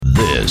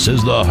This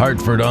is the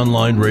Hartford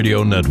Online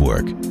Radio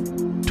Network.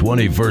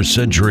 21st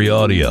Century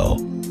Audio.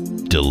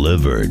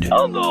 Delivered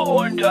on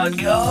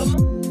thehorn.com.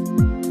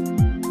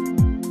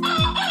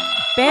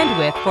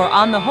 Bandwidth for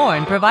On the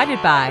Horn provided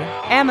by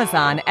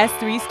Amazon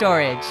S3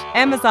 Storage.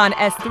 Amazon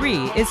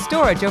S3 is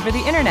storage over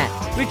the internet.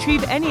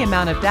 Retrieve any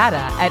amount of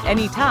data at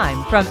any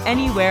time from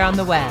anywhere on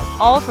the web,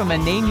 all from a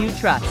name you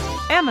trust,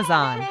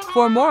 Amazon.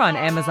 For more on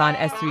Amazon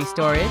S3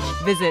 Storage,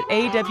 visit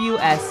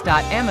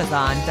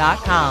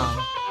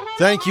aws.amazon.com.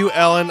 Thank you,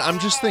 Ellen. I'm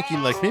just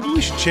thinking, maybe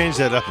we should change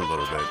that up a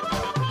little bit.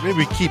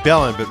 Maybe keep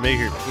Ellen, but make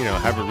her,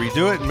 have her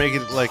redo it and make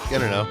it,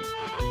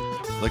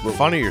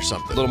 funny or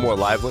something. A little more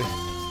lively.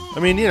 I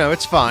mean,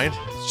 it's fine.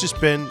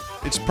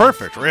 It's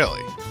perfect,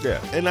 really.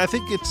 Yeah. And I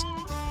think it's,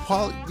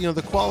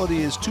 the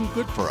quality is too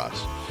good for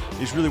us,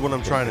 is really what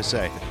I'm trying to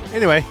say.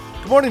 Anyway,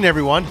 good morning,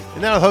 everyone.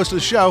 And now the host of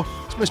the show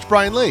is Mr.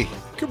 Brian Lee.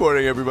 Good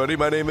morning, everybody.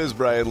 My name is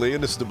Brian Lee,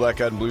 and this is the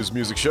Black Eyed and Blues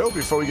Music Show.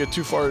 Before we get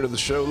too far into the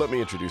show, let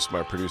me introduce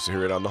my producer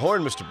here at On the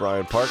Horn, Mr.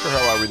 Brian Parker.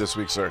 How are we this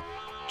week, sir?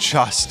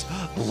 Just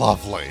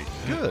lovely.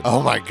 Good.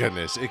 Oh, my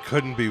goodness. It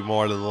couldn't be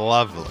more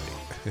lovely.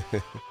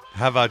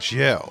 How about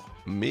you?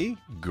 Me?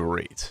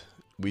 Great.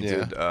 We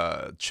did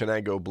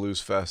Chenango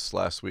Blues Fest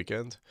last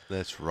weekend.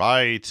 That's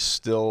right.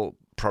 Still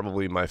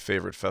probably my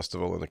favorite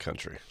festival in the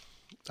country.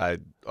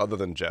 Other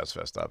than Jazz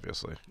Fest,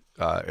 obviously.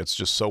 It's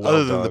just so well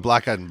done. Other than the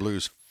Black Eyed and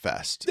Blues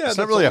Fest. Yeah, it's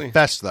not really a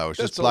fest, though. It's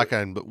just Black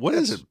Eyed and Blues. What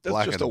is it?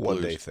 That's just a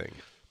one-day thing.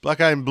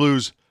 Black Eyed and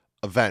Blues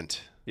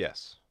event.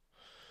 Yes.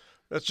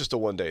 That's just a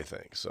one-day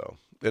thing, so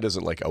it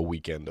isn't like a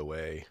weekend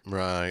away.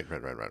 Right.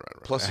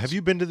 Plus, have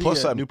you been to the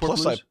Newport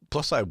Blues?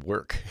 Plus, I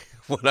work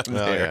when I'm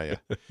there.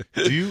 Yeah.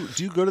 Do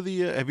you go to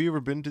the? Have you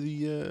ever been to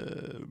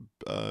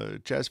the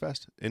Jazz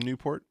Fest in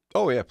Newport?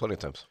 Oh yeah, plenty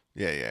of times.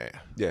 Yeah.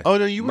 Oh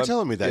no, you were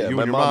telling me that. Yeah, you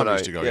and your mom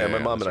used to go. Yeah, my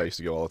mom and I used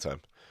to go all the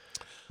time.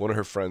 One of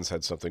her friends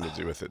had something to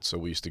do with it, so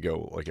we used to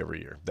go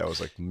every year. That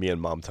was me and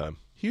mom time.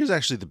 Here's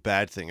actually the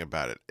bad thing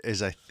about it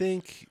is I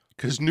think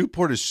because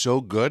Newport is so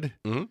good,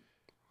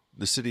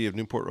 the city of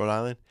Newport, Rhode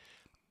Island.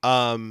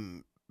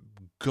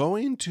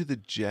 Going to the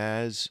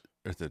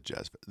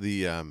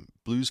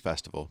Blues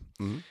Festival,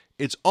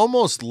 it's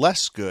almost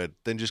less good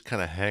than just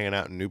kind of hanging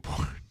out in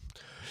Newport.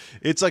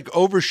 It's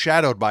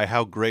overshadowed by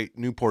how great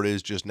Newport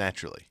is just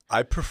naturally.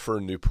 I prefer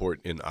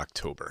Newport in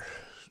October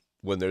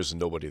when there's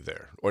nobody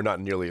there or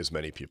not nearly as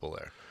many people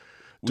there.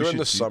 During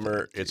the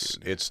summer,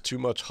 it's too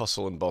much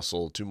hustle and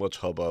bustle, too much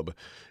hubbub.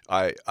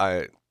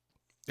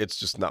 It's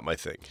just not my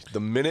thing. The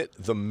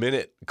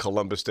minute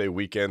Columbus Day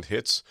weekend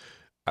hits,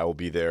 I will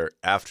be there.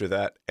 After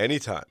that,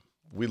 anytime.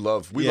 We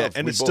love,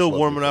 and it's still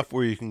warm enough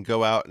where you can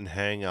go out and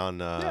hang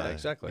on.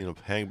 Exactly.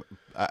 Hang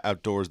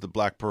outdoors, the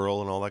Black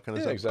Pearl and all that kind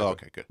of stuff. Exactly. Oh,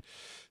 okay, good.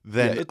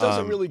 Then it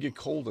doesn't really get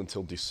cold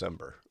until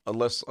December,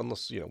 unless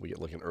we get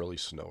an early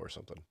snow or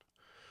something.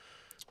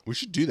 We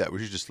should do that. We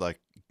should just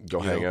go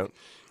hang out,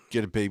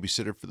 get a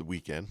babysitter for the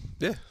weekend.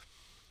 Yeah,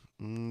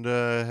 and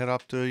head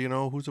off to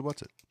who's it,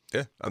 what's it?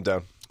 Yeah, I'm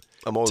down.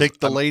 Take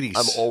the ladies.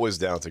 I'm always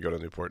down to go to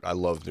Newport. I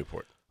love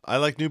Newport. I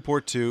like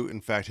Newport too.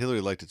 In fact, Hillary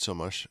liked it so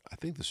much. I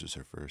think this was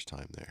her first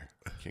time there.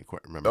 I can't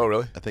quite remember. Oh,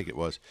 really? I think it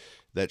was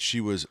that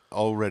she was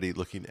already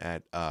looking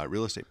at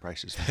real estate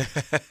prices.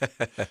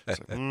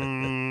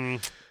 Yeah,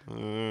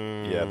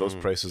 those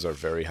prices are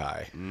very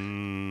high.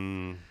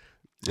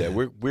 Yeah,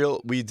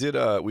 we did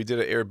an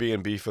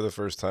Airbnb for the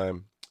first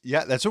time.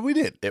 Yeah, that's what we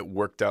did. It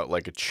worked out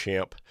like a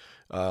champ.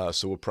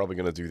 So we're probably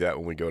going to do that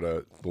when we go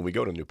to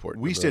Newport.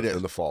 We stayed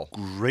in the fall.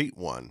 Great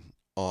one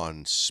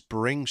on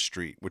Spring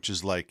Street, which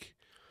is right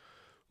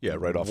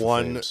off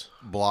one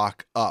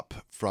block up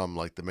from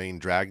the main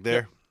drag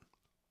there. Yep.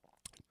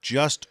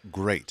 Just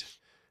great,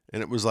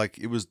 and it was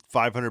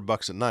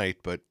 $500 a night,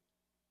 but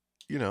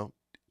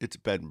it's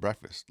bed and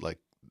breakfast. And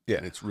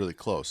it's really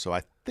close, so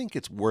I think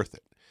it's worth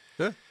it.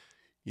 Yeah.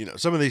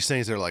 Some of these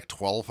things are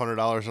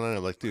 $1,200 a night.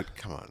 I'm like, dude,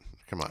 come on.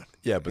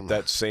 Yeah, but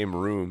that same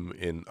room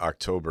in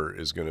October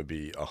is going to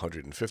be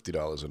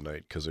 $150 a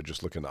night because they're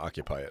just looking to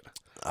occupy it.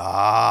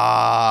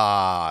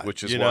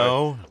 Which is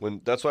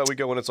that's why we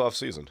go when it's off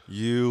season.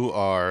 You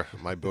are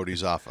my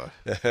bodhisattva.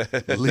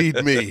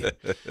 Lead me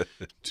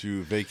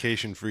to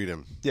vacation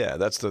freedom. Yeah,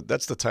 that's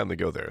the time to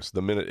go there. It's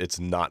the minute it's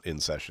not in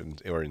session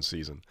or in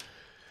season.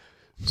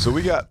 So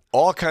we got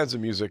all kinds of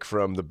music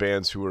from the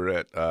bands who were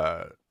at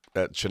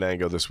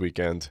Chenango this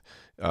weekend.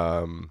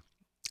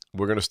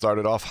 We're going to start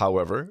it off,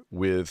 however,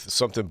 with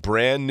something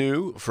brand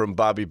new from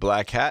Bobby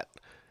Blackhat.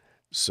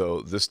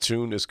 So this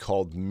tune is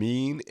called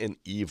Mean and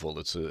Evil.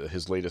 It's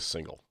his latest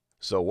single.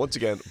 So once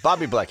again,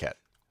 Bobby Blackhat.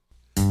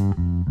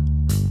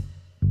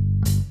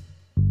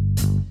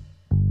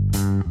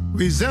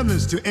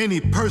 Resemblance to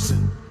any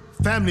person,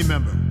 family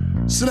member,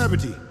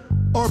 celebrity,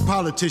 or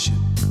politician,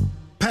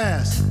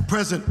 past,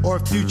 present, or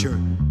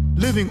future,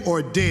 living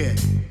or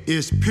dead,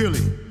 is purely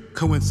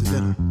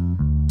coincidental.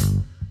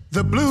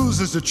 The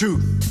blues is the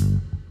truth,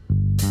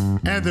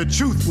 and the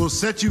truth will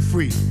set you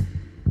free.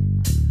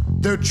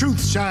 The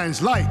truth shines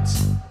light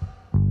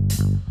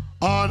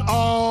on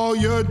all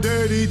your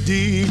dirty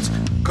deeds,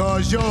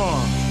 'cause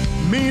you're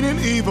mean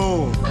and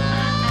evil.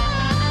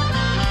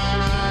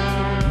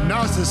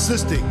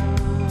 narcissistic,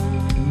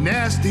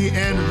 nasty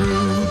and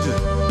rude.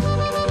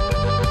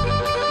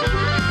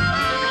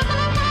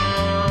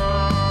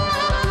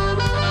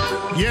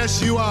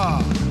 Yes, you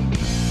are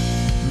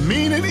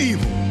mean and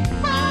evil,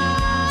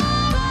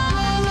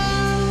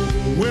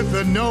 with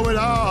a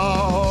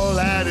know-it-all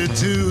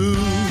attitude.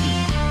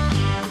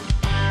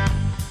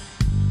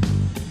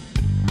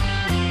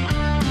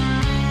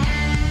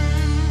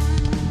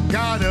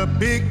 Got a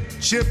big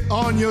chip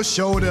on your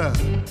shoulder,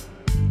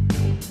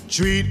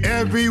 treat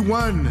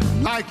everyone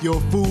like your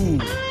fool,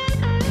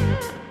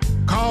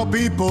 call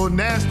people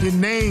nasty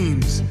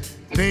names,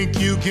 think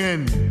you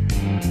can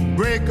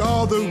break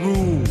all the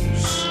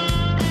rules.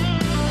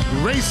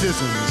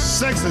 Racism,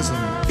 sexism,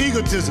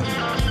 egotism,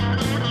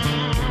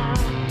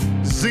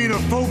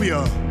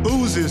 xenophobia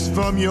oozes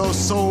from your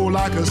soul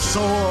like a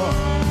sore.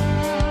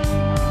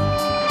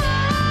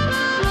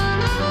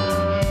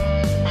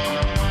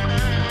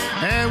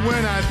 And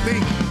when I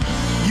think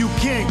you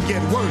can't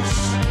get worse,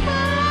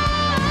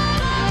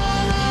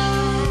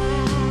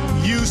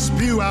 you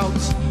spew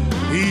out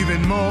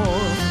even more.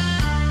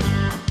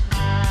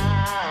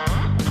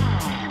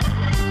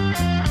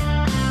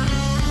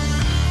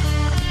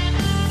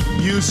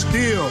 You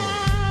steal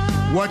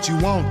what you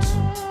want.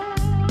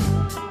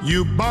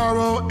 You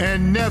borrow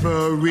and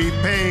never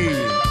repay.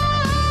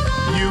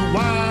 You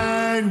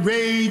whine,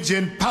 rage,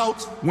 and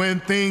pout when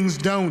things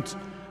don't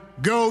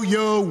go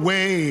your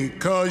way,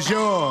 'cause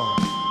you're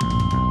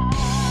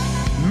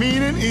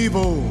mean and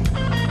evil,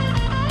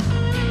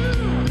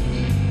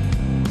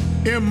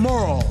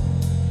 immoral,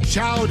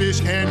 childish,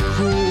 and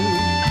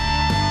cruel.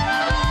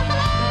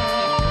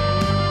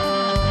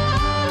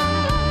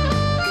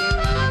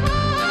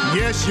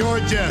 Yes, you're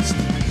just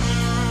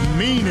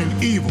mean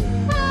and evil,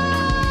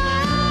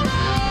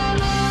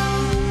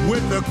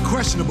 with a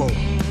questionable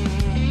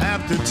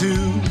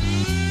aptitude.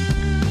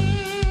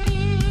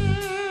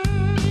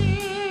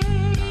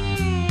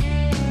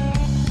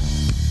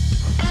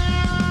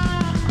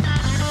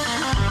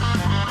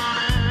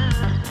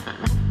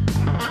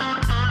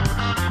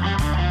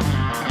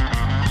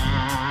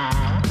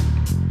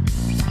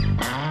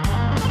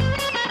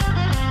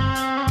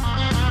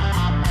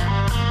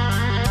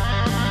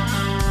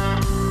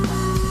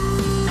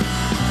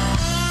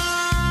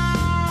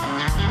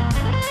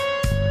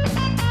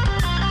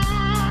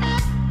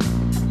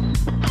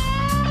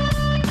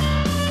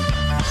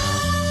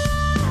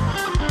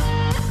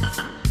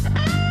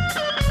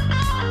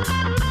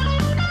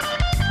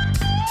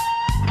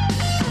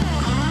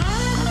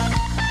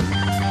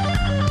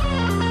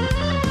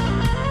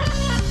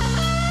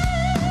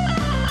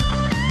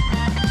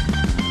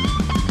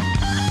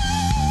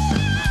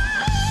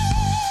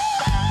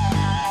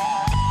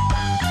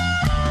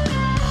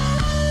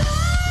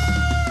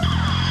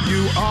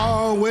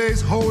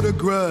 Hold a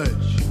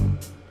grudge.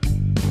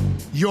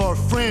 Your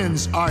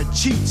friends are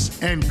cheats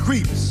and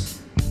creeps.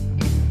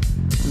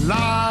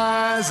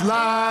 Lies,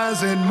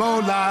 lies, and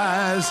more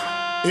lies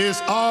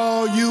is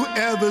all you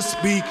ever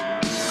speak,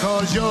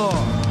 'cause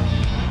you're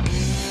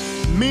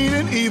mean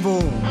and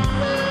evil,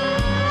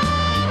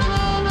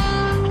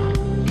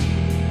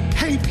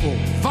 hateful,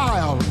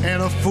 vile,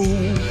 and a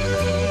fool.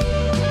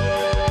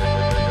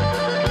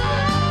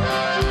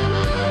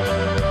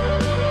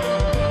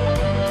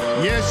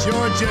 Yes,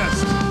 you're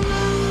just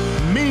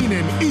mean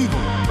and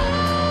evil.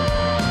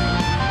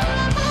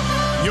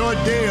 Your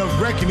day of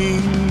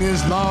reckoning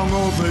is long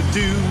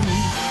overdue.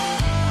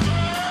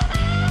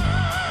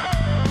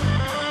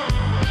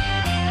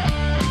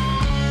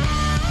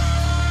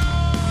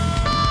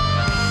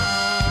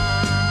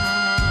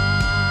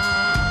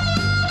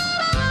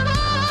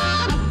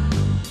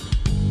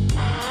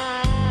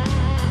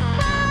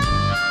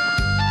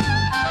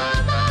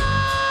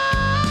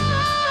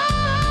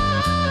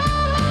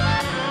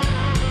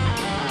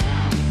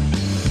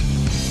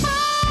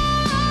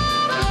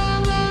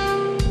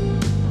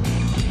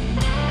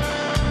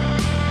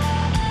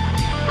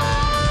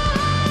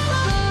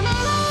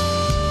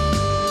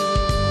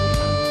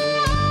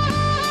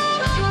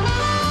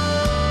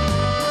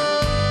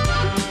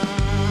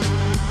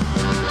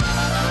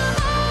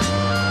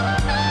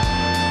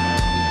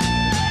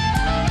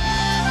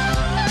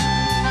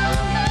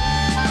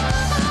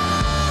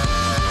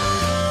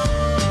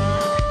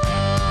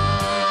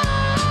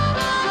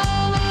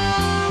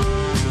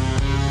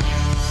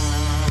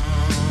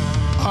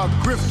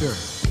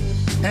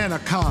 And a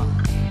con,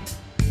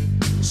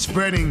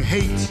 spreading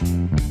hate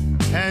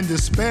and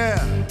despair.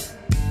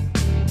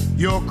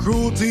 Your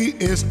cruelty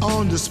is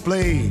on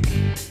display,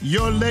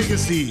 your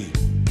legacy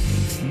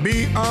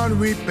beyond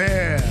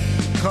repair,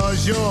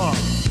 'cause you're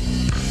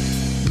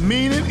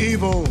mean and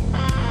evil,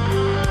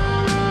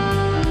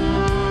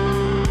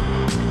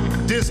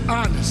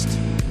 dishonest,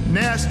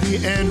 nasty,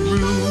 and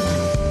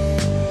rude.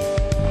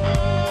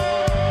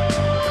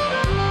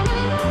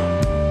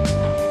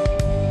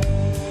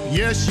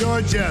 Yes,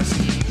 you're just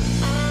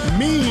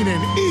mean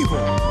and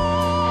evil.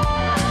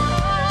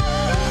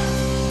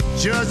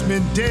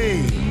 Judgment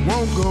Day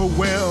won't go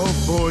well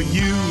for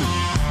you.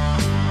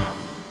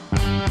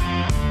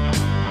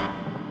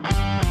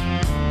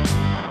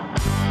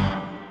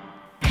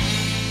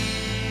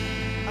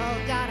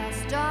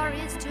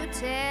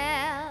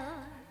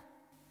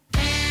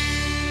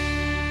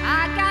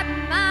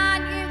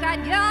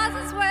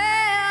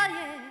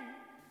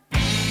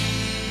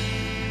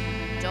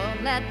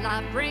 Don't let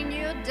life bring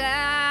you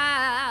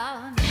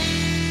down.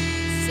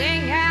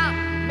 Sing out,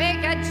 make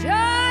a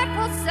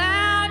joyful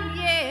sound,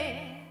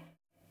 yeah.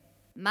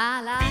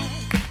 My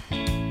life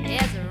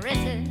is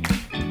written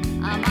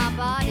on my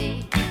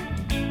body.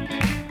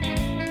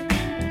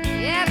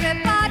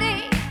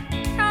 Everybody,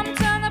 come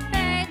turn the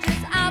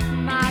pages of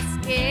my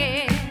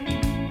skin.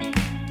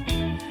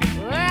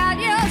 Well,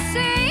 you'll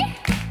see,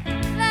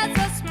 there's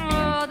a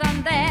smooth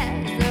and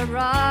there's a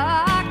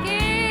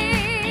rocky.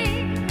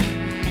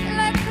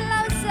 Look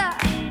closer,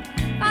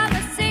 find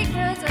the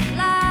secrets that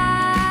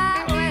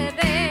lie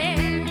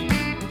within.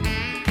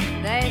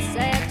 They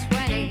say at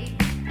 20,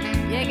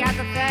 you got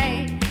the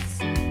face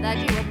that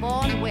you were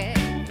born with.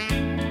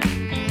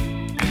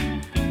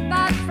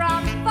 But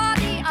from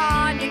 40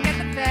 on, you get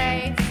the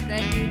face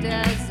that you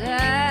deserve.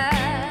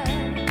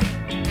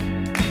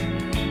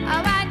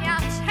 Oh, when you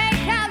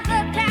take a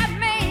look at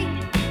me,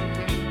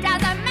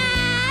 doesn't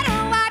matter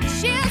what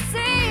you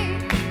see.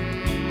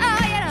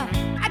 Oh, you know,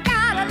 I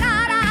got a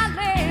lot I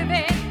live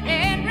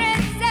in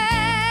reserve.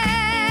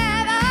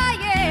 Oh,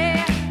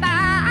 yeah,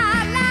 my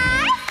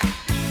life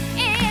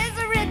is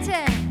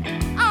written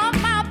on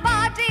my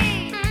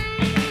body.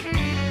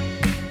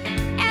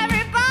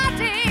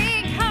 Everybody,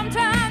 come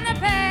turn the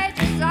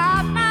pages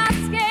of my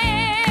skin.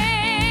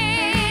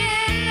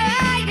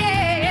 Oh,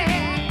 yeah.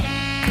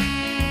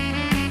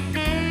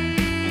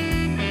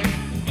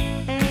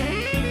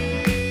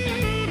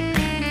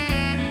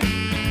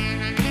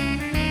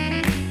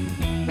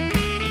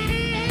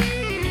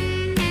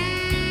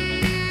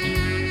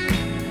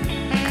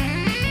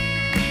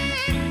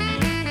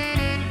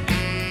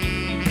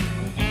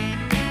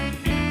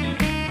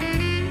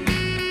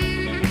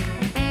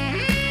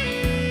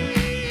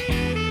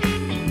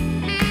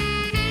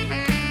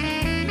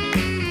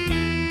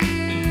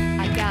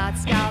 I got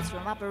scars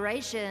from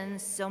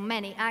operations, so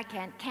many I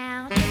can't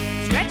count.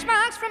 Stretch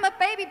marks from a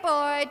baby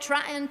boy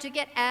trying to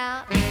get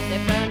out. They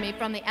burned me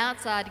from the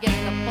outside to get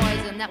the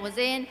poison that was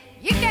in.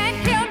 You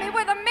can't kill me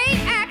with a meat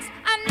axe,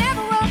 I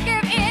never will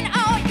give in.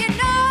 Oh, you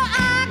know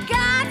I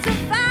got to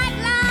fight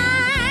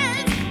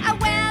lines. I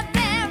wear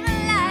them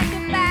like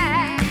a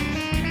badge.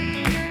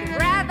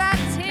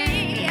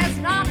 Gravity is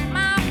not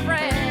my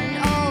friend.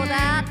 Oh,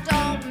 that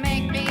don't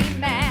make me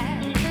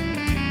mad.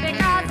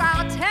 Because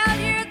I'll tell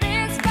you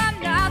this for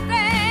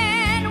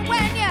nothing.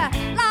 When you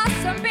lost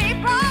some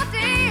people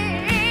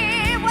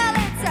dear, well,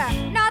 it's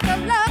not the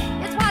look,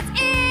 it's what's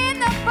in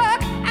the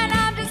book. And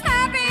I'm just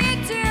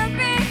happy to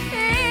be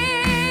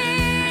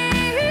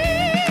here.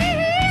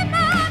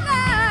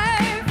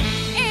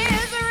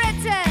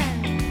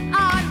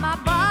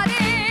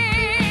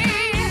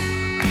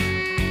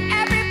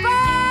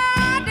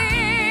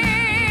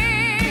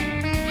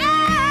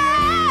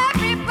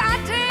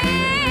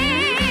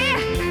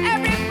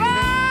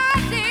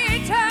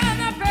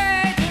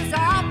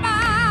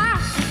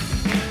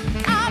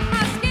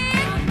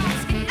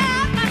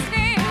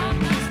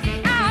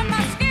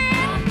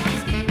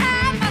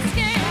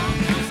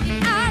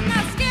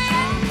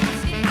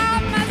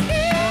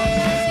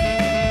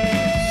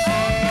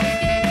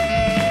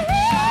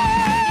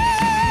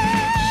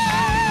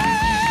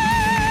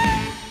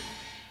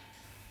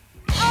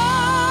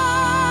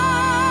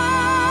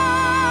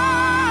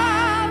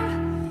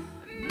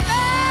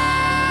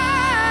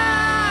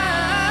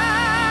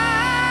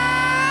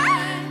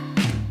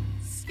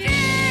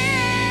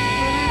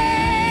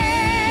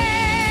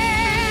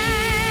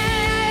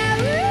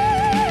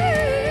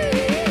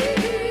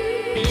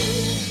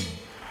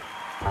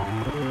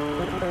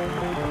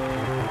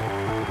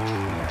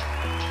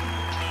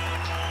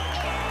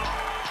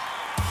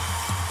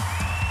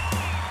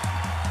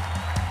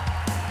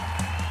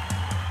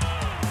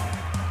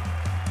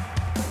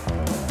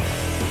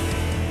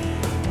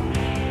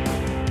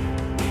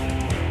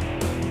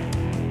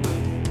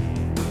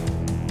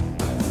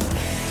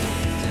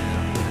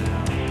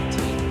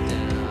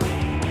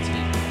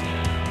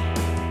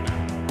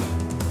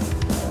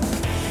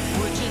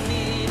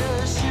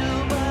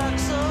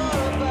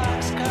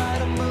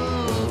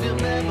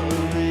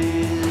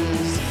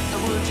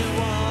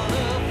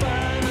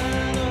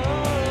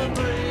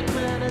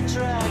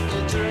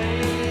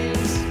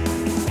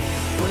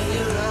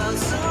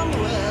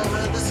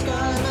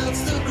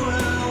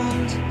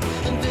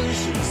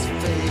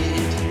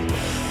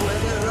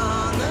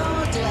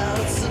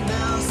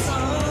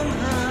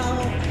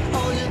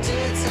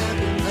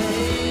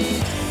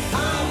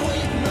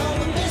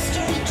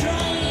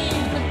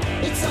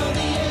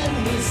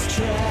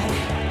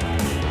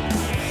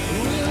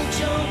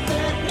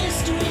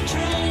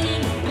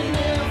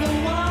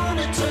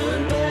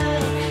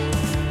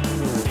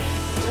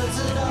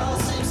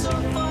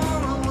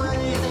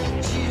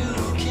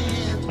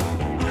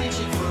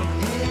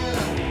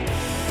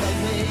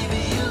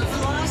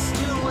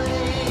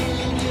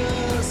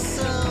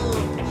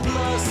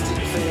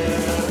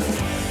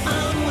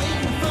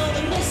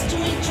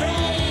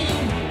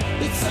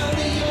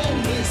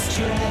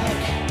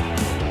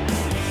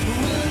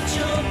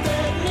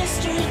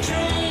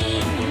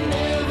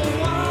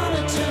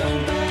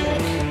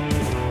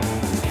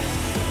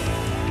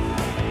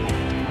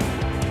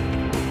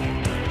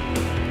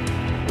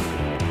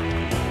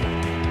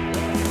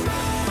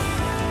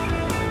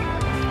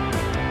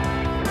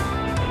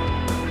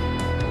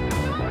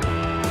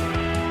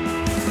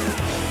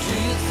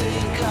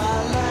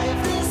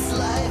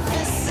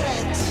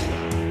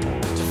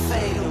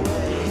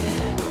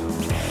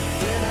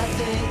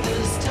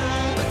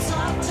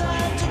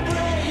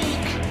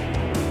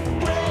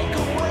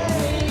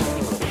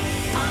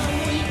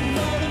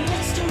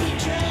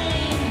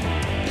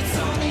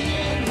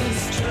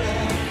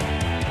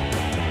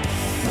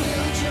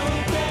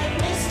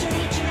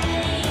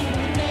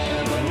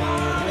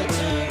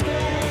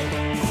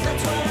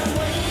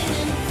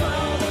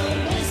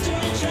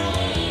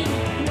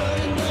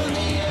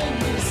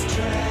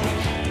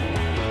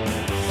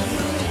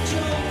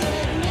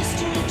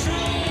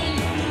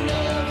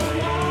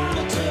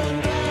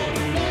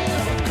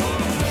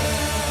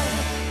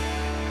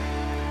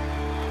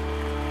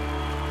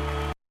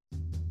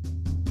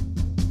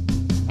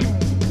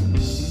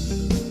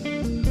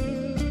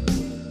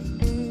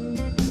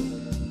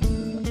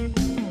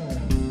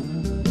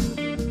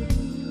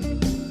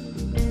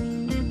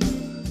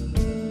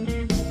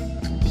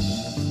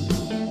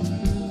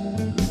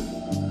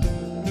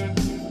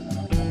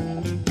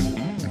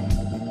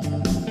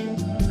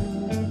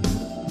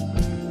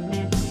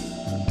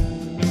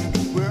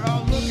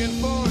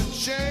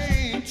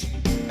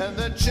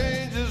 the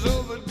change is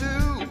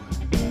overdue.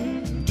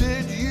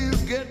 Did you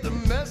get the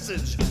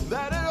message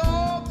that it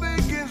all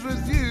begins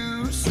with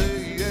you?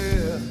 Say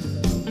yeah.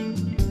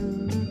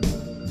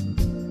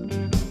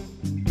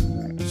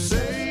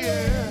 Say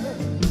yeah.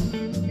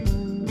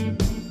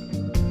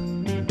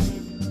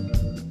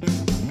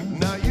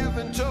 Now you've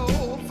been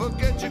told,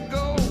 forget your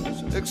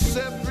goals,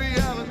 accept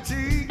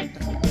reality.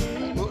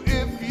 Well,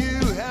 if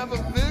you have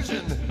a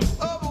vision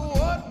of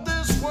what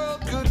this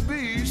world could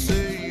be,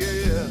 say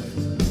yeah.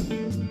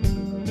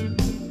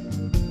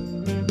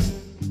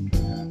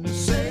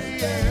 Say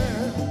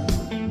yeah.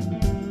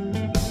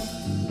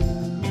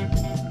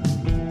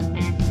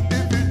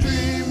 If you're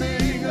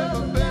dreaming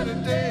of a better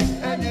day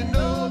and you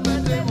know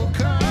that day will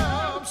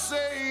come,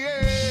 say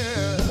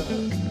yeah.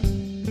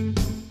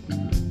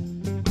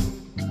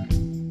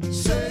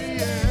 Say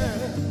yeah.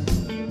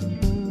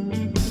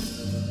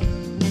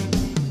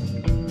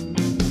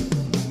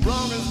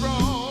 Wrong is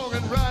wrong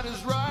and right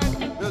is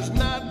right. There's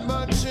not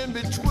much in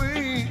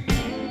between.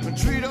 And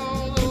treat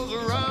all those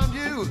around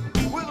you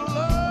with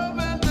love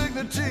and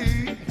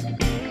dignity.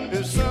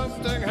 If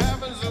something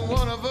happens to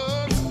one of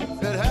us,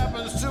 it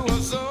happens to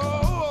us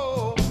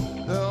all.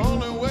 The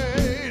only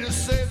way to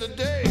save the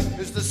day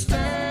is to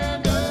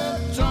stand up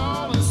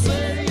tall and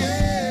say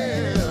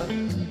yeah.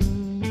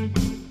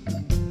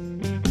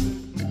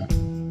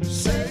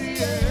 Say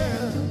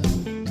yeah.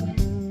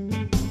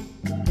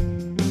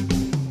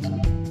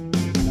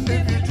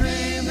 If you're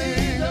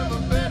dreaming of a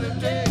better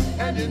day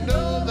and you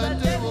know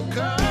that day will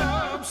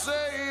come,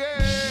 say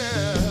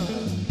yeah.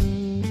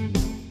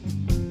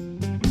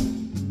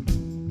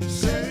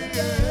 Say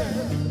yeah.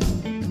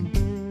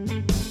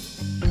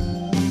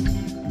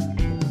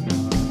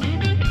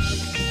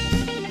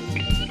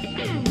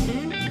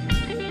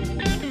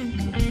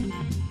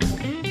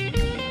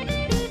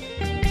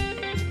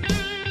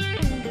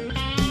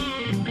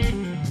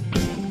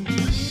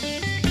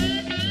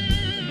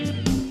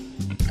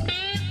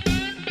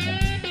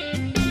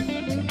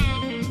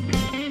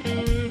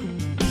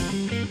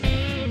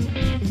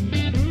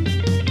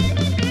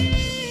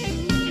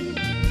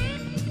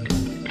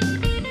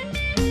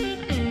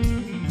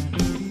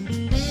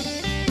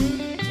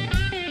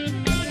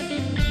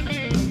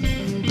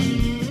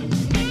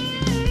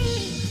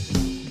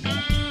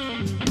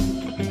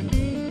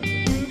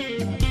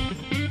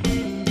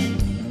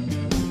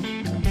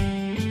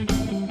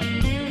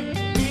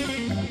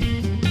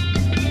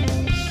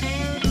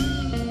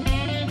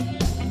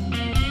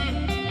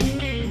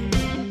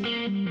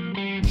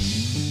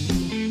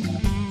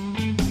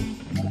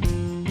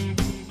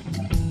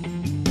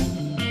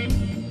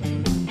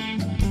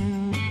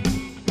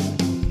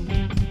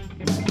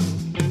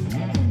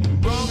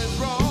 Wrong is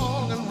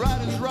wrong and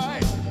right is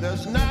right.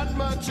 There's not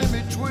much in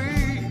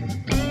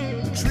between.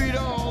 Treat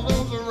all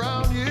those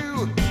around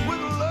you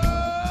with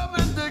love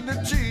and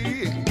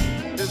dignity.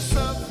 If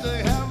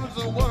something happens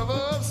to one of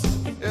us,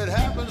 it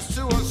happens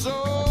to us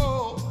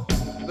all.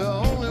 The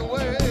only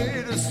way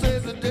to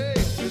save the day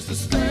is to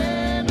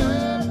stand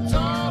up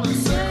tall and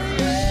say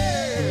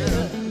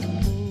yeah.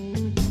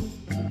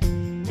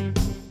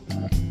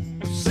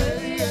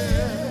 Say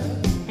yeah.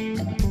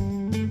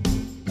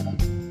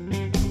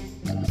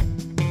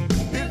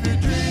 If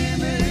you're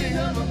dreaming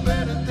of a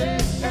better day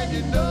and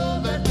you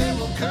know that day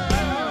will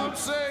come,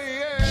 say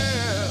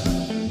yeah.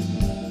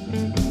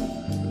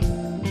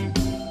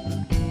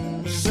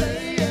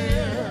 Say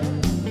yeah.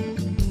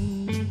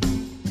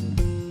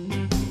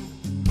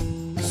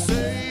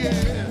 Say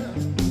yeah.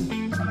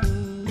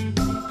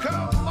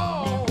 Come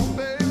on,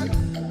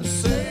 baby.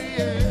 Say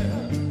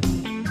yeah.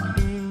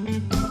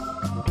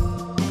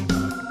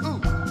 Ooh,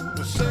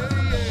 say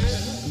yeah.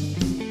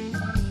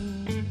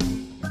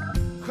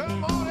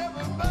 Come on,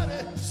 everybody,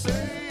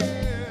 say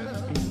yeah.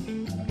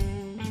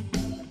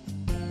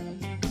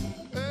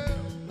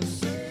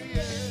 Say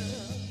yeah.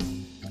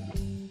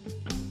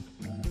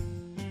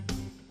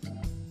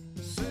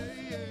 Say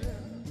yeah.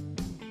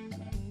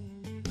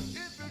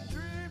 If you're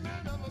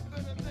dreaming of a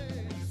better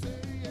day, say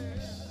yeah.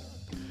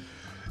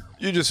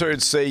 You just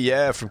heard Say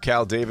Yeah from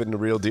Cal David and The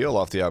Real Deal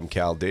off the album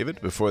Cal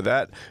David. Before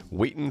that,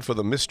 Waiting for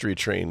the Mystery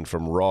Train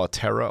from Raw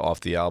Terra off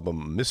the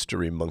album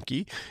Mystery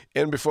Monkey.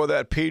 And before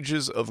that,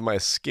 Pages of My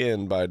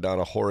Skin by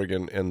Donna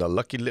Horrigan and the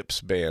Lucky Lips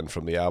Band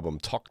from the album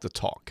Talk the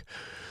Talk.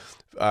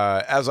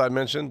 As I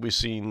mentioned, we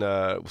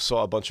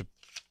saw a bunch of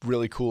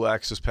really cool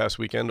acts this past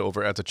weekend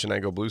over at the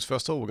Chenango Blues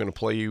Festival. We're going to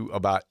play you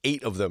about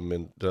 8 of them.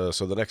 And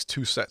so the next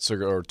 2 sets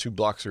or 2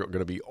 blocks are going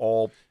to be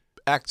all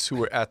acts who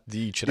were at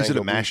the Chenango Is it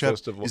a Blues mashup?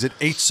 Festival. Is it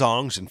 8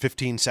 songs in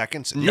 15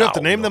 seconds? You have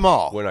to name them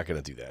all. We're not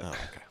going to do that. Oh,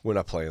 okay. We're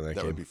not playing that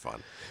That game. would be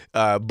fun.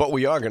 But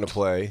we are going to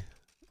play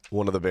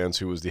one of the bands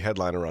who was the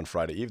headliner on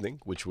Friday evening,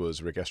 which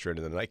was Rick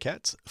Estrada and the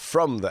Nightcats,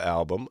 from the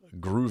album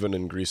Groovin'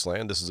 in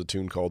Greaseland. This is a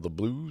tune called The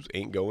Blues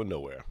Ain't Going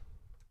Nowhere.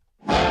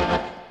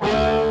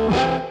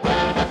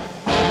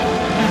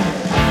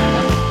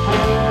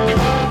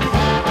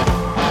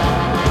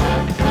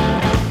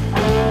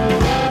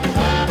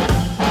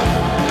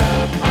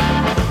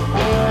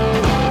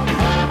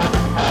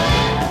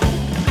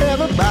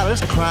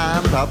 Everybody's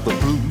crying about the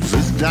blues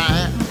is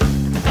dying.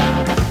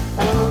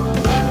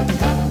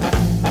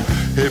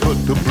 Hey, but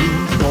the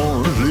blues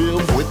gonna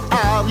live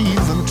without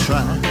even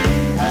trying.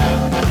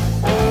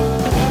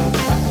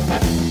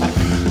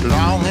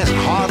 Long as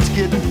hearts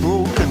getting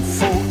broken,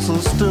 folks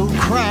are still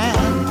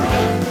crying.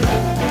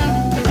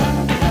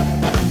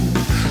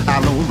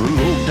 I know the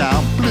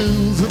low-down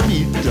blues will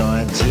be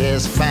doing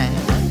just fine.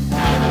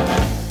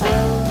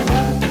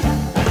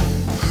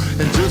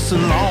 And just as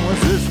long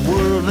as this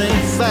world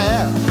ain't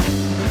fair,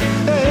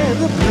 hey,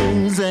 the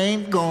blues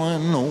ain't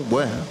going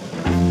nowhere.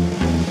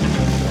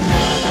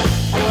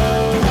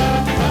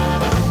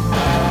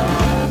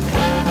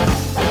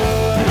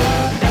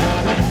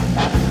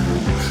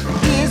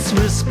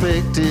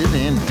 Disrespected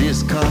and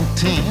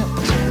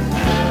discontent.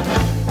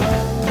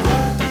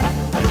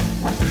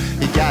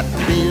 You got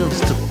bills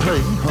to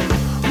pay,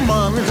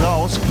 money's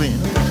all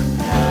spent.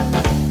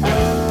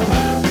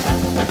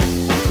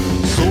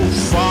 So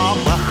far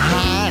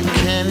behind,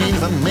 can't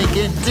even make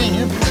a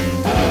dent.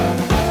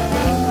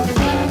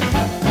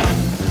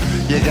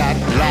 You got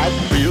light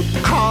bill,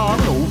 car,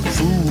 no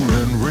food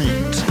and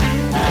rent.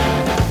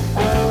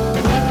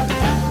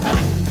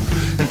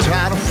 And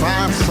try to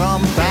find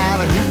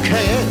somebody who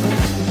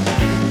cares.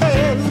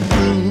 Hey, the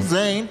blues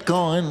ain't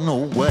going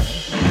nowhere.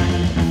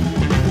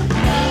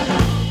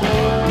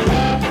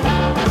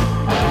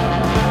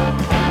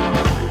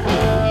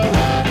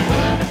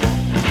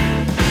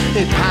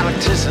 Hey,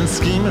 politicians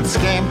scheme and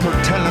scam,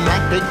 pretending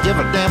like they give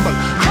a damn. But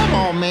come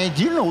on, man,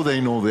 you know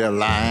they're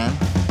lying.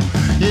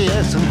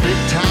 Yeah, some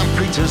big-time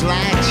preachers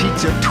lie,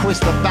 cheat you,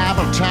 twist the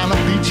Bible trying to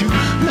beat you.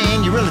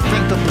 Man, you really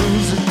think the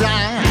blues is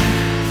dying?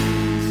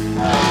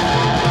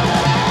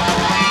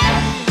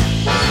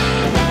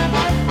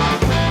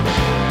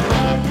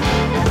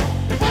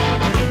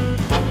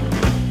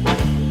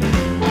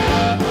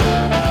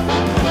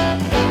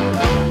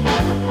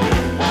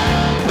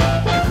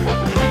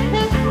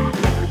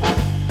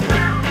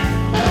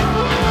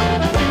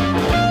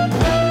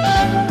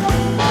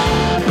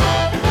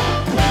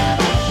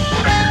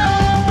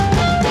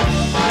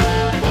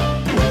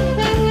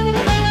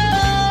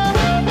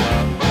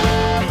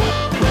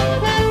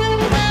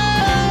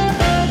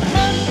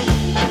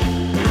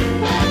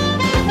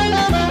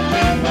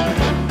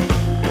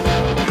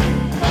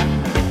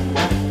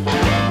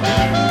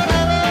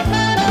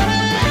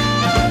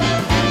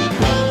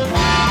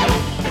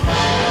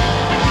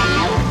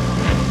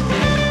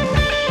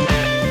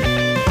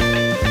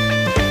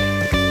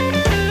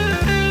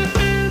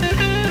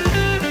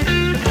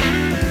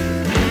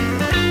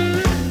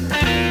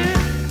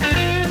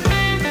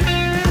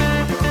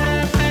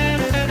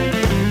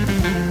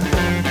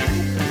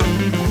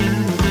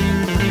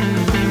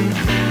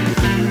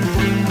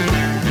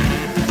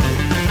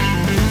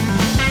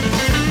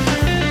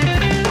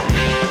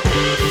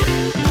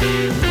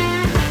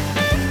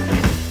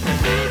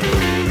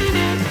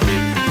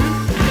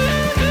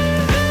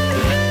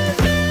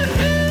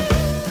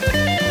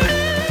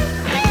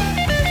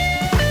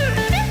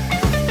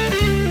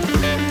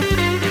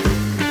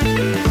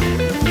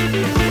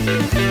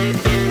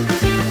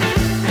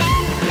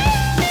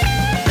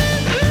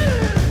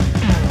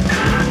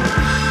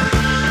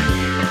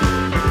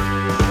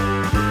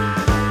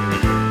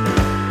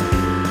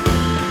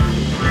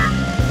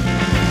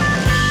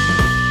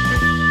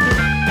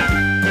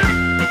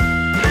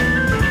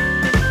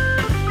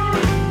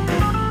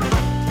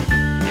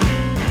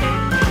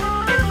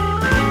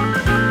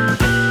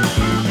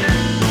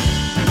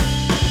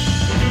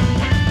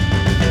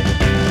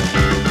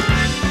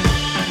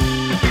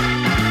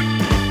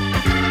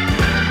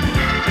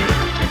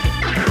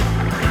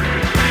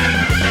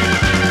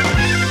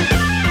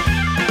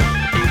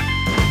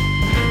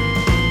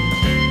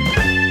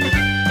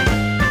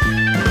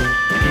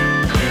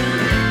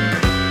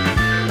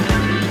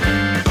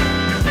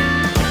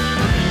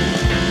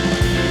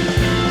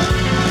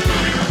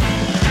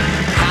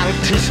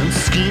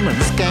 Scheme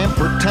and scam,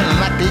 pretending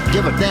like they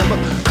give a damn.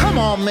 But come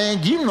on,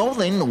 man, you know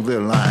they're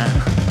lying.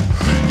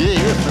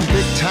 Yeah, some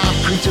big-time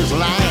preachers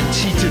lying,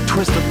 cheat you,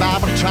 twist the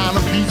Bible trying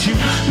to beat you.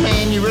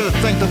 Man, you really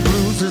think the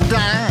blues is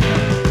dying?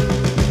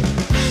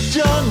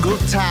 Jungle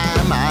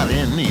time out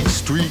in these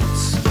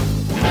streets.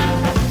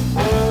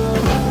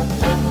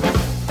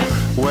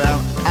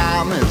 Well,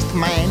 honest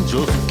man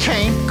just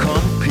can't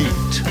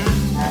compete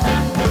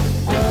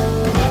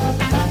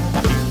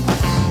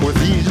with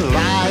these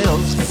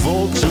liars,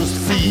 vultures,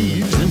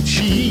 thieves, and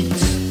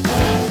cheats.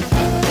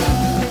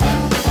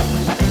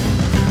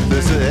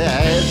 They say,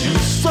 as you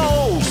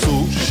sow,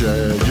 so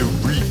shall you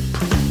reap.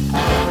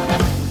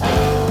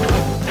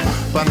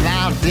 But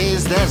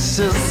nowadays, that's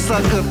just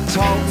sucker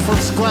talk for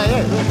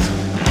squares.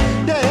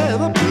 Yeah,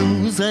 the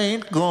blues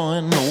ain't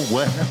going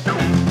nowhere.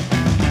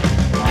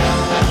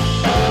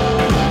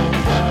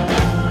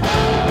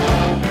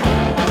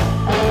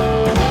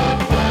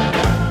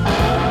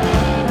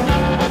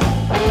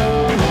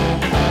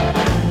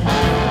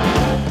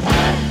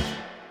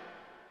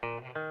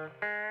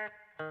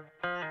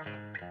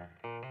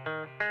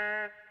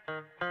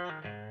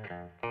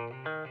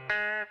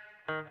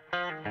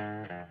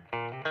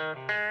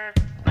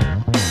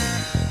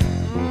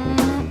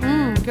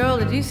 Girl,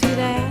 did you see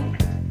that?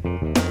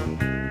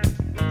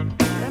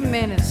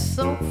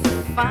 so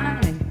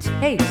fine and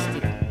tasty.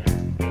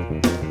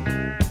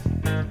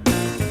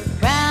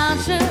 Brown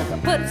sugar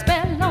put a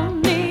spell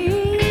on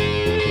me.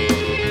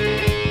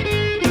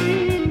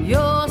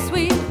 You're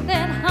sweet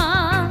than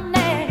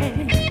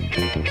honey.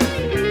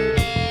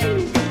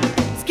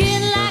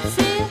 Skin like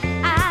silk,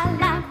 eye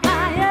like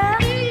fire.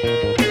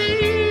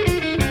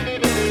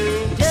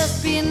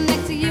 Just being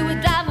next to you is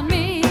driving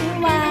me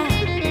wild.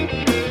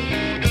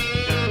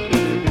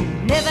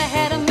 Never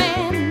had a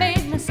man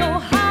made me so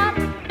hot.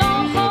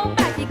 Don't hold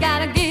back, you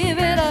gotta give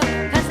it up.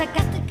 'Cause I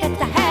got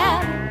to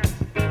have it.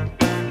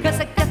 'Cause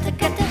I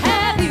got to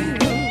have you.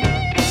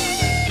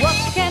 What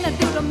can I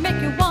do to make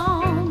you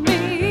want me?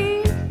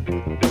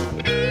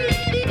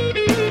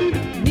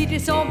 Need you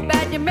so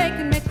bad, you're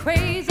making me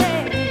crazy.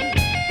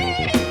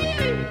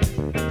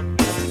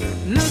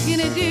 Looking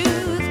at you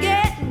is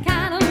getting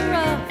kind of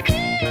rough.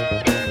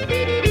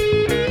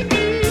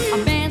 A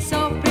man so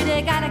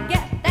pretty, gotta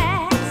get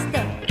that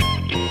stuff.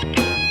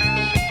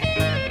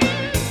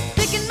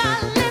 Sticking my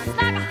lips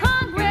like a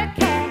hungry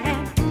cat.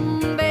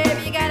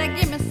 Baby, you gotta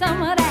give me some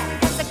of that.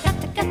 'Cause I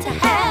got to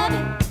have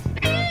it.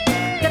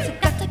 'Cause I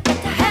got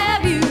to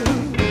have you.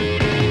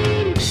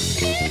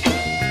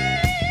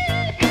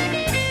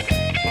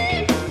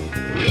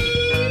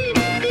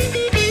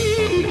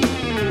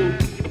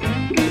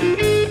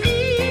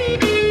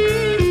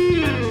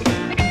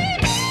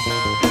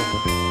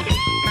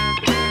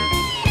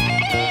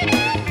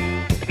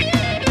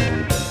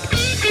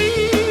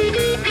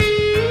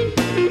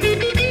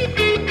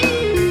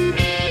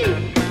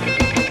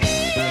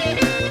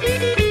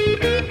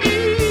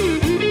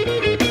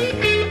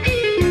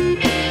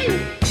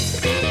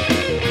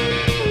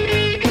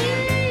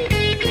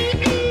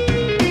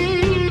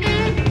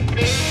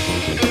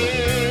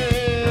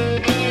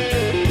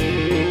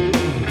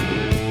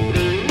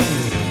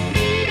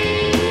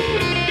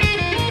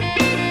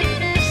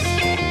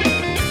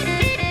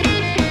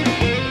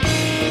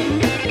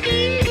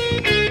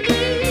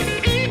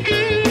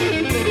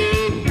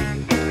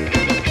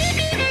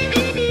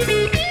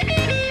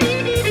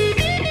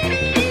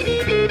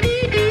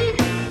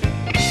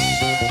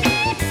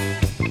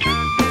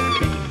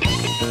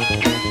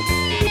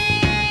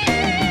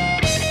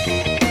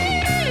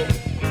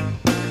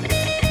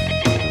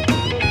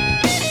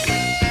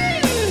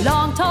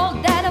 Long talk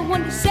that I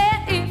want to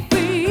set it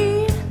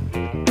free.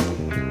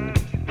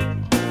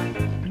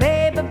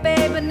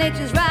 Baby,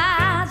 nature's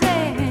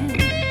rising.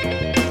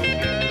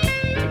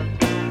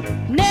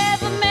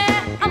 Never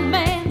met a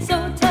man so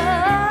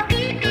tough.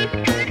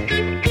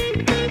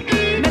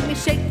 Make me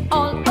shake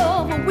all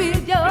over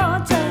with your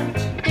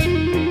touch.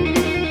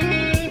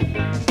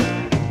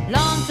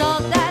 Long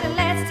talk that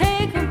let's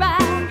take a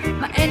ride.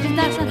 My engine's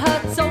nice and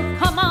hot, so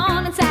come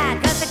on inside.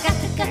 'Cause I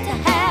got to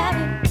have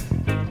it.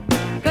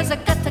 'Cause I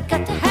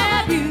got to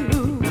have you.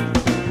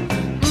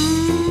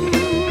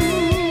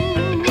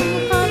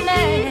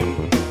 Honey.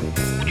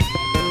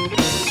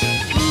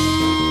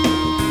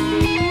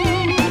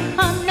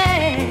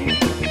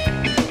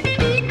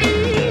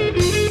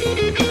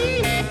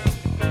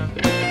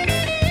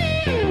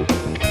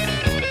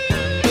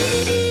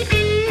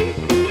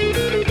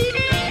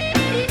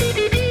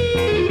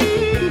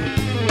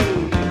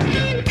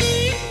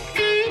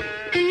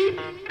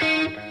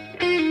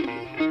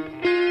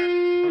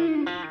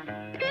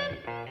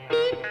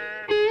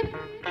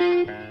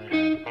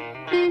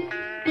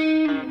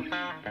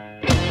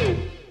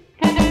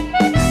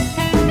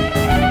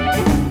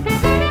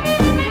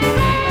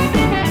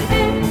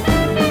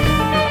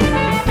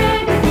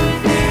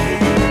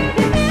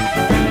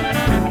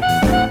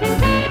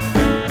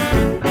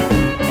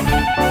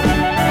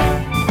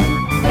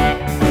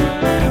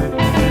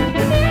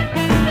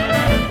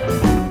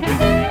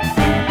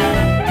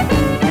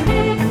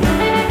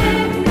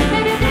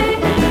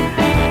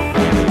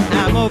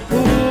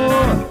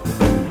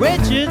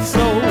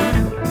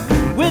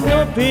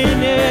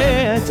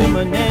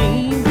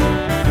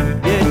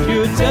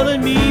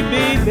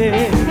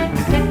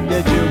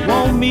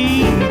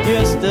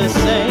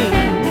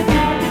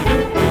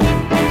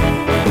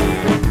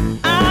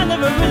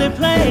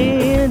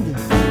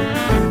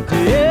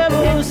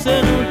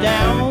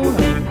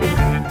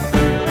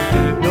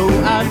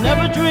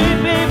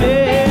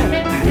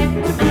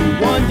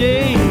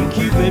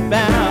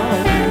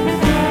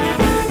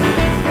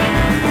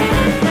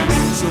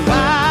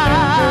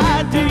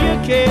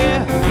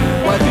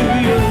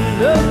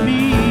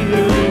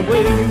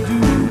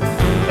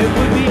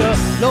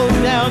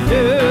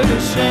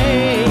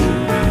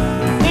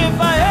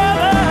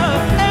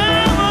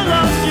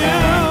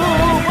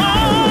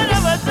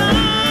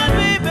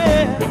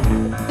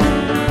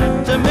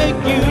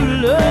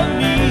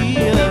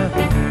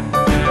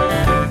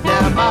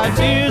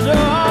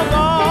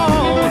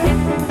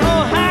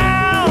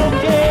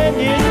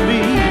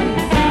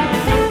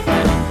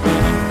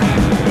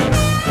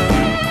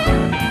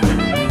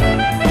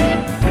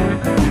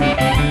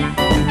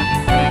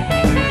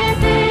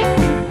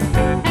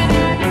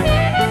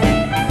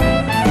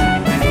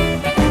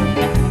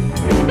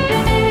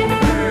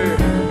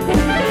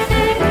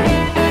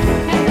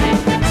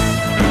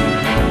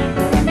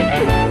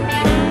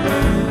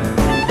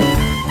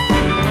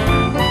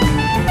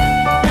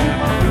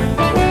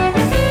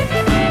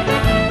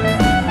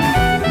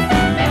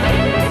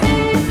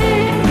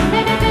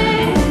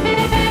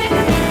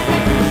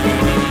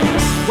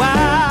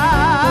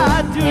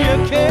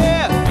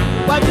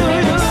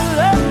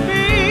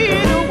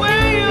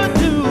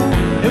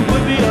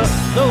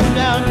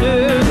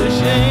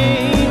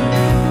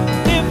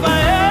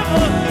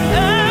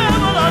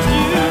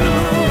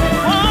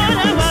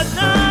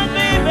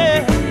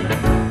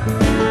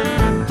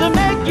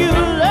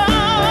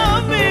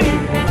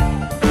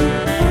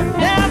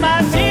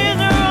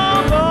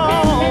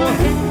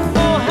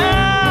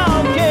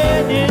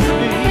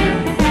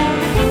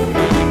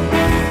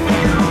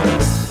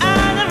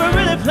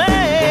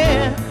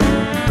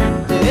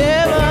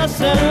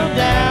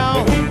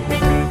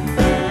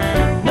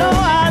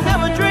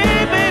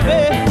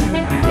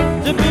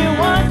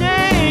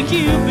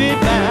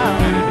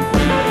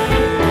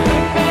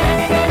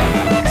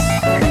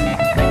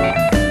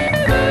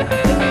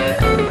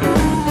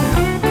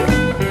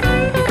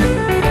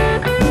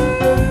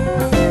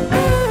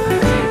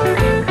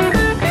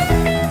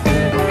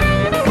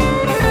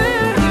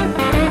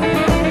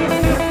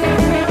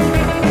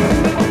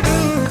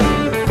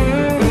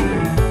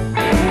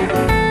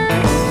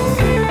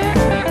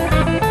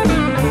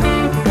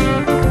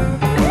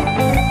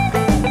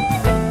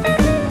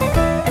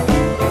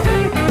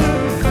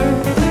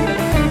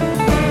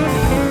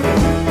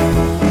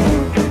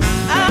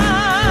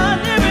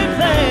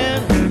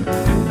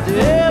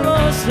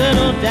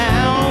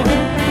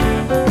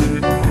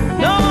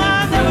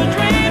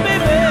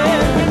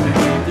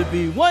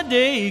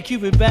 day,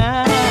 Cupid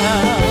bound.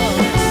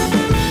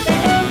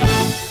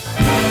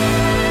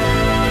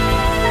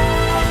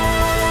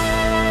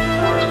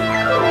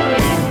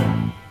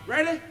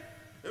 Ready?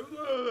 Here we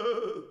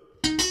go.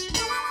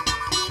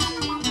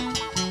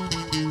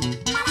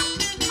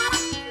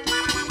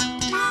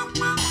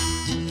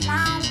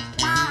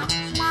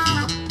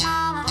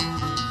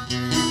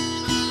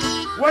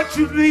 What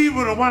you need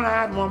with a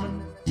one-eyed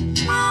woman?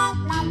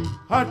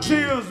 Her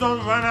tears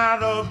don't run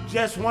out of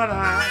just one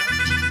eye.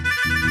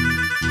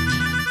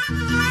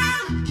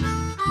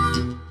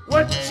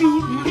 What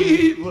you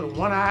need with a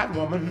one-eyed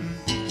woman?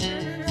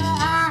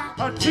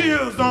 Her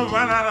tears don't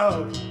run out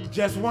of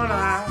just one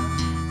eye.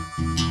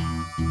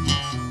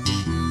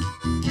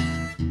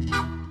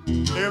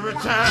 Every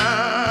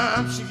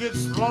time she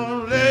gets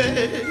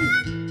lonely,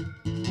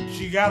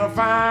 she gotta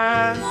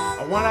find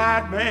a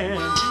one-eyed man.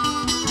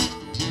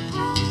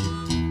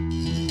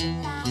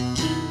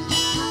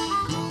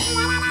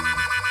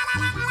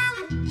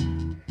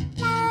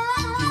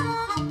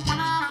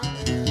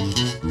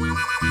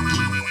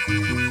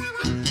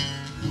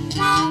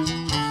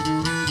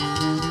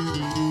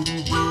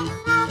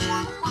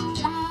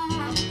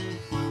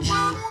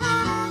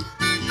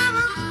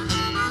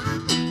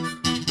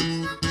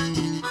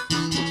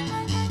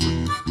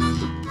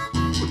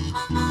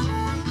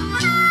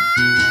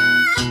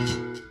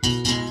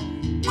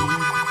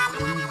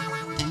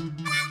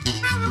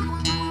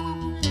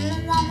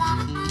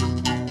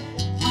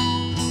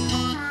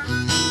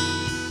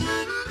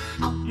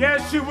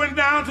 She went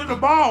down to the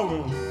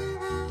ballroom,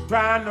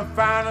 trying to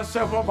find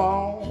herself a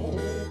ball.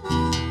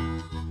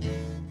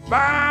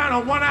 Find a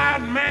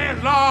one-eyed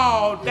man,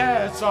 Lord,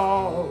 that's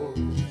all.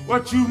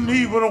 What you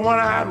need with a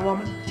one-eyed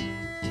woman?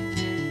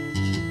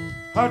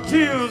 Her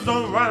tears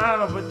don't run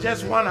out of her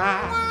just one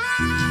eye.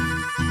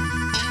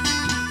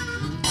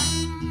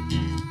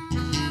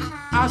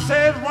 I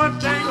said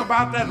one thing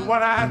about that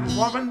one-eyed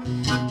woman.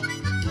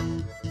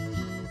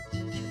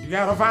 You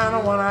gotta find a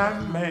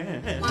one-eyed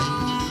man.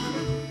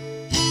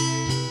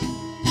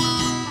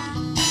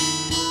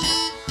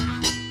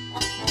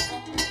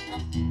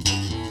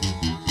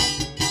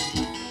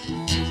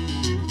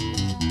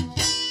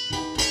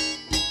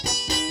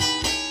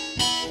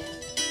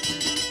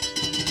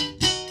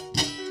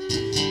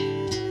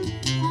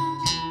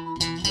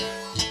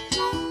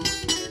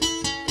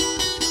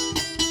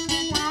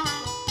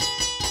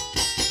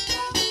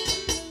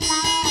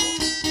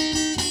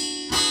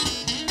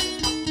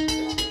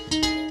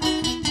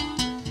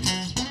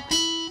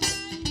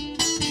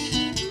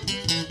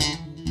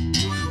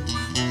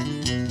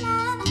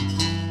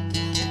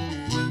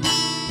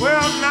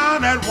 Well, now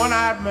that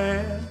one-eyed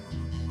man,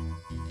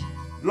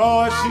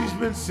 Lord, she's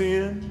been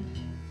seeing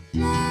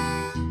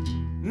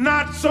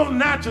not so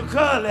natural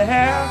curly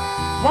hair,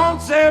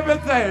 wants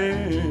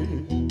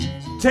everything.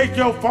 Take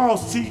your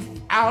false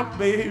teeth out,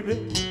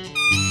 baby.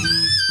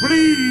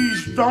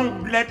 Please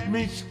don't let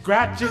me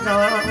scratch it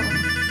on.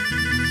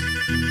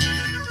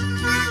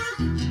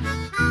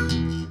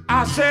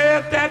 I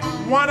said that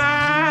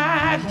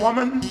one-eyed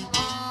woman,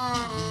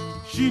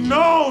 she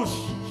knows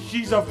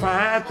she's a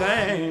fine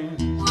thing.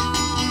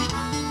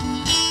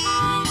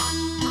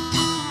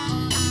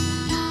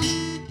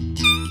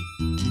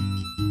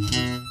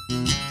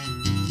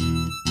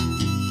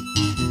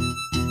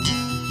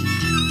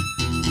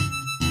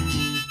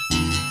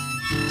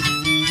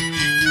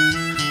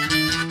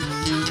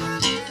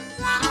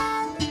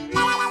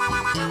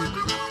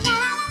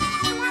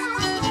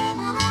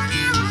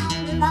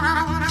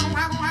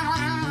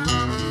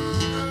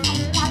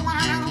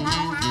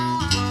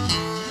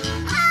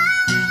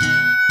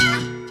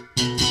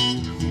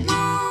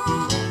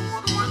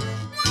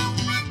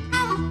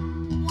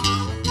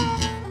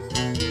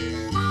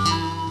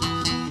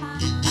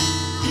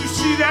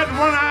 That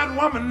one-eyed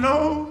woman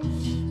knows,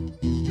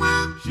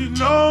 she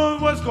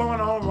knows what's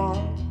going on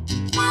wrong.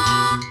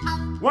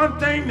 One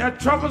thing that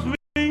troubles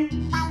me,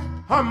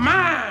 her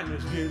mind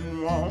is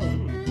getting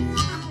wrong.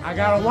 I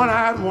got a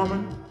one-eyed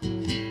woman,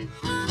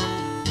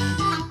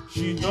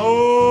 she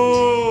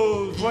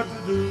knows what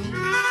to do.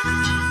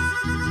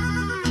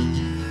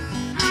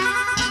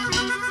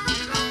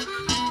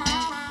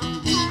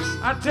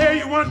 I tell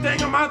you one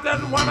thing about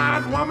that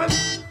one-eyed woman,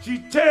 she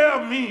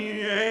tell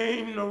me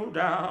ain't no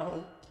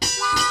doubt.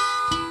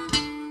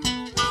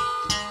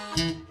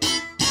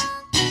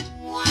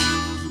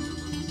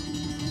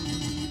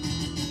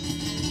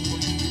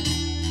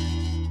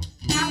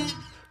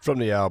 From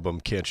the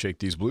album Can't Shake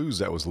These Blues,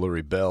 that was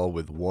Lurie Bell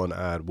with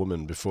One-Eyed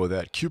Woman. Before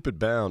that, Cupid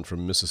Bound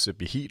from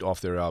Mississippi Heat off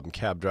their album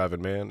Cab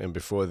Driving Man. And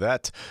before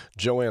that,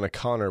 Joanna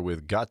Connor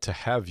with Got to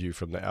Have You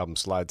from the album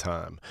Slide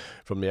Time.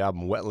 From the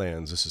album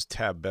Wetlands, this is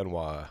Tab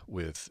Benoit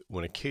with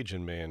When a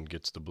Cajun Man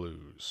Gets the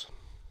Blues.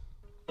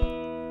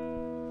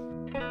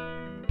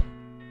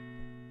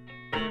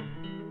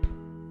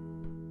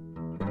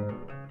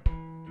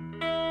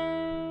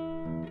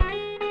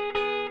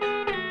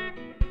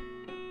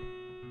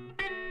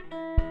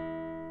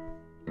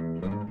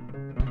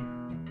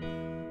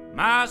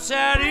 My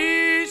sad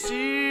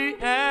easy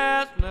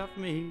has left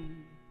me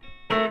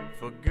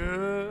for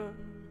good.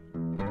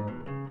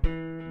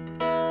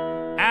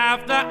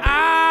 after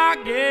I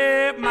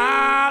gave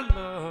my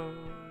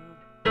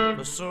love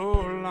for so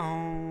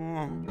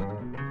long.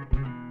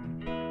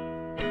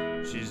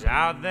 She's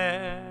out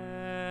there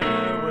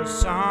with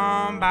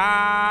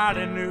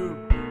somebody new,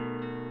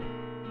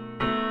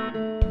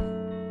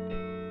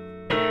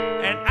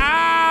 and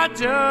I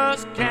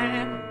just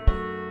can't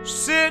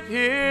sit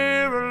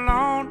here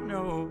alone,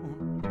 no.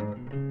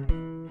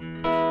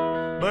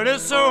 But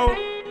it's so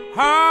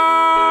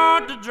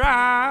hard to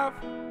drive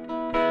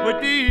with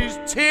these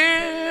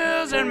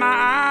tears in my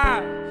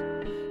eyes,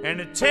 and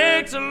it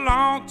takes a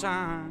long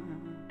time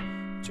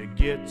to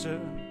get to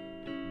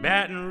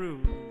Baton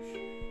Rouge.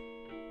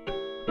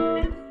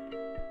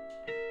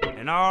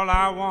 And all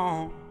I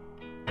want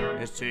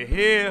is to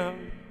hear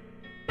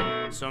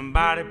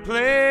somebody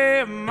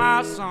play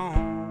my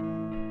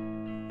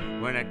song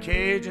when a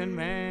Cajun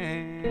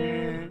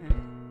man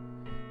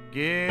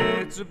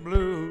gets the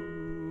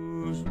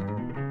blues.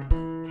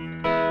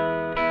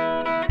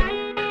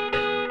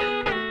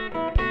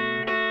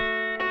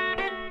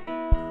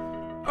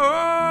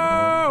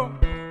 Oh,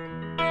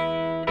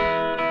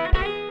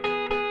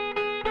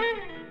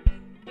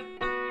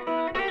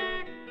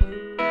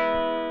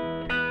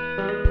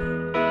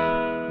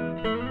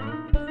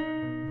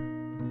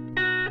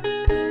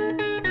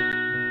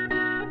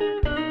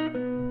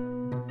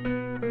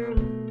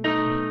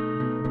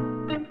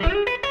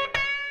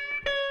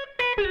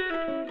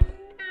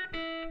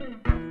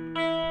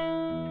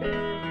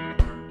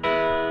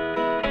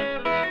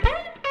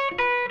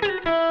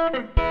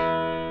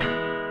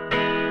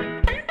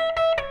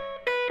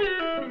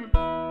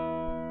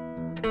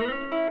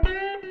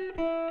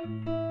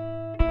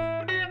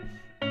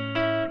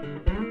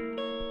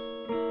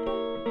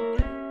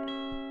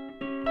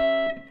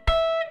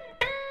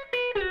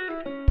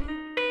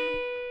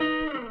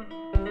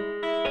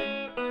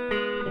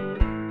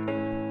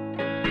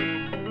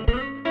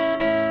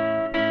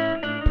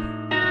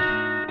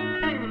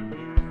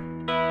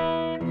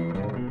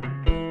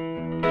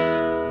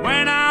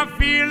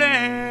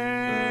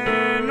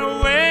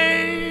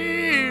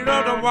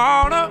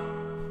 water,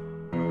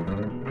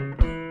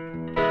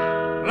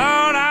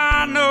 Lord,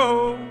 I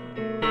know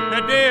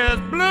that there's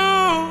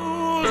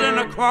blues in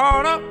the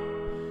quarter.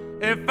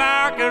 If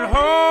I could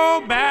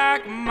hold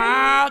back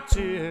my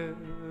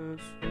tears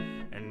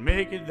and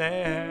make it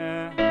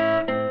there,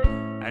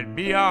 I'd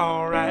be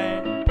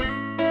alright.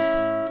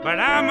 But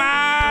I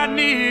might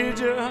need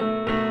you,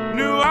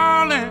 New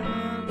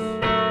Orleans,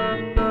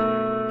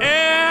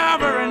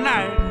 every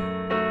night.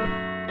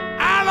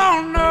 I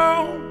don't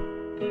know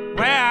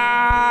where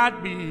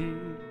I'd be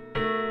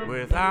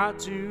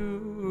without you.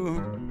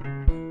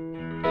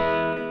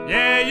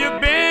 Yeah,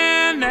 you've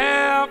been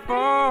there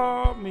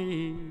for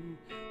me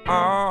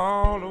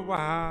all the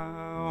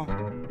while.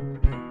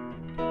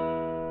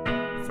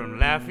 From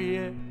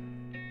Lafayette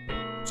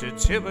to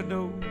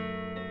Thibodaux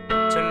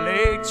to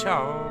Lake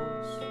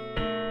Charles,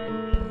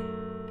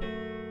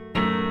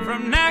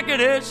 from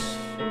Natchitoches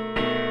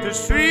to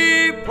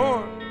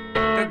Shreveport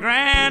to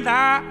Grand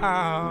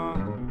Isle.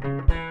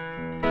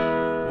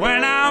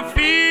 When I'm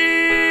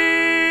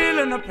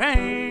feeling the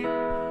pain,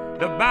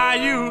 the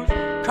bayou's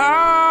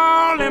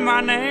calling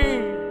my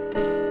name,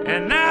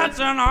 and that's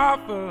an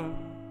offer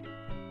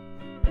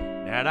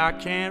that I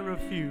can't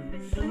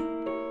refuse.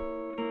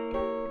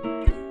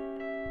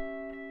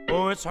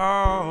 Oh, it's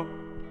hard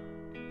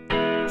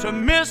to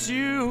miss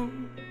you,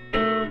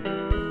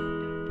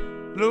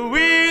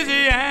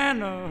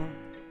 Louisiana,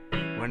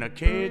 when a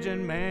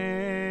Cajun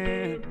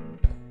man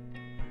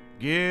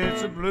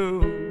gets the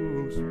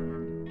blues.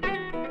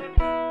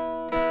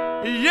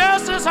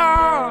 Yes, it's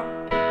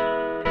hard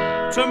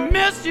to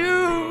miss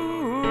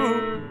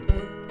you,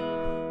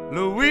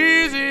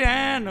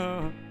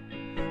 Louisiana,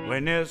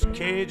 when this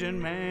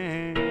Cajun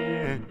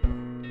man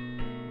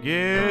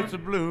gets the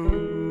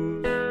blues.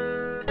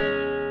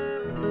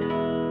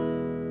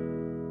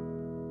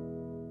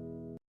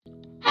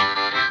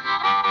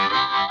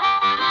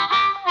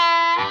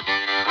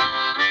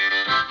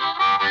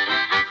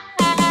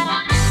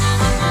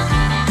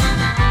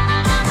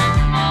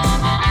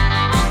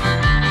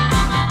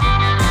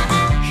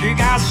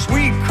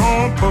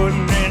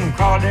 Pudding and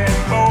crawdad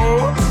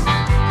bowl.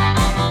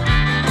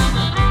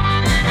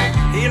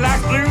 He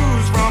likes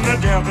blues from the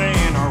Delta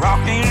and a rock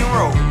and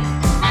roll.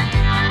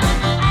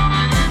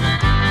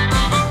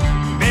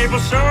 Maple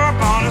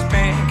syrup on his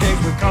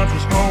pancakes with country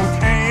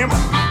smoked ham.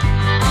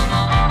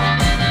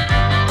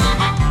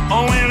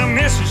 Oh, and a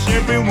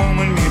Mississippi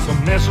woman meets a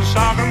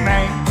Mississauga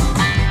man.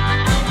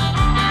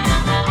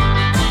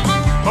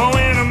 Oh,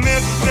 and a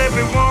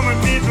Mississippi woman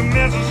meets a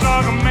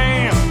Mississauga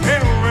man.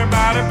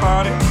 Everybody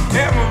party,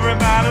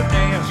 everybody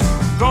dance.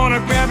 Gonna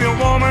grab your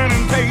woman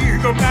and take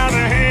her by the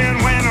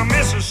hand when a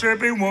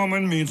Mississippi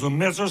woman meets a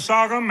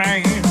Mississauga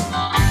man.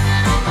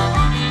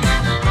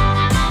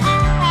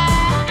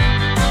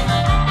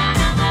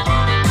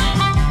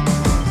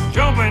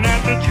 Jumping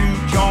at the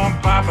juke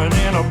joint, popping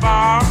in a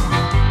bar.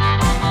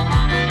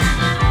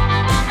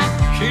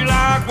 She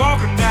like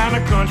walking down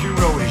the country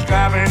road, he's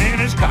driving in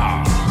his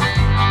car.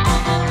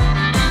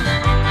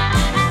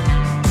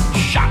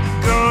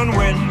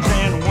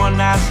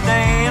 everybody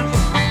stands.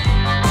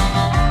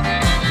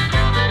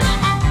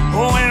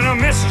 Oh, and a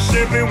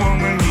Mississippi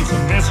woman meets a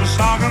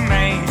Mississauga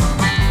man.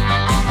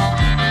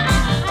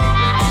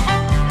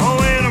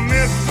 Oh, and a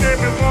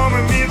Mississippi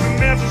woman meets a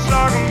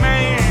Mississauga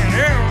man.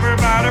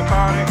 Everybody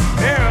party,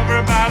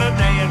 everybody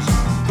dance.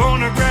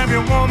 Gonna grab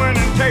your woman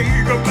and take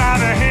her by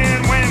the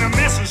hand when a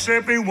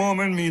Mississippi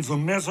woman meets a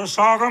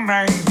Mississauga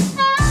man.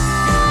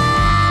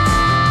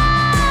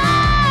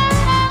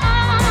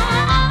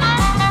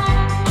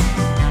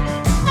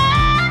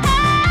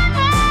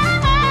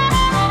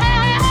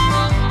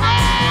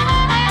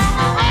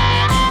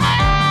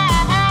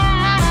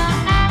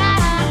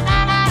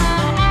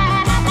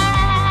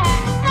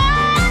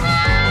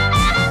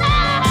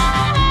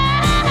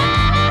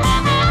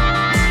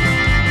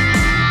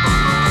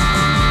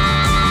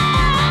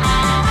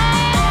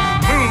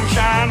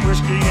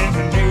 Whiskey and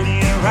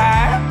Canadian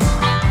rye,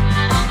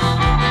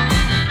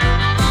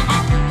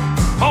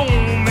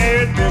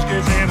 homemade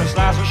biscuits and a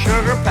slice of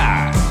sugar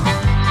pie.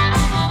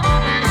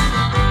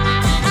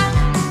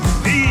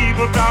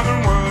 People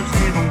talking words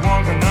neither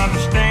one can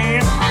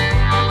understand.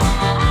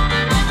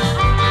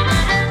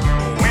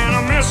 When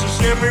a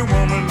Mississippi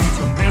woman meets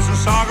a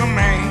Mississauga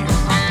man.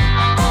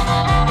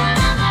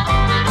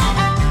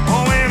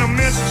 Oh, when a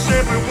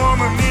Mississippi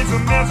woman meets a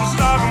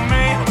Mississauga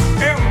man.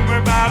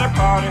 Everybody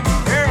party,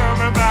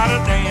 everybody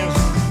dance.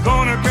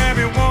 Gonna grab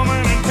your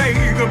woman and take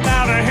her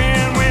by the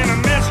hand when a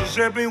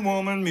Mississippi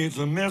woman meets a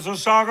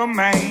Mississauga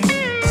man.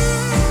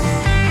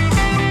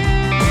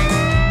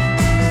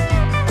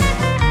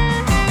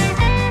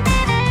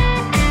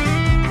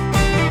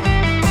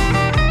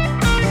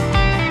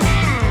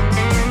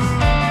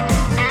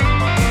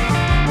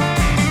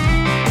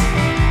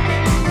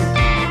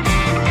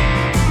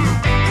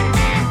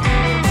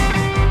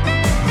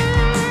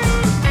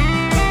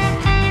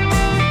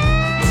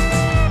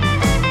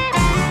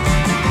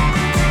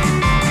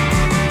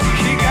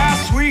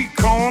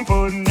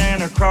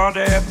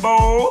 Crawdad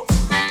bowl.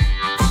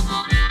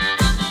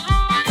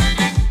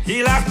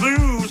 He likes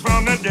blues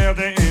from the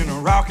Delta in a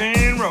rock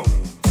and roll.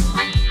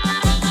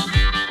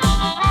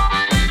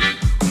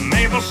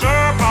 Maple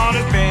syrup on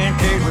his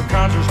pancakes with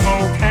country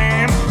smoked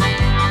ham.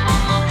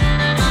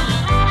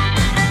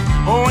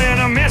 Oh, and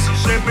a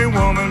Mississippi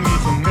woman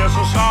meets a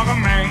Mississauga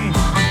man.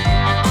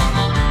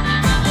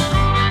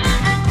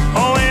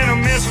 Oh, and a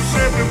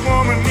Mississippi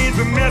woman meets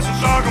a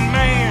Mississauga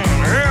man.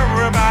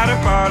 Everybody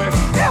party,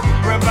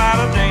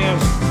 everybody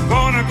dance.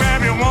 Gonna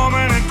grab your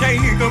woman and take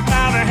her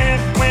by the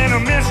hand when a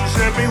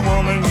Mississippi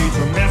woman meets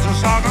a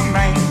Mississauga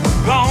man.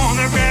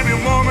 Gonna grab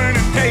your woman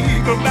and take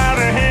her by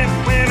the hand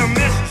when a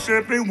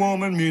Mississippi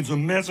woman meets a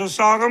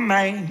Mississauga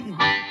man.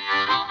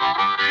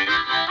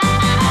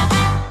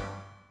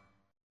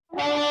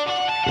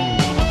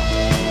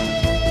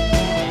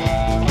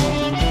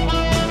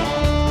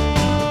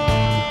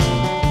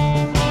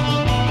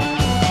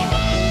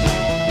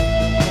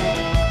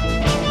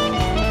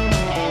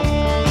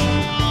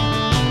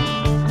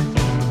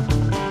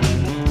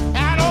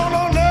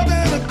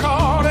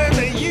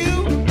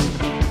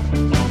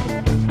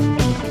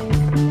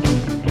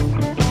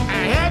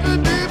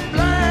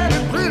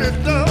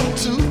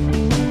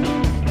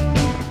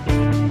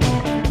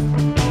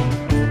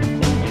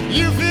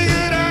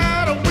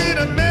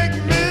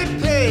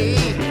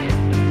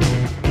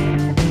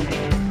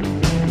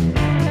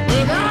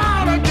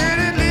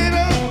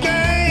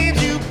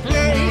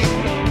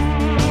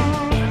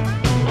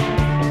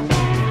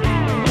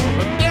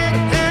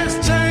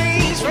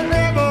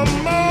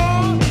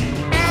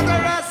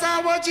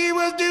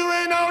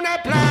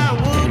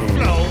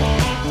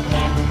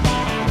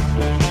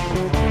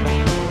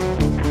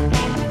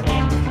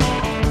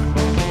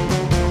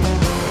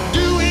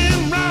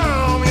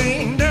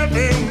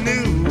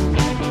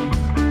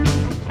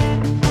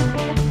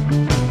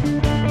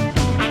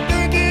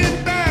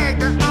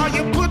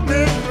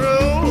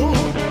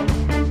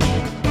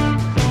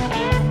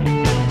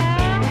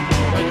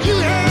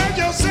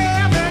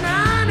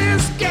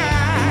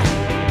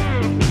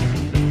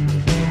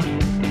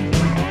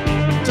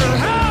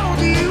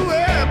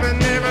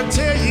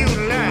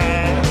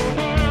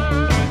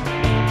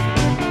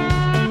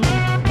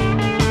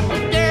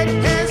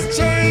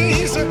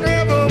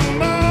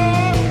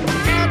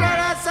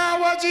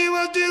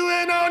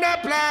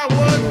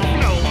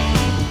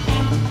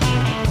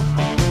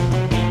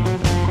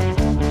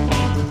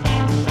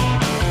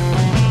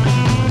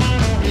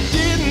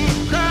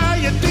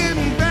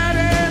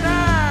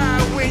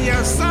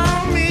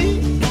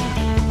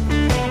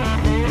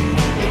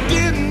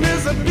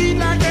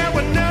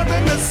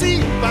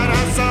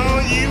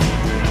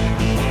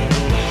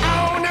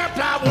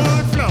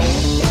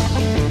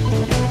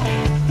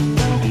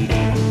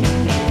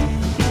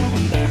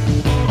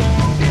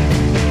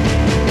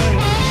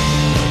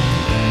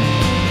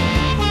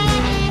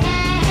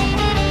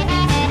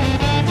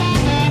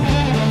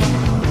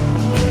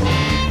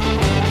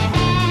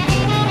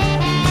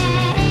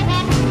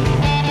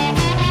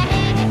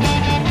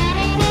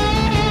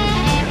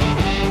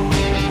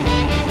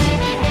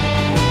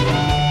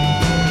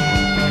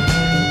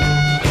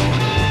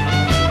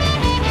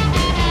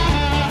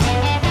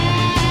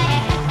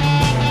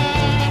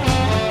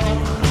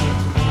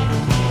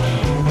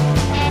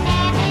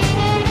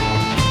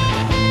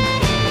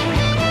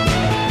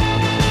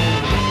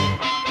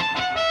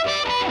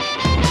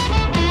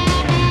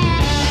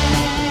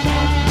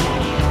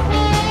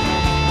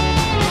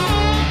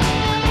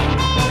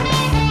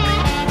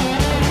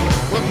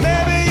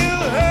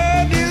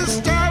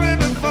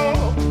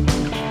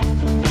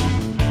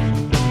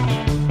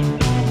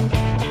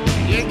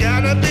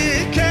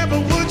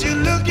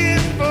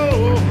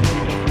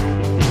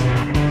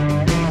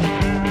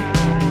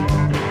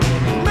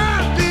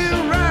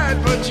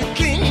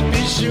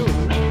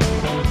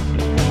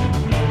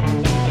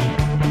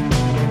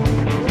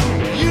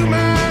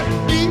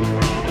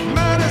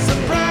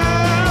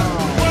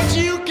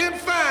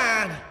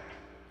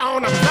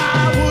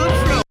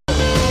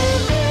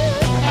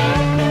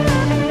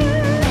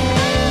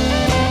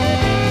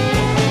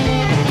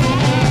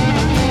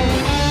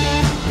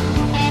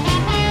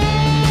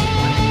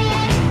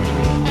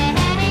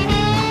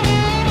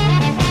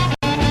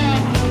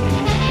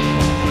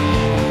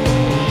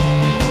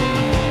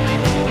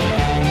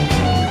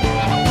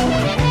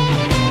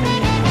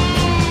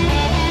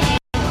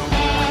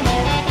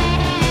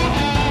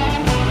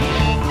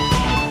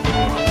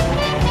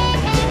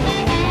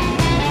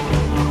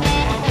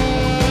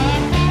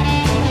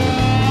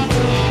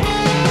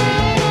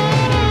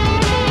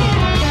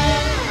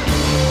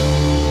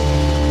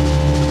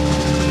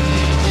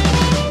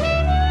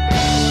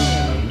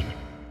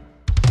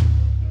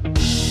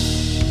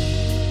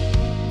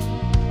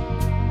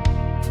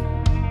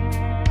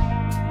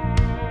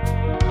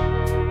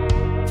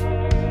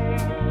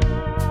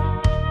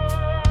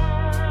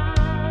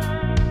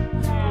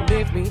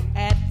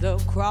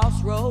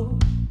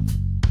 crossroad,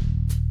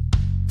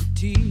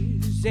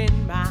 tears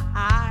in my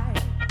eyes.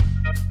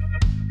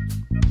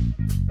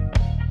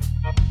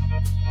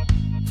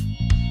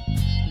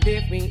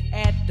 Left me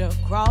at the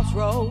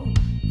crossroad,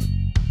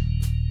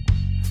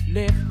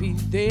 left me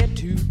there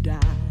to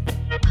die.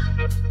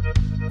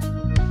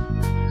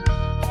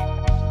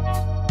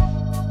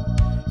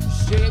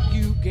 Said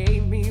you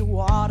gave me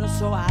water,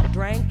 so I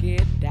drank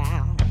it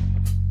down.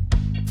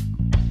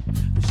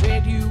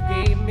 Said you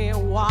gave me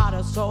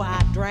water, so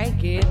I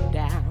drank it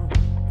down.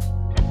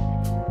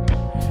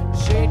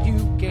 Said you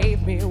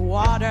gave me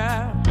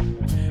water.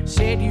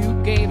 Said you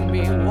gave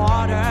me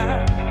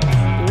water.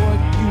 What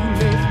you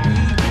left me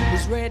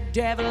was red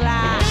devil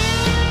eyes.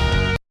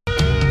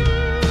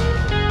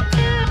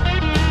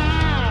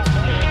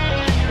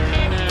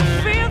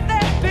 Feel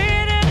that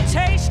bitter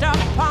taste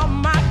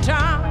upon my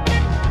tongue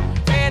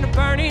and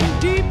burning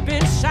deep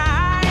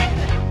inside.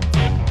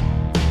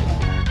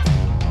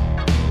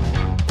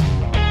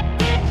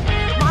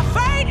 My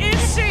fate is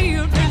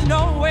sealed, there's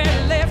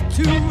nowhere left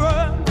to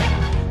run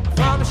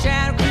from the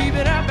shadow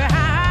creeping up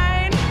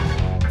behind.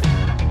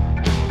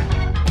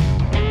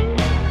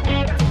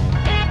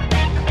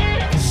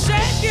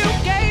 Said you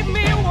gave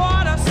me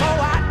water, so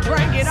I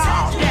drank it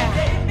all down.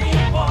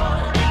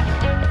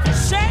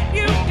 Said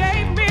you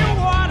gave me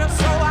water,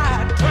 so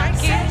I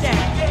drank it down.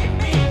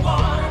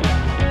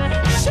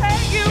 Said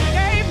you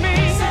gave me,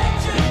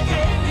 said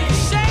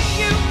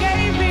you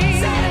gave me,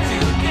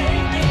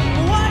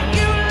 what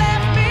you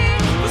left me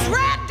was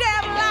red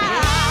devil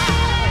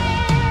eyes.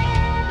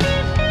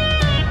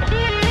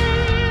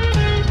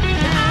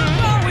 I'm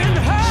going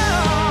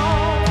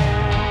home.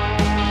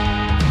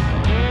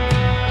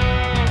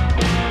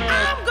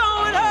 I'm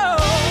going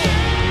home. I'm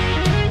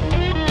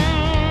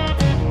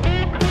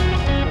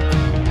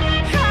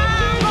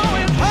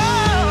going home.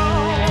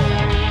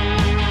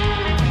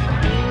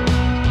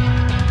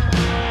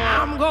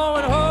 I'm going home. I'm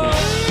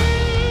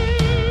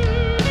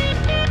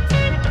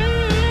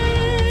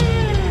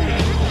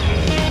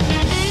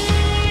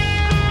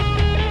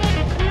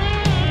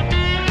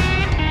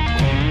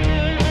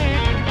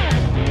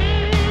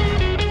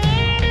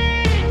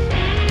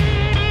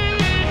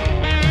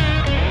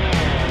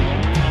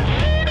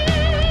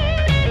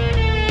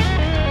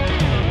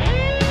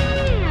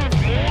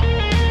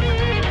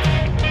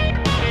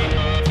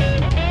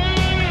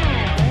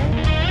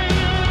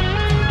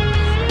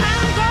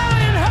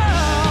going home.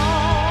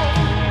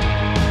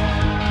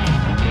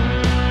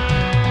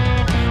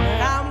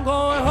 I'm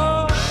going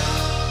home.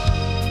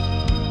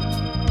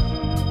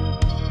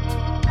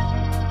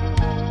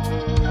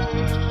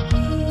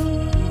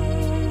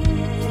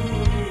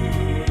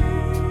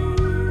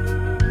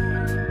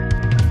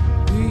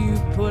 Do you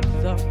put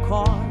the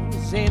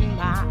corns in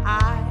my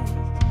eyes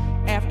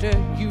after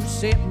you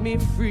set me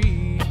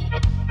free?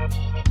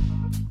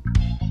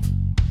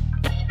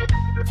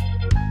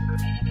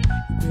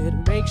 You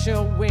better make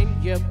sure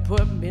when you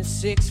put me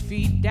 6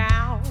 feet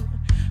down,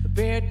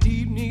 buried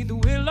deep neath the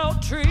willow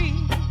tree.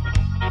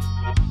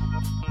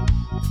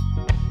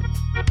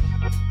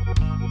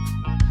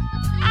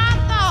 I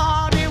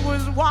thought it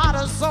was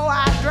water, so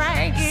I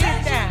drank it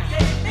down.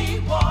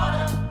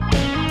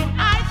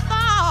 I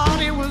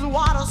thought it was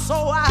water,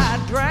 so I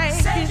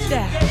drank it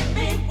down.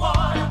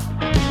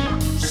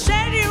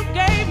 Said you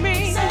gave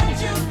me, said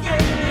you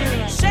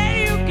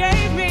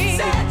gave me,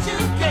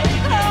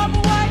 oh,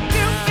 but what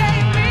you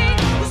gave me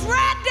was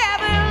red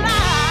devil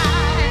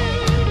eyes.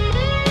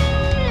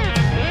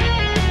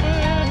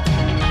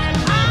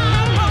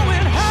 I'm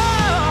going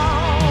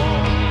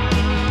home.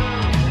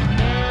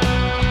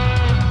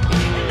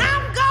 And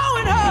I'm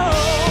going home.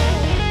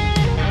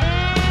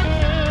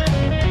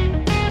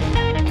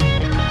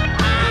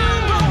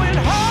 I'm going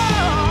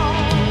home.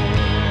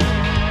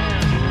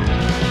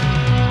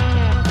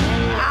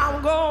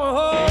 I'm going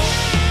home.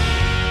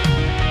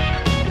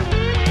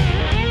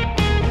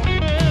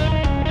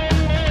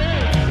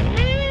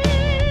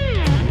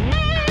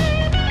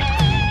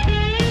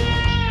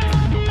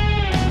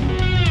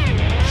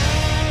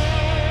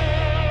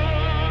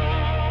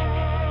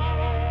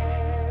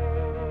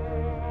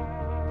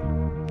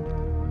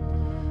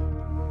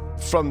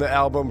 From the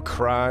album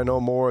Cry No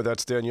More,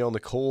 that's Danielle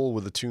Nicole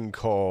with a tune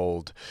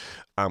called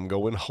I'm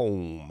Going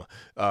Home.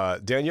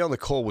 Danielle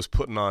Nicole was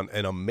putting on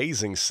an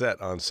amazing set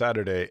on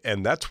Saturday,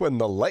 and that's when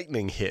the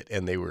lightning hit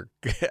and they were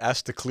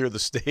asked to clear the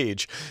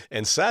stage.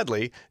 And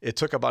sadly, it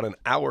took about an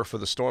hour for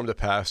the storm to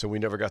pass, and we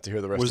never got to hear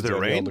the rest Was of there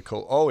Danielle rain?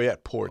 Nicole. Oh, yeah,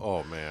 it poured.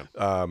 Oh, man.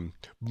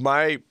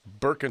 My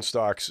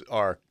Birkenstocks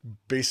are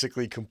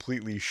basically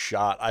completely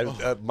shot.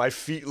 My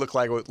feet look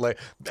like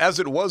as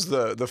it was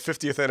the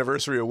 50th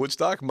anniversary of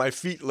Woodstock, my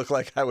feet look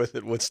like I was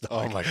at Woodstock.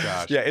 Oh, my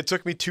gosh. Yeah, it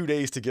took me 2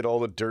 days to get all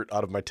the dirt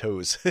out of my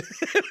toes.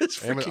 It's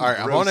freaking All right,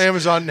 I'm gross. on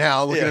Amazon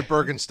now looking at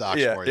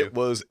Birkenstocks for you. It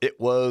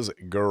was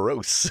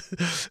gross.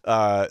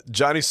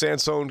 Johnny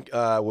Sansone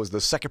was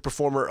the second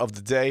performer of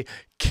the day.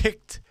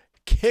 Kicked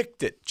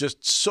kicked it.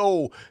 Just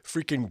so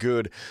freaking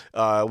good.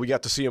 We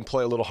got to see him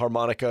play a little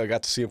harmonica. I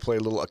got to see him play a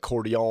little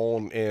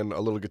accordion and a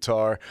little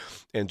guitar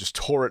and just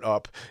tore it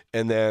up.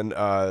 And then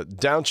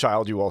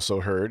Downchild you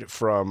also heard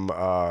from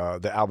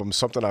the album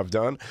Something I've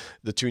Done.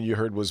 The tune you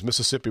heard was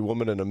Mississippi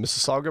Woman and a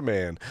Mississauga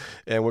Man.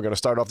 And we're going to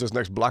start off this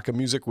next block of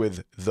music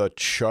with the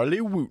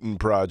Charlie Wooten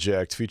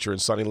Project featuring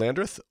Sonny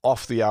Landreth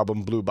off the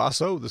album Blue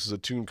Basso. This is a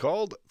tune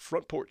called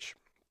Front Porch.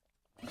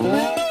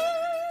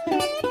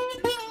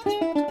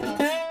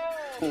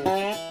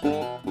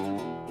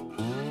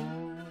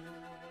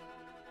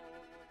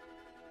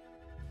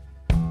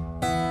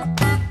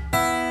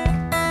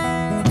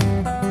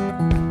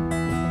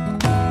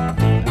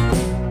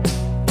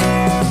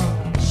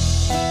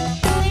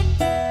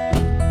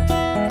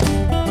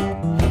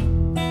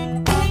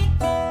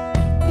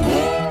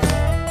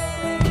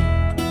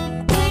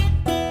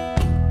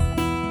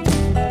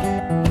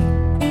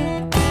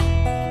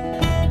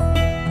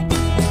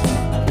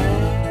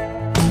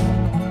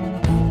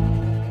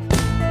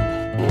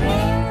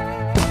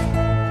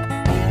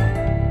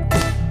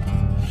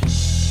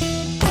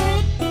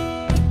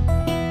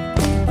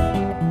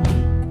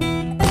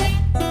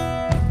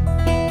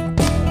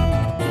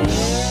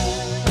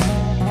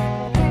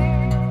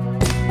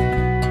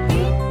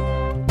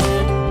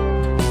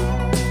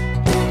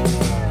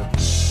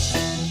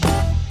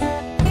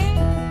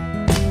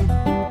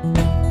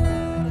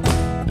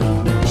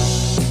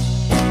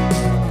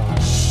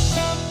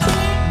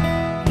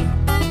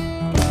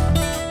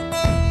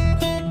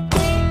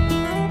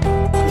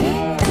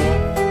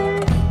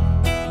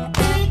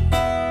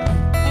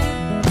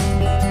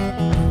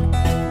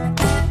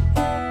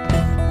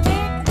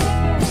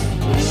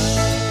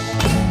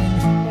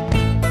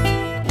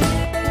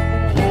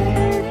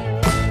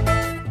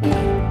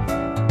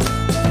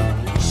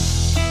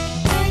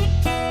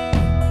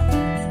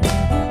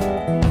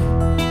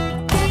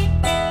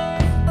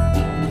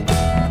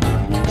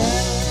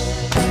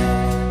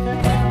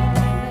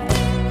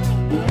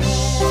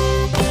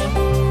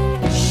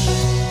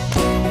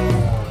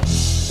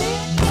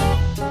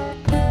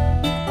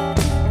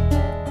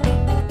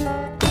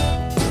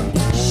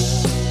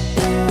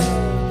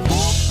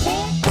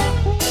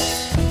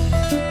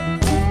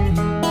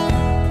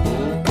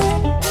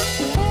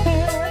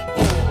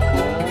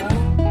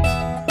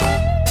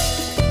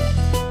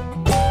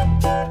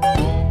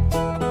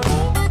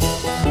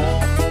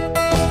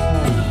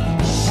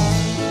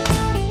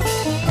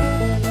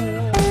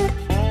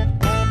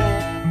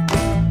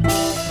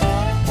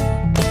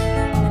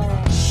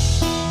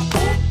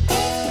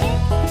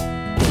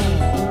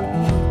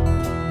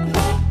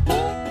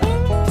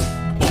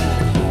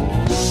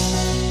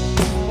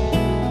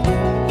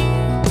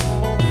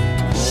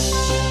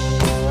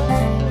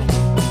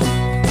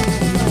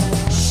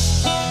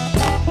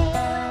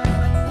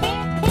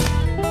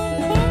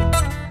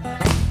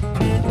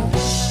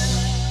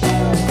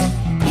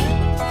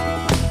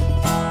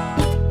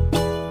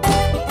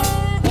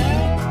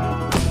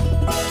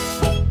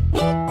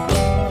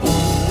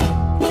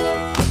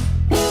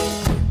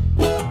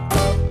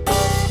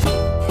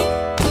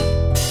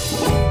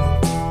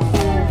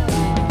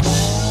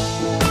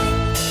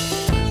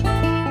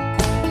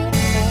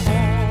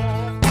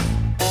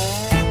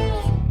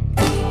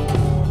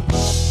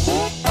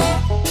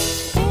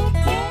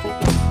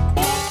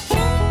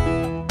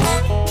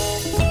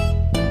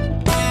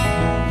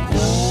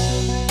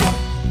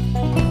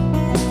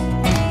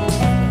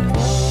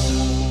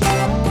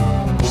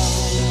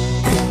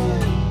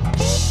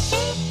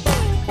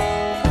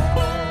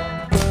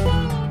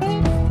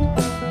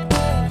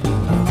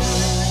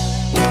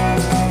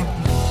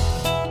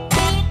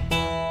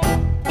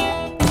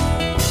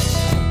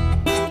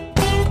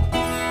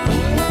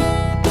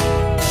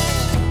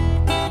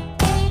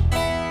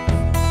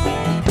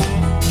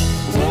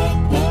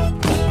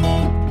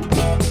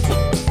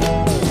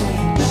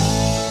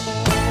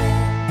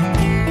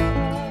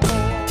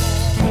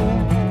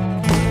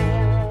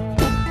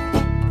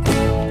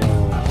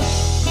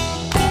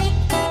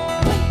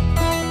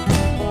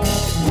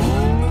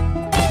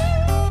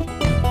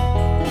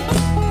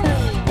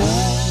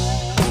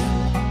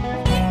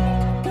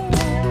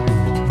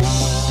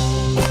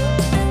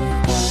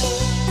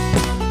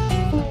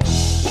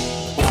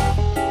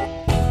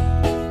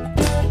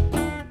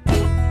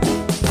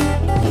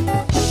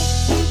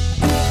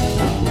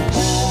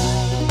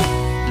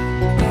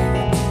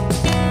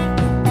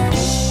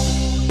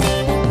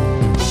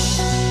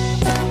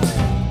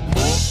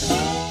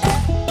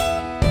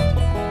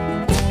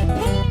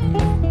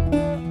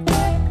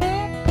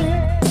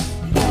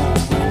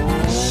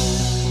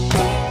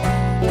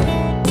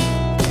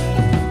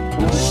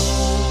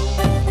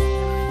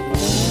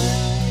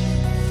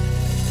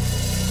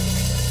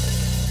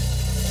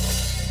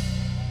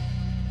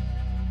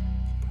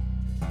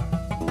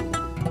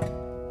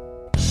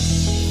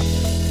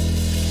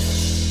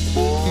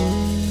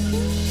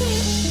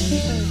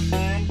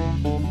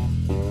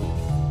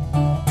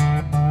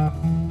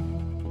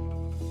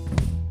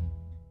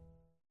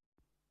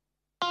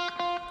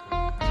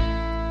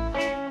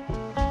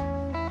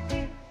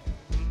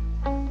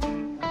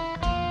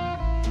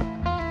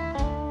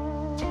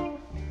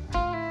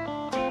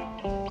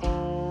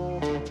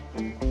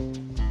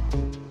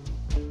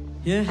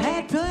 You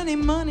had plenty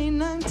money,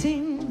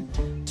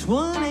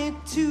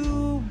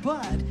 1922,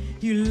 but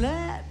you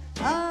let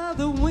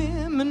other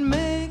women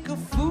make a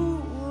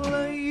fool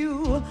of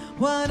you.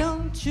 Why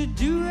don't you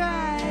do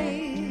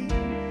right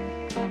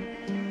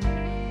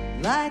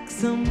like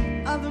some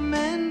other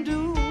men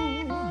do?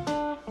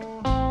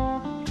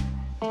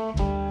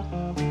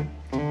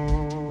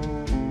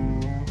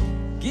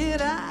 Get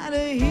out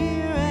of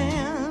here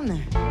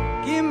and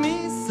give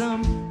me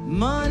some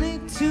money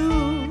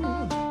too.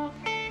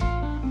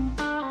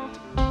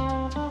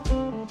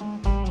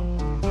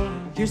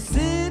 You're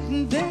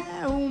sitting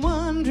there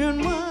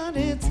wondering what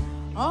it's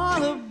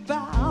all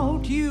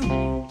about. You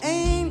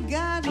ain't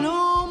got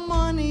no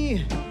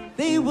money,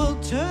 they will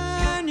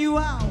turn you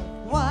out.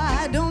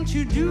 Why don't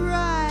you do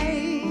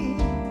right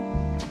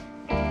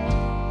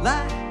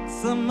like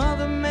some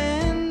other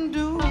men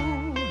do?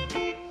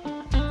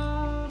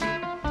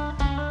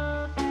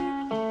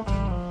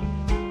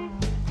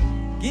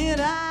 Get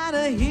out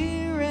of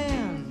here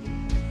and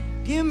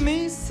give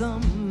me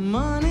some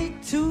money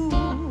too.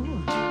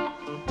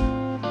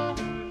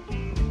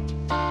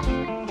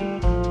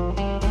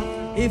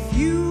 If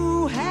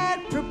you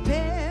had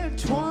prepared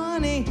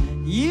 20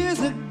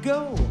 years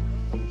ago,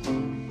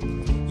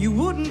 you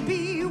wouldn't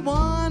be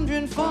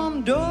wandering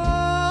from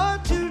door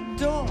to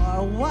door.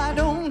 Why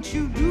don't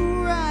you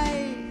do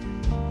right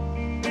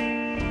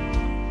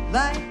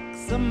like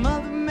some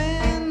other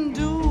men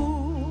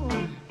do?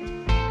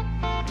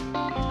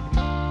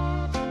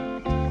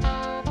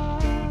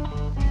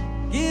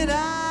 Get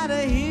out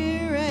of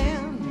here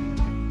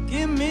and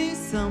give me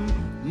some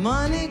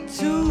money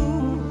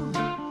too.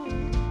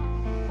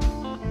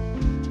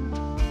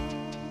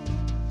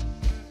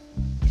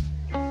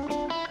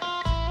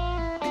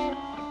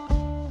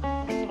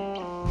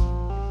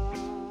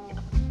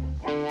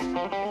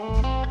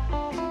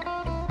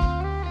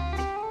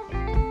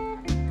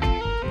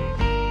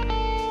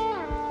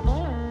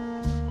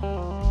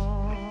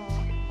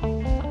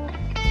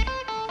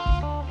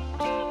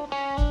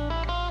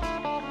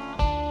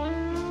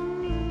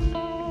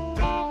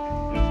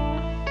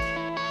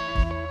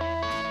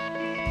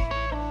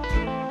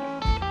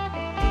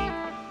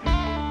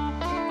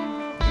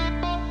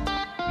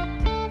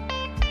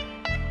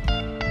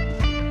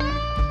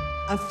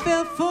 I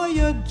fell for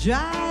your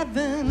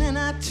jiving and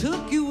I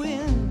took you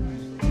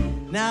in.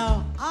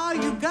 Now all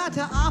you got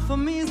to offer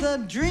me is a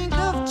drink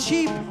of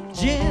cheap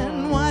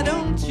gin. Why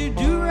don't you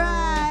do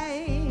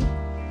right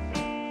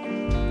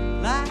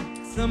like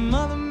some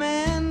other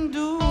men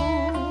do?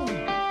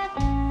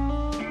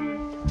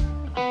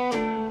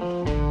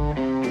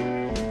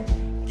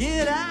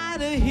 Get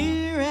out of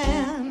here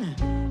and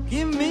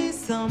give me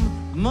some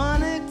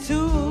money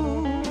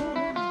too.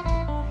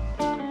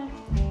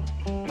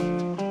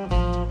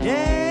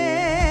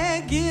 Yeah,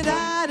 get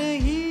out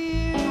of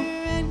here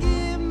and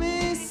give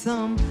me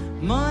some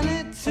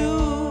money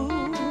too.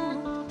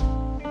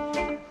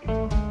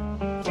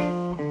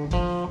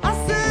 I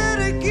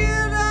said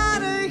get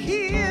out of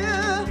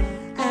here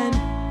and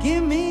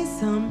give me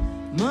some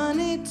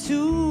money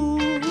too.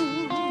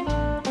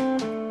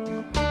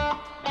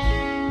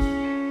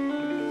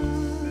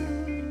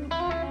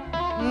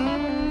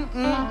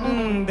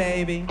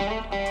 Baby.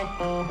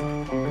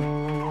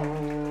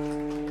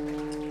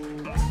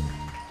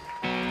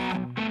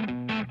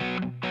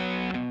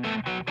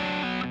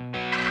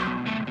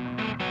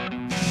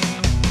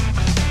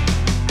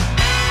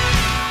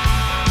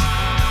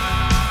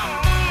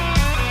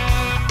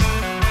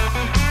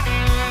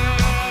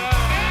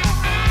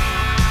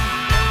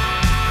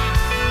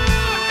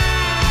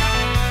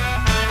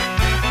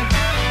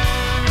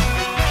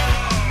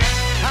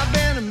 I've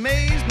been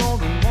amazed more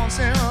than once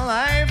in a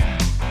life.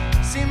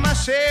 Seen my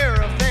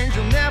share of things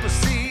you'll never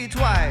see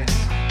twice.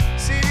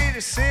 City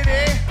to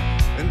city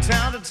and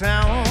town to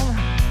town.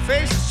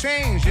 Faces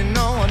change, you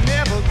know I'm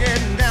never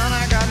getting down.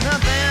 I got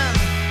nothing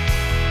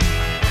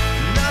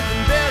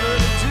better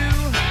to do.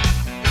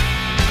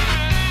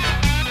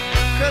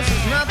 'Cause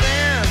there's nothing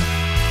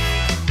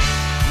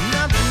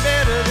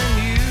better than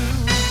you.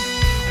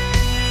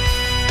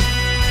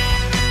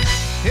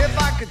 If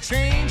I could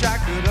change, I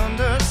could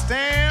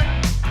understand.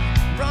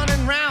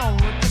 Running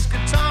round with this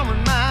guitar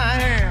in my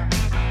hand.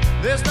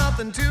 There's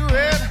nothing to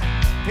it,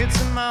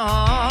 it's in my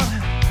heart.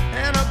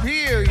 And up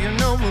here, you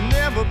know we'll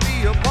never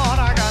be apart.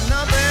 I got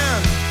nothing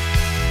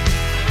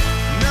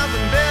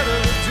better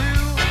to do.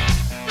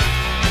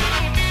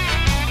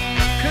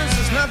 'Cause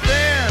there's nothing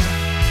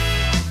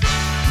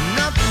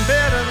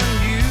better than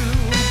you.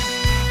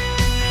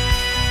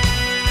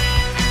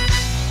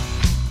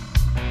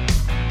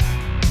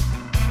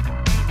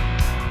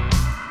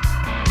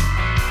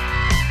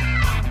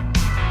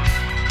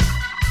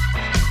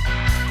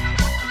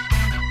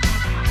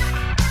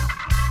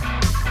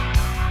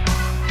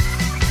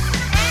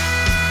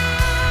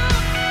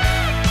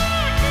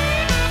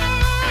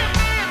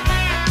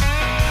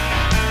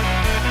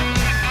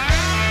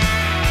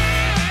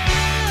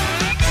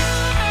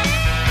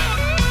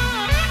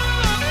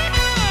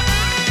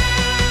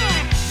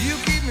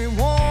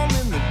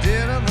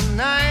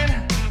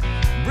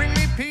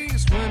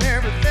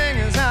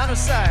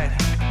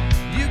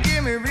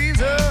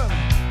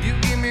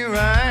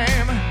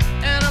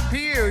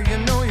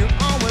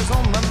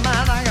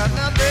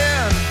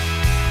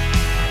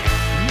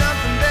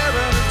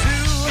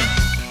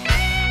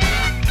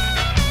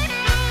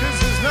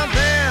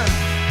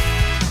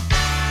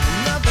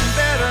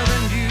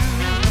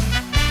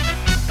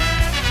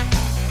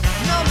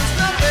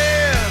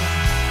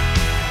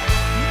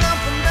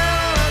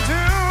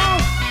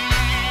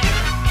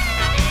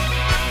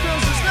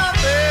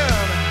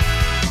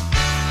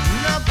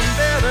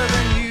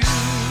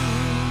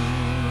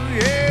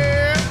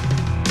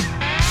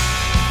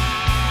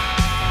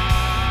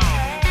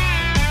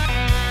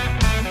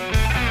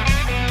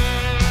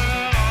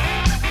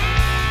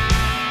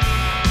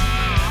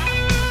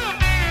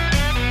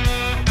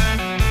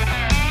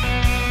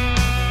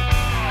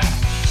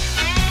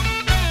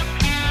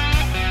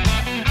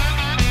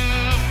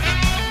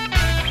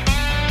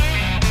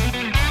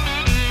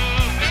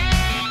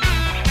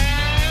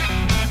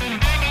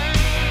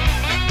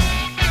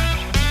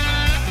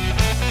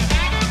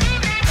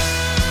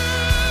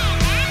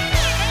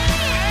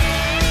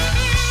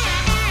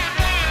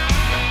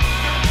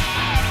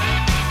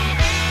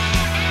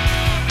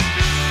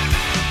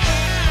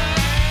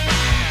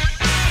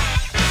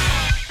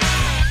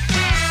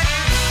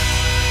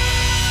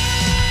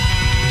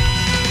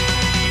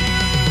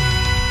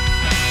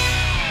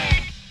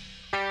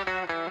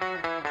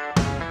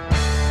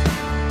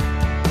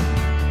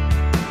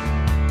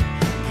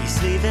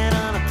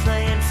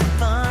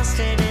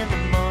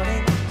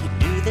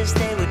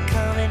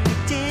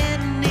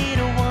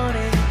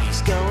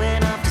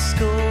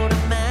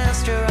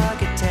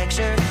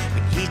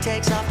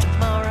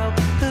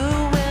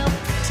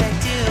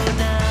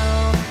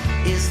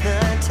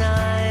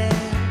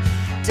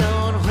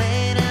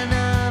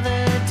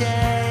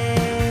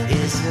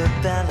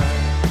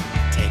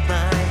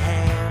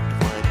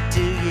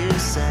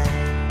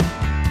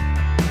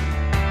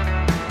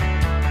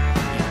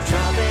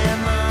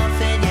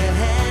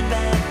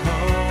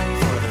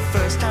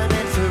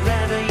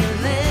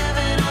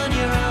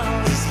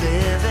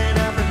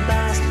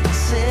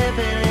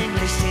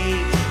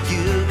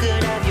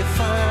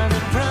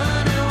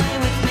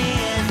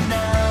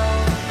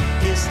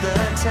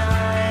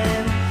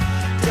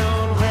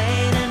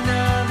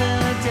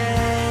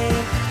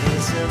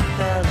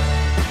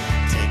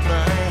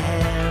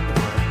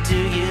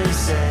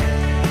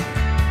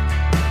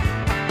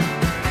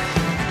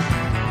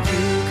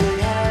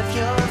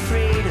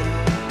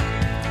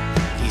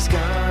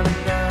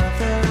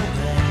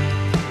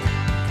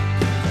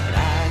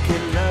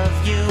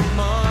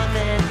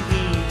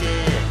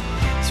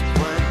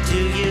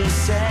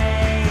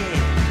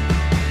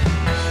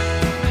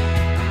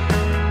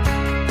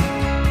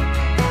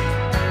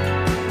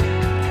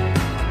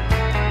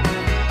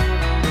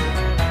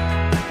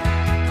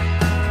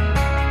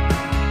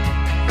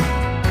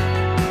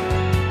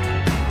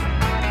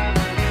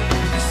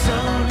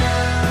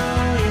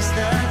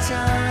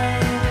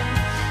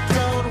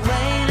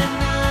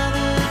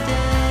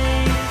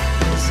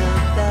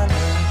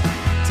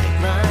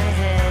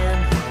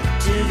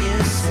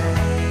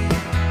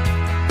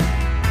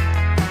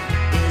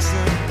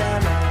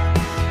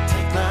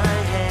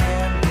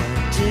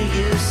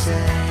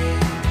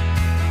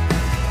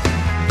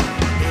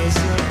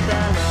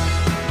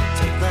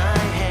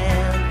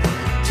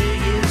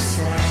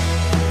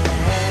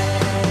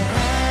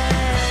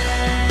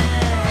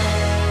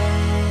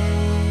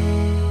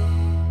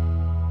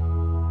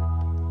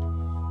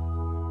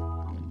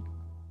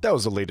 That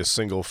was the latest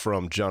single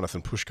from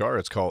Jonathan Pushkar.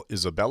 It's called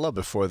Isabella.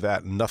 Before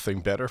that, Nothing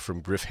Better from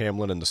Griff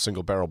Hamlin and the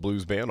Single Barrel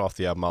Blues Band off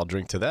the album I'll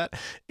Drink to That.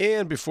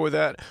 And before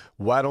that,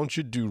 Why Don't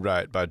You Do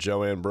Right by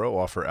Joanne Bro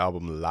off her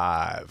album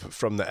Live.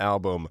 From the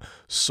album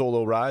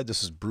Solo Ride,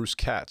 this is Bruce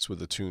Katz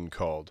with a tune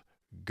called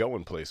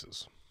Going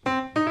Places.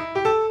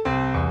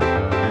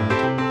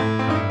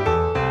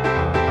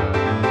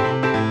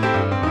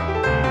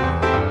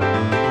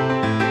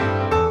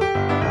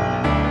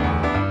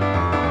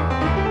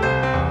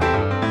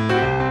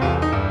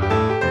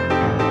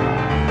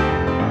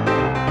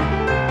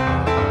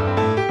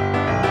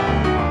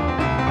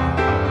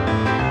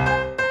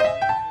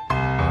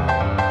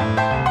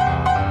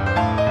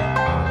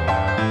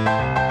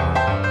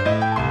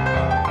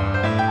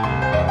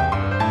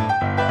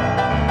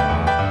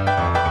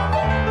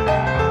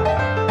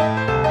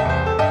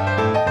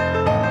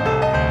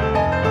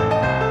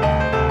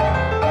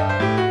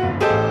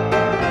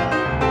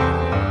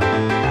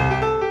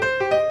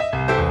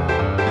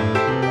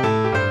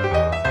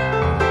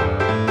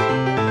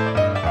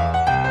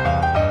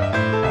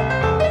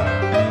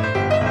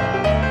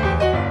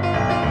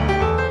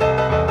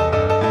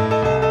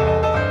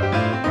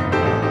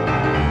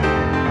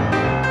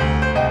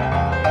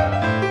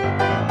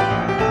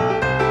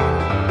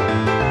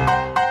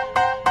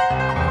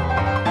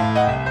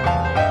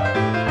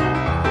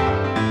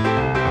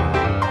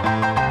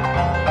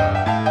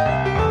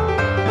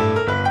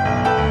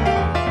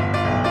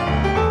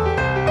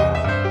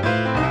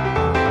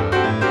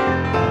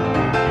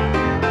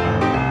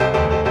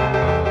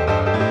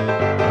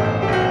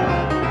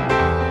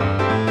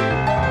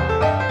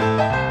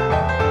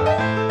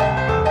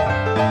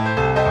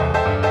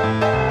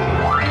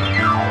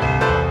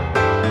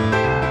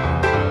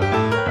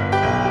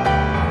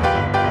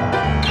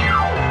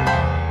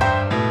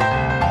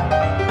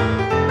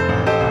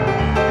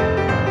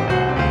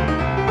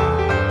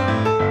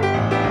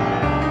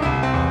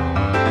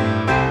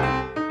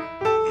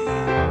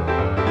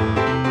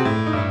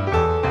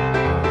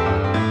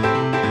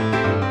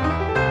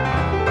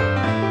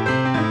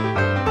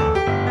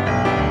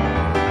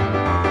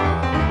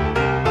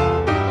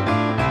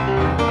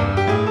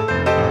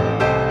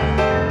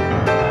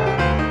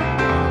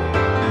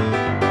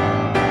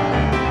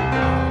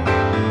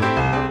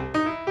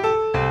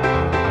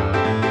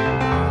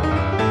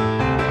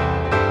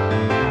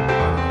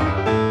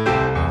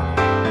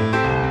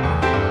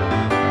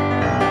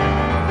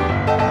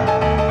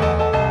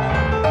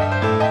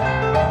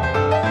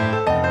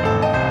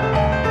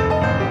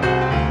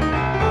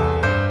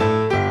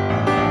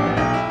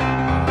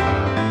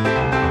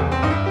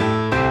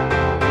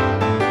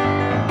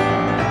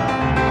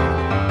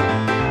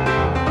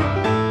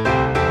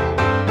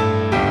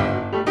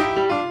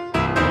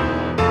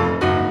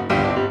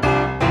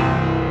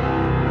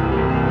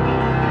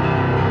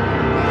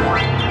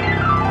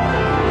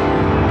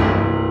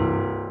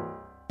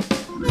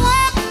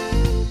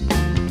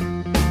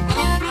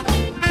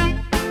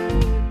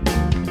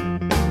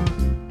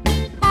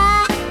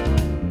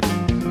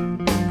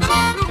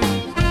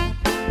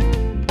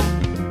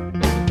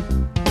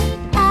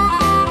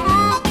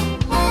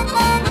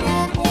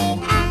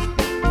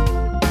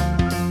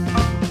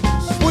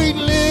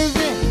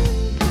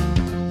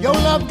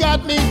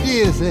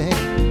 Lizzie.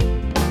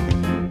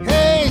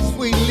 Hey,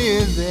 sweet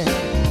Lizzie,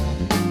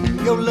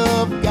 your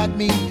love got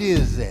me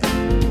dizzy.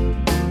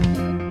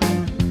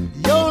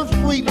 Your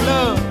sweet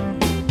love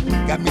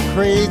got me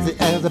crazy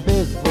as a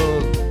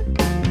baseball.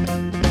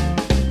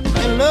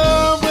 In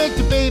love with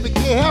you, baby,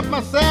 can't help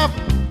myself.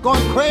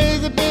 Going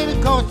crazy,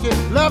 baby, cause you're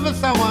loving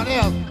someone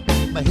else.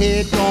 My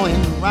head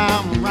going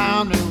round and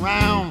round and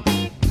round.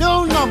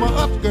 No number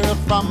up, girl,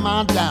 from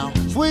my down.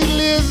 Sweet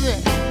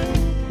Lizzie,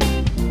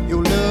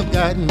 your love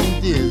got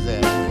me dizzy.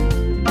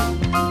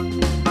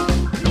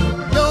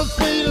 Your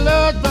sweet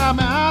love drive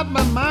me out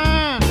my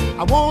mind.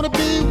 I wanna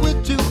be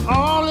with you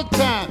all the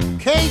time.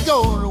 Can't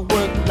go to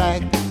work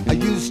like I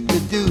used to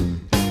do.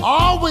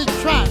 Always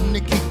trying to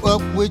keep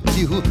up with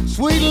you.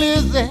 Sweet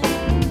Lizzie,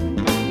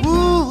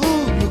 ooh,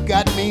 you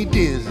got me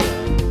dizzy.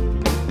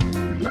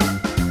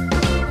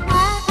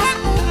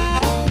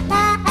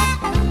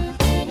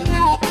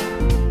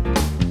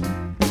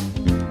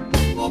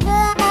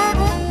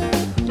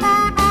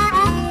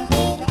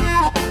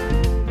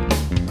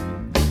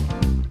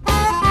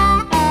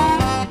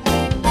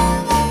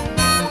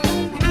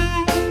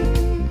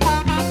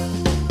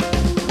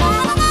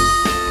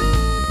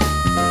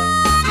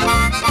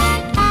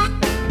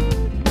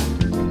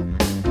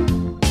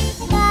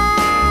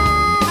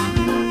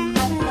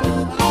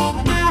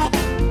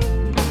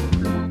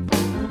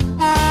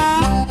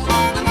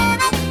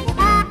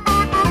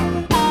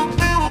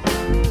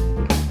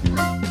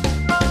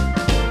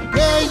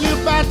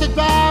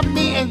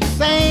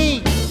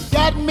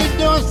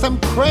 Some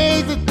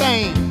crazy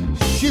thing.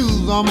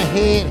 Shoes on my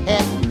head,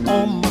 hat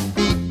on my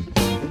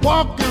feet.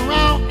 Walking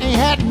around, ain't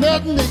had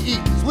nothing to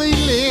eat. Sweet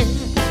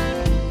Lizzie,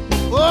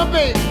 oh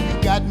baby,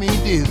 you got me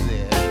dizzy.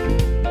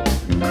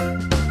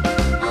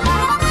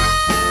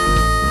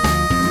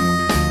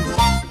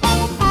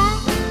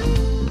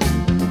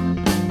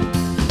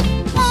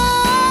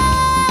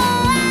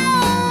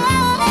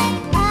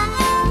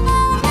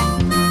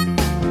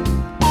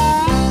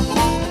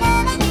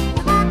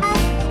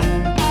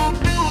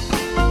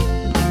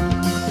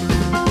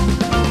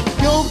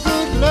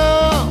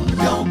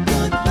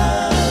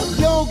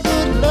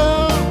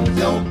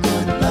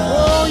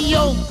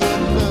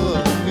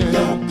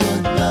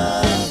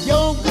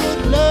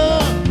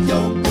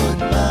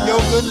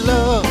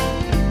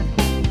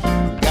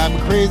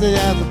 crazy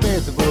as a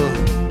Betsy bug.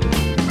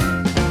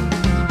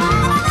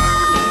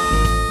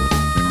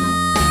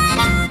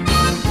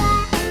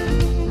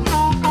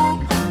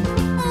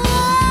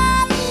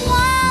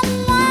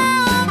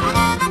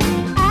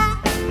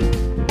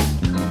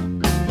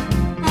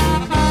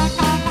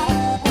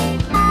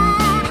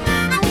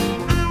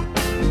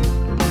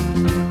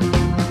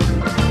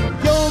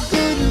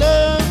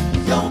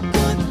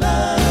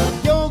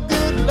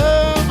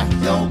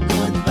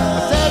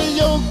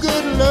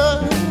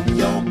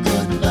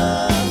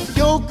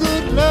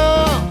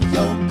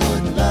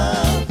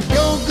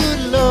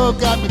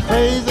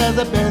 Crazy as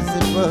a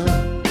Betsy bug.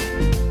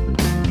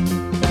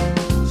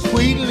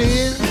 Sweet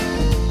Liz,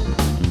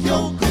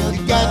 you're good,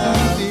 you got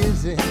me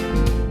dizzy.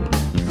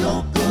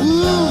 You're good.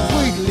 Ooh,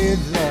 sweet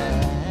Liz,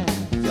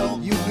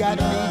 you got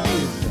me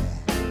dizzy.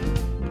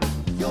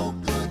 You're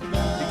good.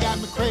 You got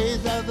me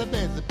crazy as a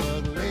Betsy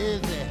bug,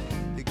 lazy.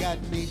 You got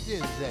me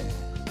dizzy.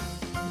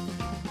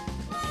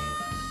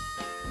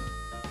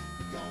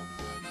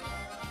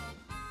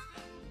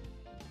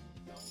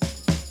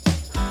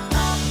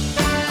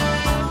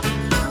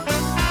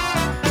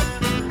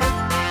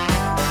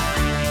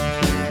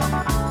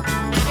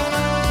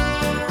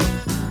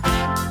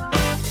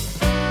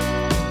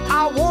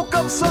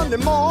 Sunday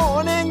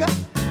morning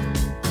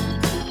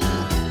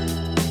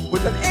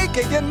with an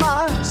aching in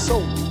my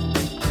soul.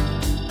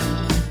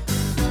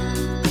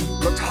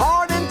 Looked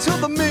hard into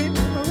the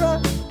mirror,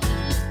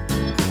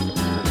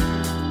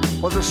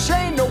 was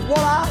ashamed of what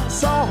I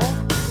saw.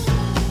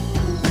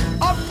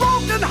 A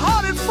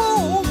broken-hearted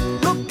fool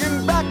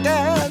looking back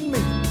at me,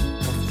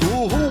 a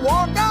fool who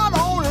walked out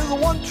on his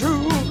one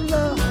true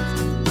love.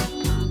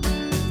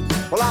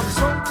 Well, I'm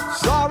so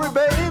sorry,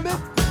 baby,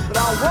 that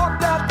I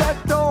walked out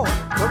that door.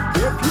 But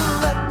if you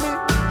let me,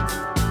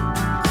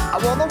 I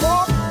wanna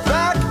walk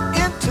back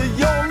into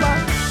your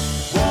life.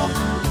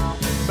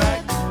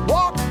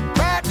 Walk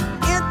back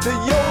into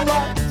your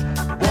life.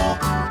 Walk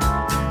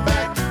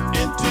back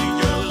into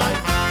your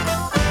life.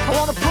 I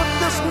wanna put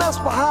this mess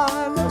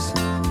behind us,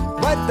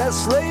 wipe that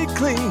slate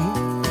clean,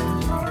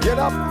 get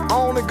up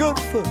on a good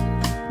foot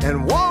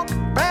and walk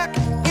back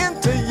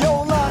into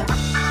your life.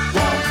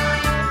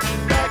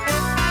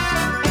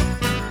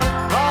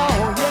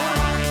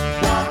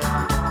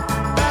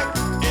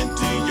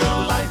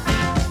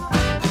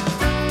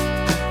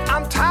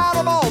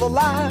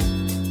 Lie,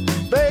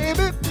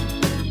 baby,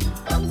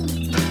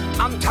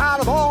 I'm tired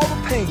of all the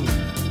pain,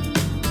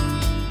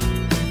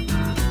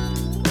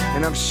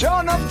 and I'm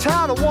sure enough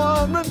tired of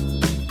wondering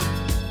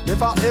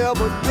if I'll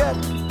ever get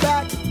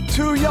back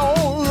to your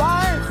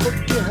life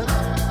again.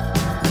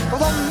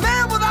 'Cause a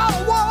man without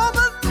a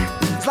woman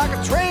is like a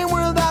train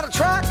without a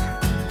track.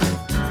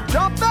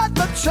 Jump at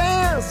the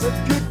chance if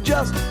you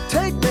just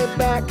take me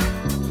back.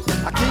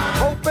 I keep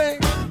hoping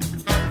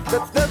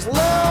that there's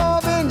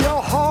love in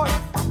your heart.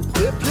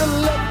 If you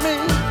let me,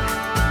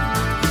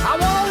 I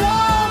wanna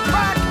walk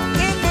back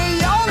into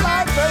your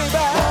life,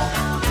 baby.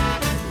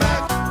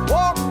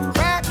 Walk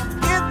back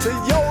into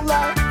your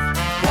life.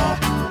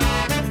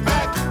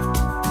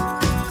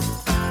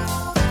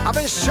 I've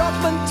been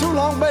shuffling too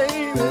long,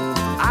 baby.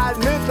 I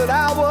admit that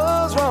I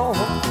was wrong.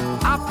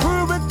 I'll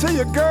prove it to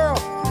you, girl,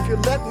 if you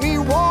let me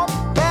walk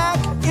back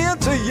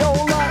into your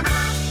life.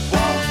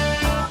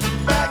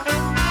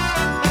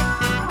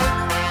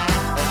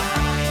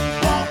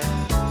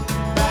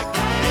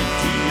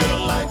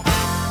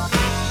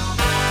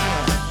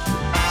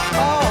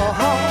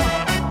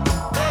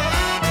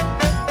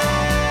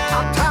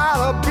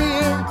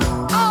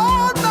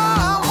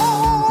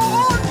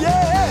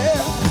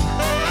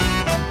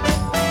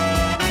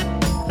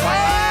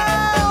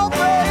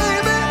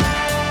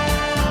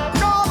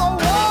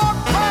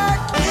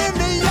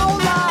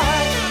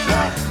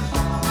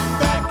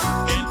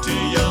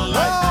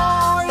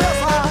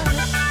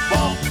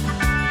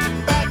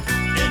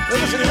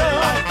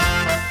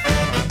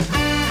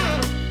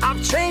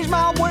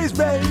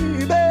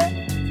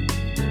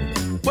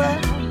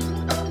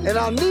 And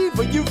I need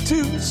for you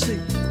to see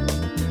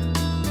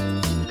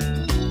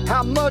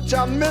how much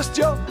I missed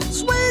your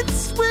sweet,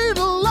 sweet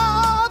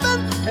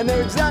loving, and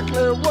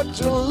exactly what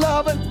your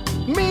loving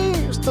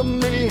means to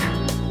me.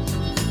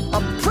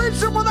 A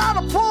preacher without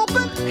a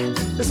pulpit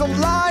is a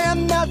lie,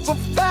 and that's a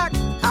fact.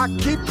 I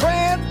keep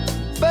praying,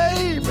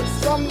 baby,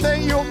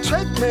 someday you'll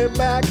take me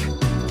back.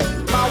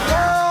 My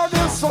world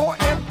is so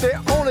empty,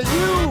 only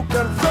you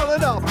can fill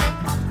it up.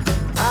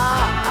 I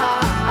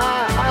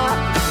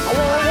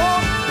wanna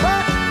walk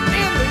back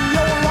into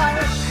your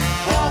life.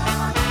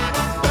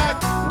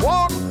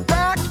 Walk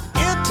back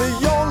into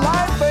your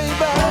life,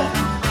 baby.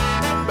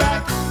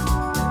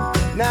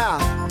 Now,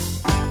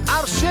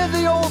 I've shed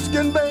the old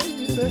skin,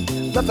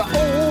 baby, left the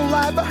old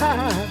life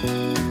behind.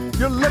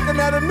 You're looking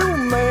at a new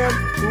man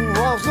who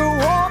wants to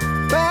walk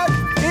back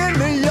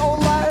into your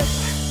life.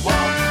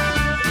 Walk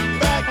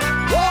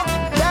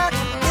back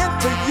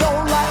into your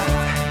life,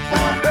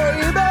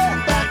 baby.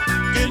 Back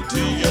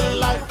into your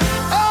life.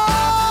 Oh,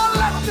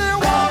 let me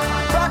walk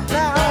back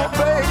now,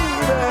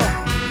 baby.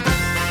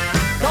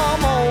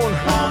 Come on.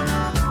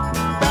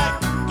 Back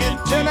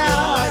into your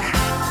life.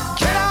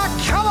 Can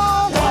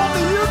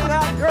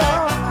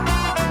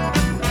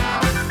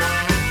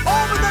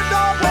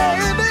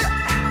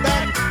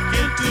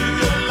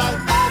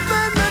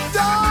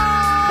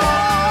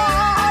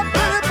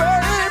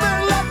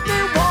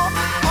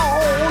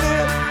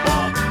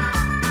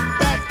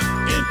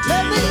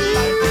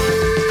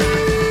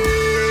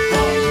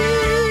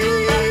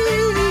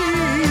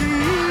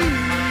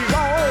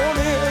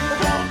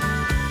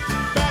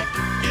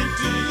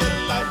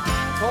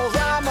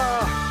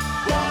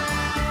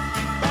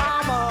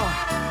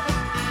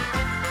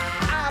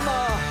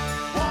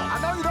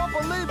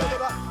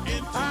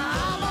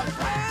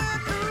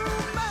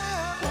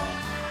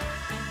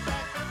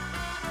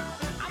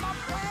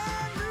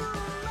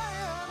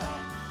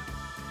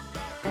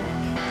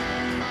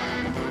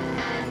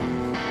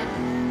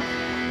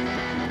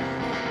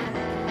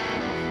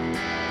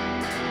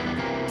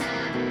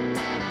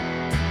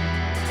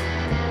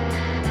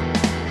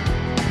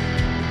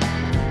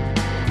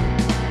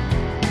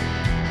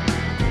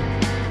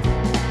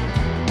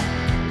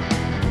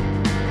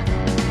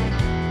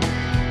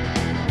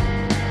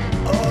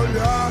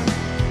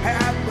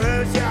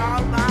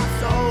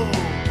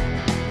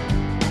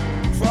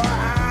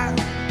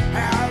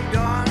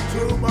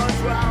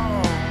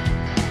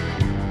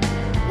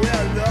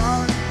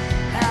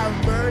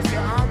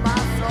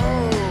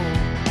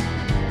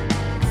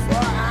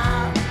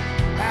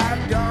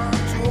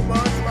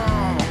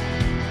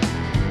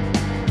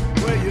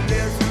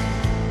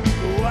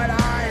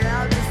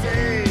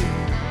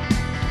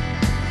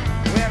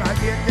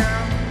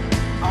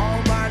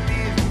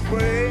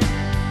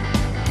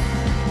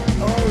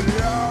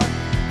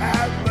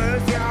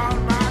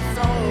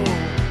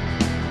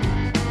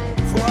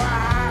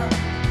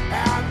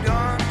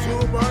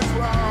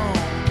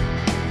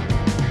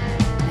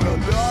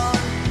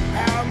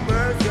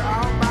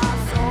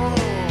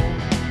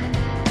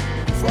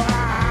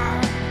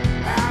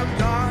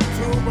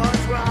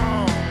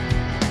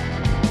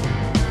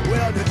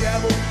Oh, the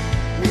devil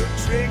will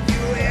trick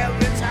you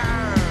every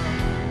time.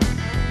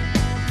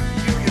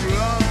 You can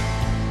run,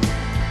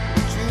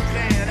 but you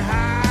can't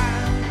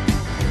hide.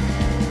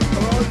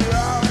 Oh,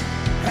 Lord,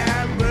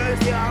 have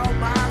mercy on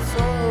my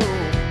soul,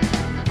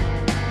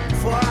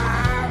 for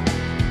I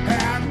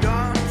have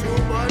done too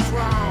much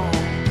wrong.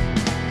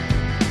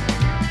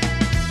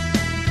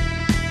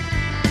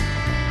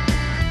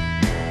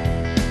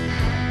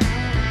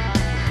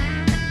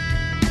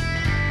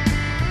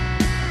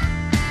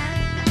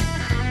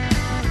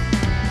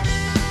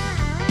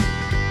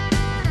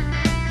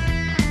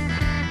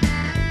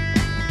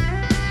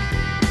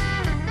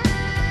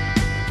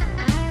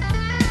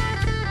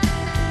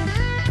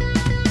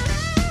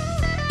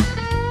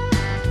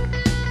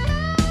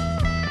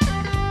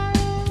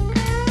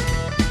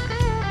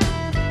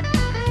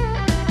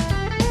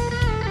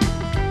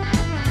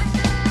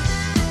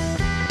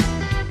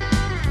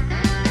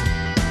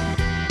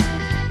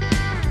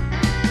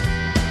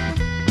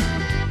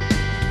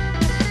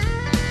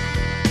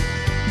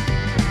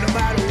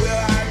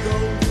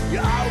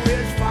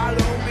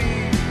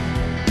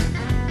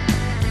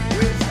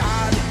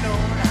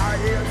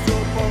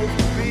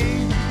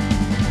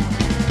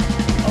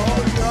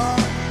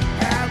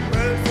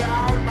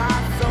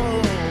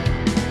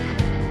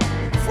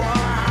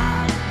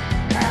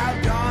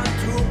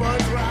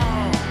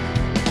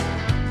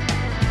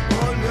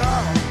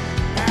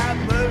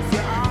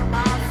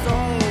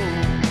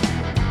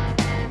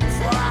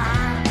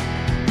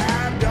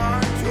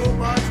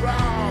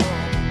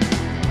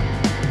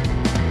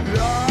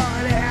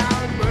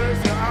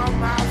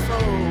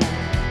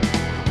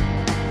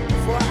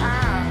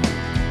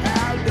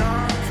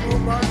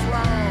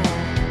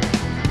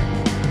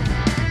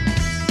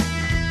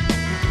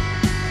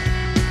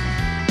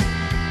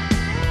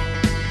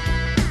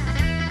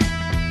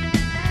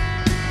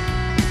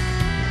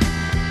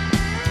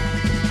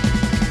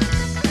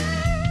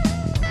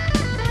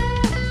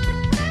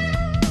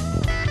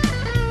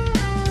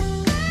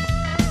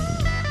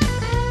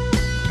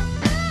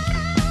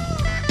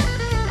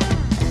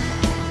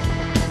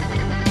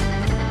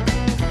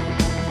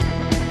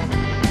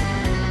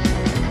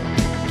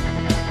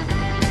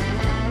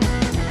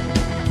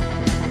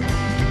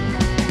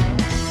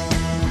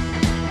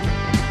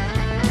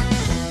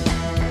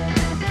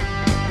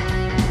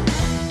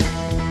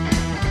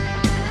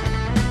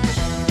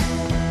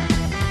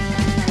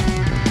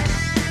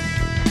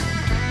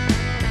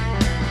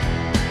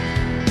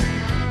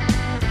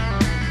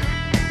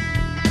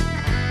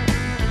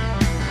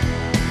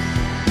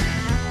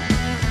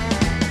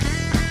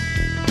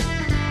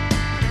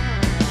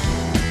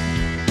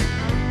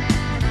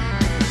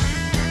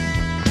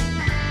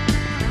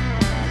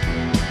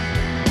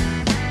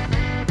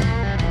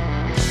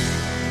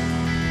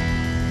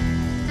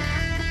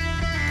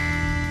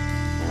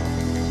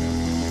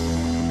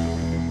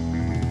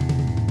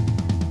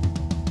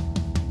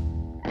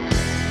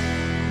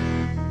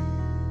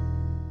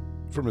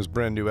 From his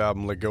brand new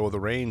album, Let Go of the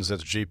Reins,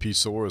 that's J.P.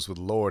 Soares with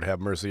Lord Have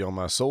Mercy on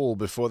My Soul.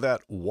 Before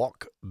that,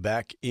 Walk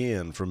Back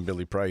In from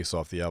Billy Price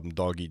off the album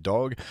Dog Eat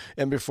Dog.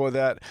 And before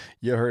that,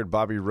 you heard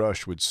Bobby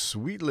Rush with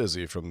Sweet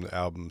Lizzie from the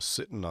album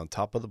Sitting on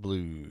Top of the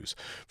Blues.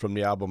 From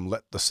the album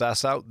Let the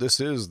Sass Out,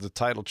 this is the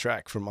title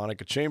track from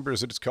Monica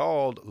Chambers. It is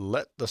called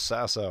Let the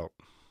Sass Out.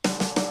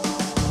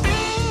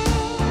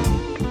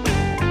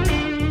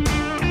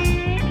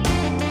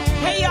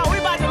 Hey, y'all, we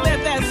about to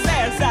let that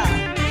sass out.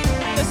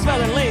 This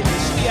fella lady,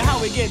 show you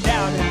how we get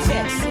down in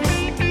Texas.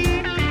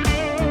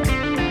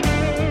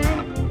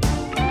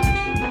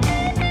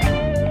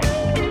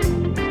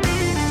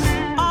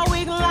 All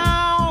week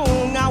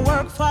long, I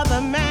work for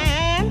the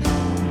man,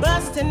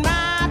 busting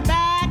my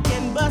back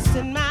and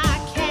busting my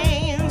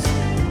cans.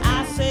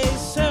 I say,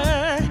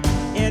 sir,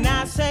 and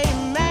I say,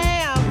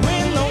 ma'am,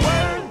 when the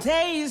work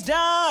day's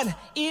done,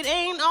 it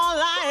ain't all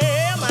I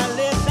am. I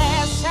let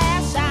that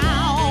sass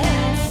out.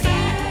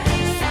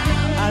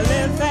 I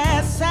let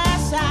that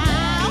sass out.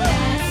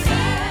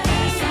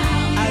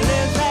 I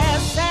let that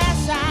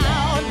sass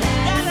out.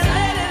 Gotta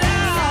let it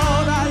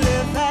out. I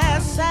let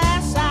that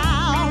sass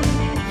out.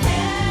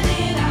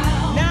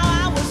 Now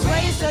I was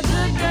raised a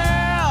good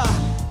girl,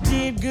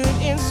 did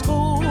good in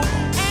school.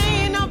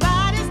 Ain't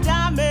nobody's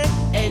diamond,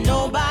 ain't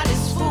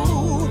nobody's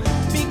fool.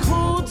 Be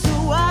cool to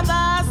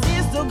others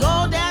is to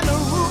go down the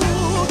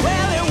road.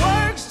 Well, it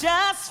works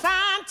just fine.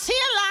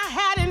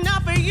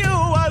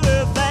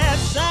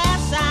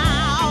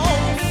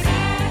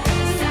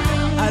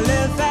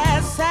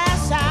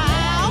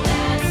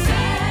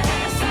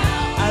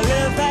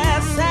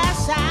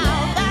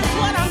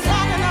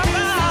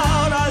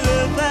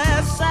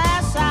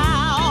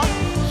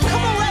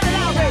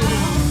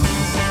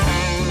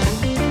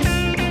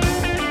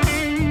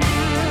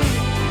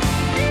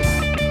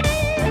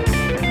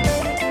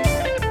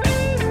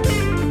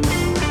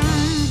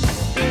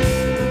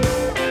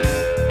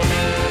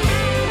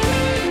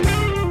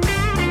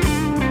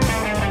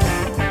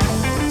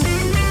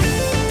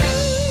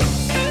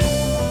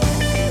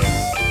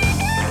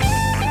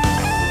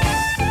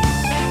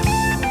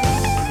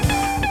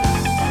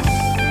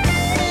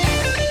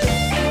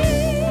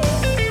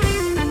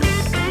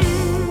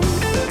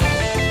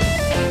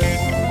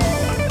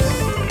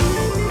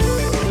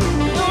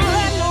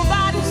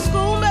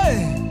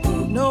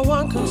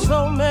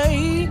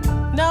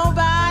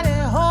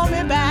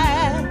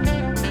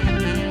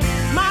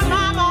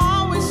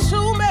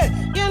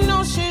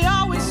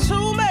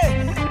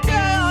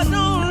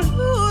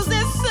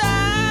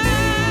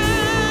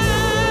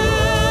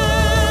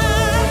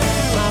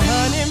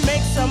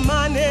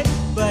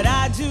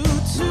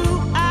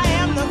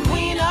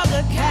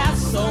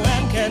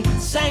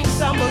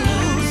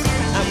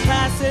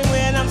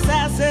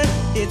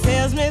 He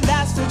tells me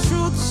that's the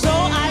truth, so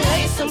I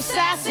lay some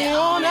sassy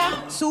on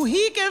him so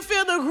he can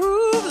feel the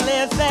groove.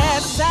 Let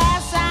that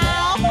sass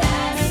out.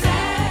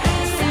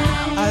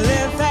 I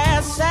let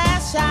that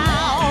sass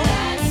out.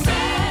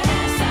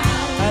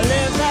 I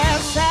let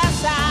that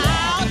sass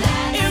out.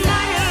 In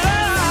my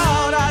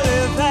loud, I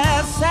let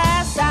that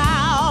sass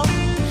out.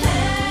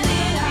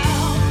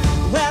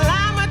 Well,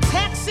 I'm a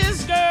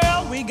Texas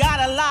girl. We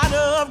got a lot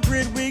of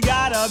grit. We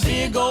got a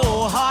big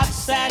old hot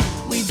sack.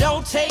 We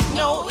don't take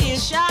no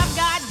ish. I've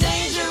got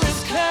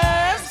dangerous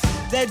curves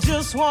that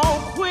just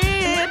won't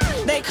quit.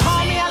 They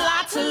call me a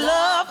lot to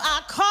love.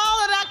 I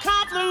call it a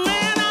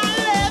compliment. I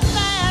let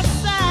that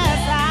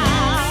sass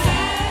out.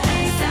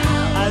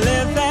 I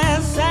let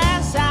that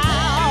sass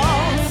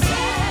out.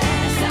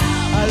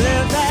 I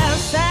let that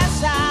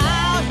sass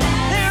out.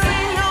 There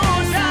ain't no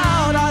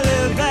doubt. I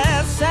let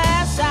that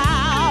sass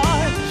out.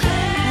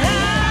 I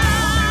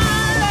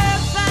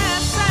let that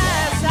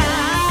sass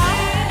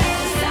out.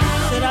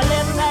 Said I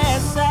let that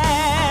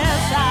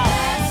sass out.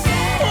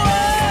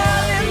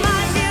 Well, it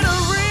might get a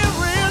real,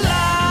 real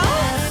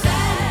loud.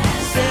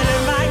 Said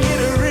it might get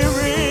a real,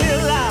 real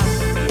loud.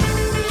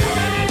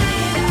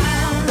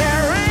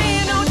 There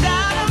ain't no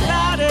doubt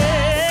about it.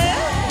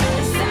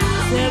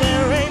 Said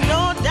there ain't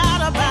no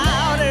doubt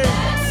about it.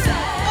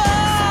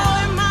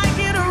 Oh, it might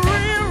get a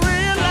real,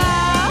 real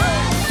loud.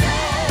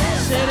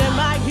 Said it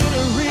might get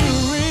a real,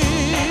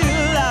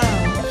 real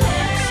loud.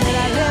 Said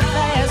I let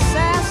that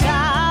sass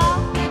out.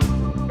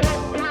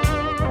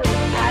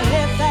 I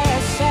let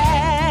that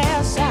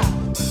sass out.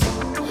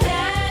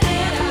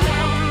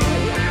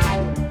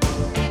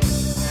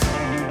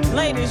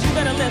 Ladies, you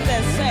better let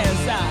that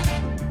sass out.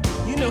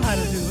 You know how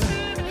to do it.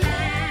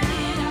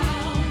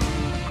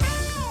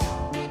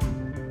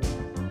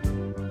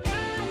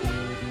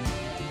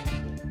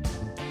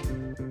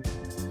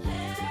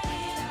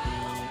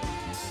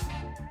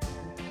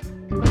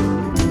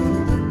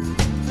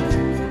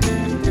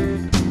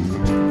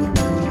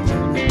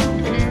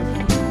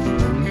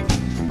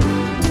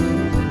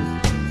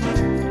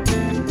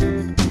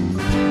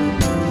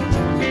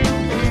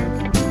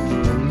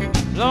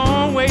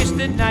 Long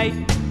wasted night,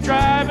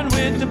 driving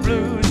with the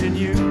blues in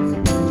you.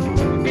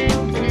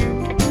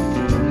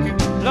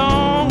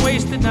 Long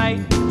wasted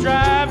night,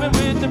 driving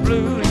with the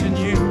blues in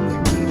you.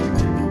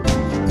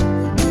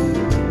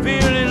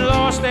 Feeling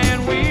lost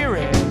and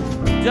weary,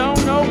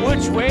 don't know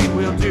which way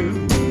we'll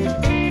do.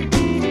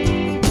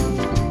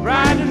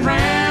 Riding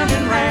round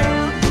and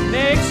round,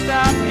 next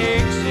stop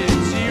exit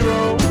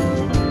 0.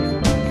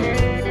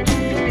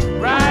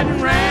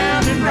 Riding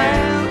round and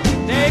round,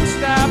 next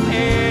stop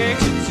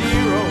exit 0.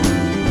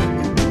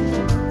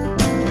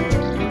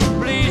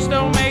 Please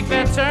don't make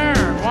that turn,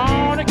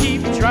 wanna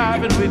keep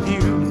driving with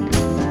you.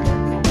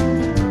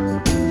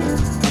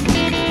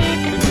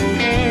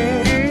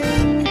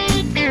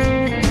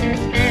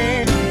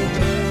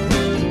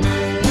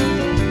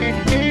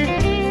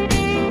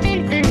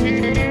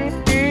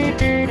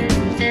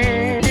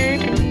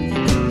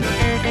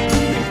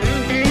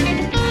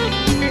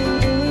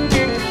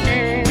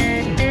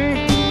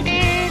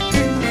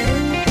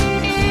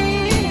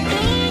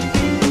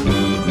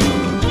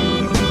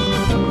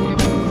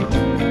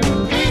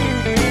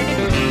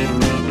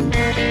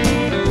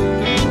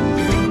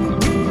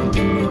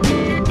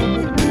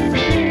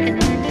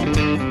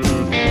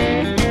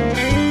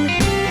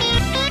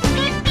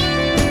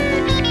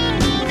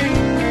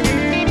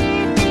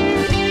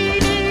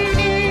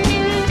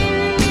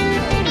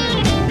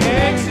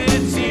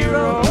 Exit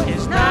 0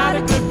 is not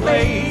a good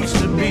place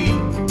to be.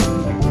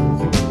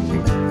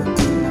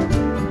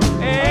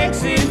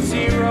 Exit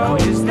 0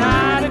 is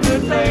not a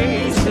good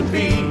place to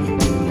be.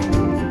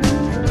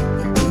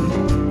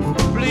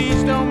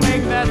 Please don't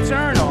make that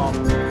turn off,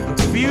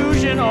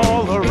 confusion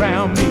all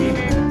around me.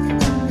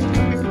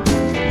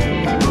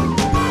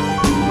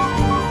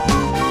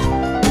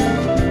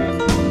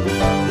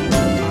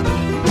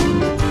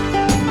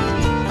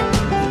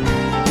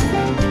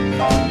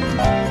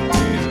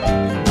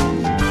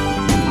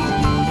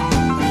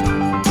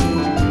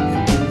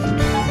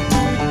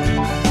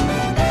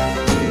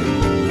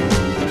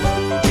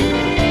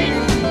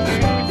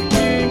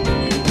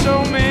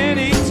 So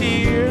many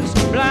tears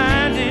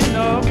blinding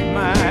up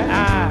my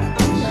eyes.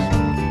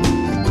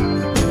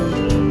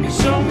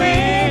 So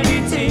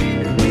many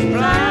tears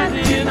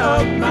blinding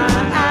up my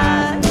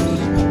eyes.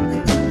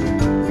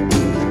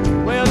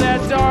 Well,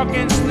 that dark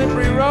and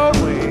slippery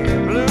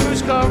roadway,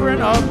 blues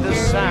covering up the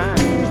signs.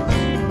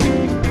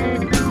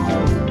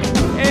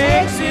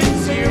 Exit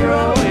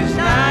 0 is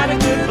not a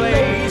good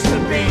place to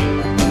be.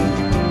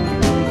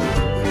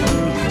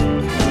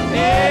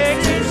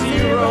 Exit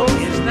 0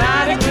 is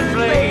not a good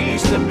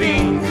place to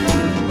be.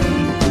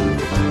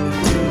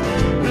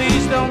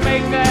 Please don't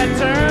make that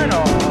turn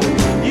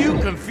off. You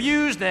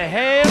confuse the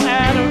hell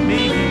out of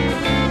me.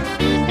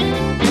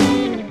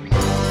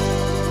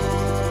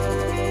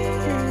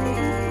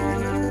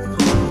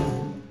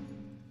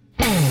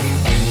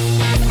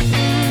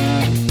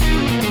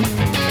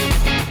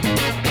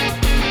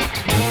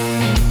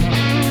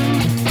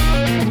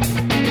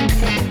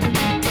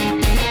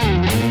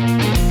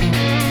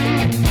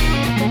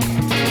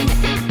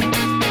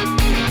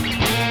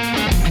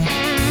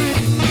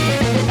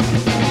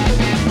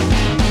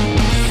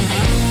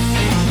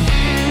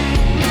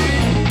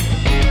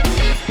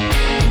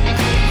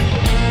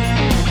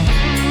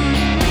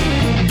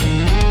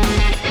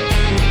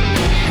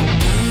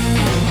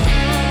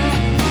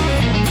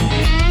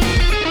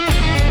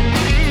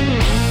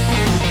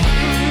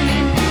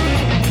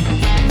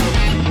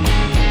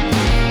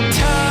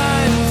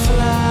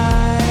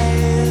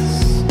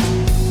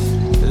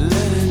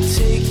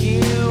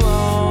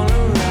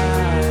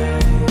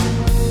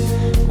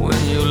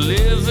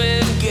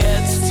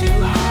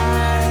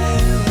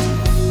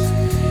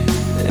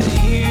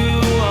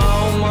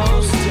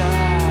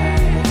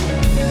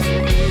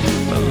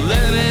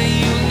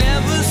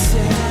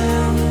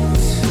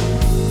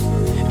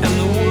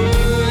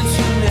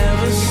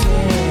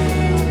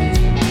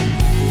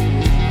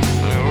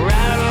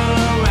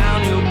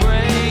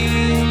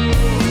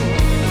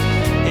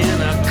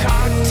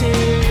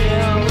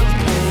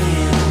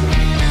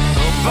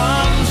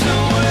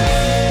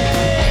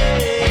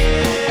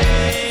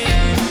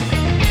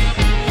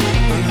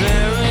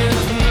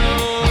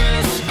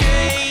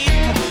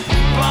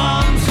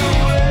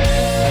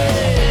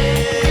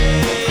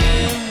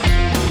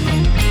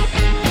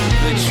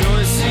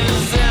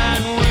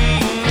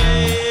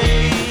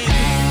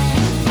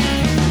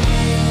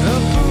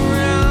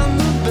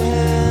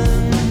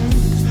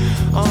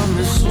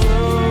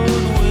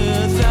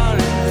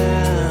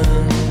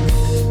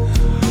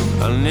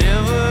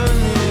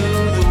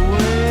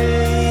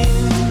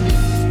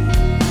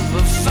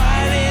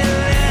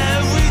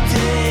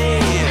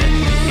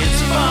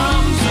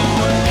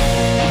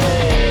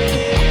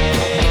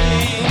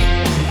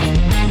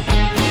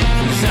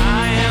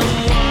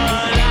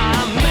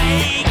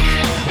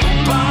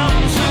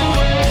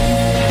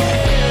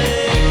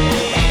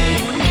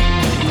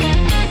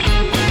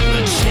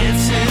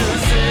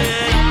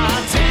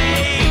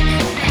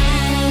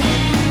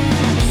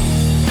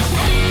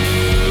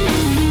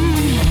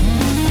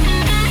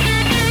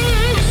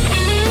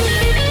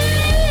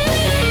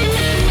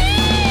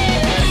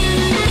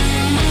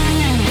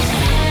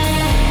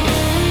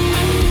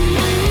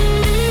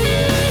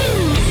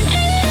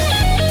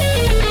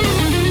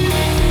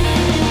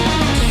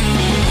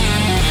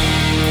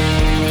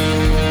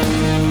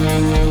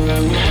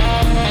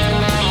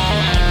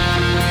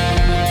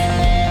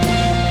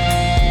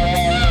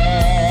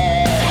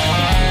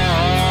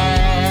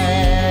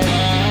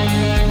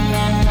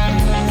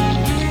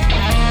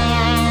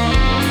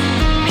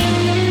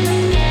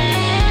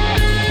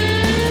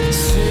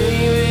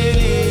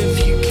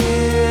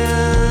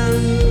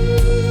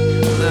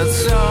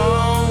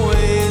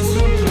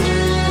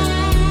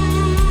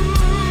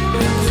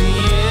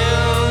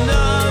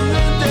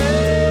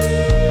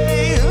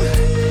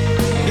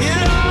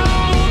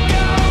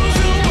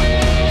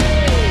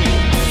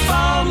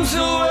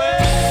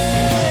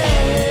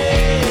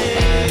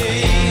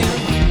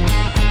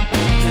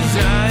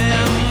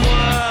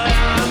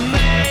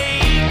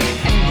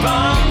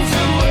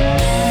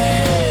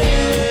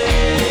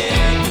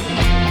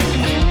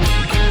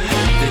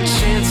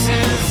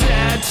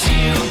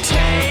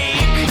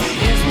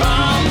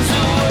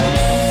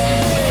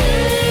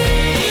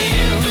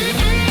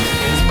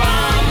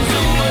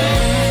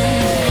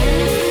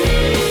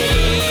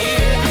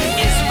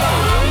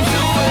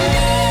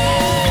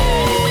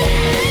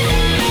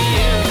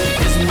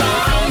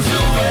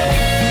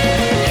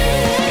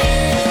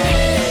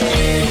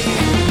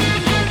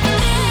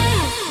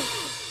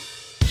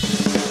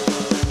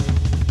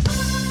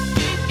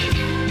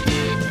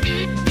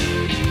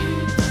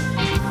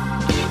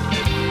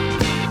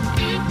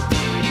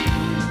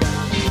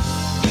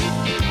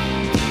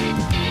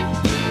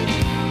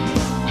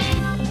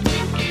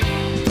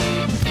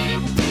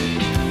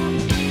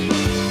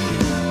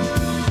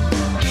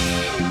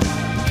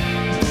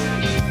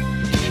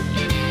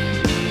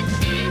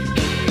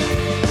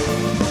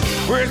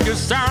 whiskey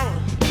sour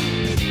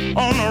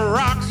on the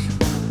rocks,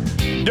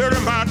 dirty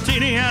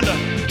martini and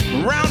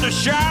a round of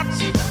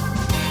shots.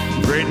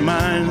 Great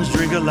minds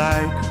drink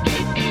alike.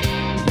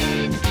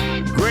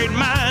 Great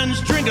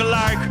minds drink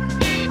alike.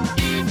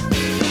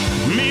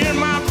 Me and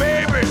my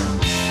baby,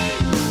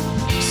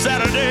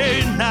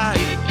 Saturday night.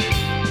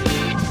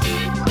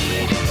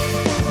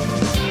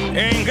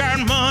 Ain't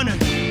got money,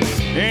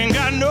 ain't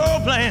got no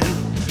plan.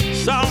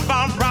 Solve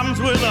our problems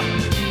with a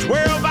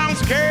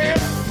 12-ounce can.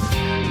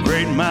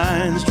 Great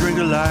minds drink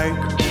alike.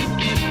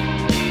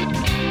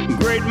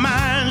 Great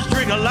minds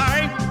drink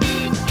alike.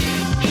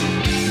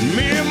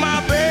 Me and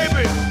my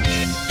baby,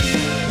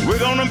 we're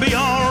gonna be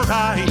all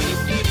right.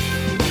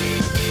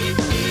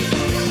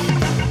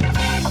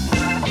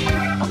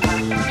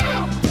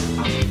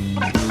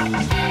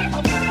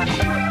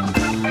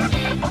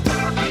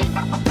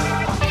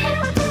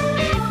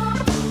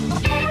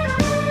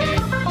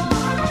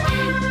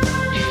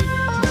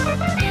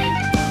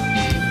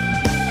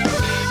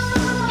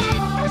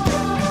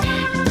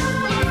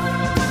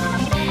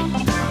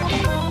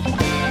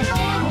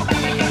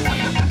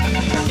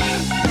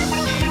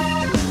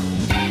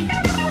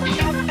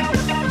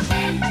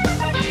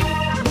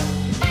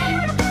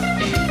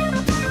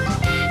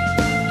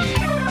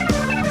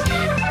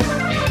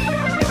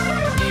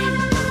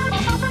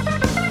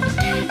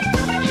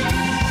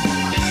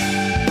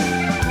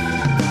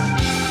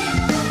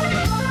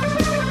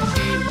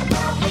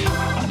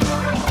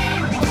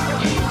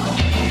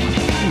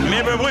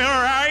 Maybe we're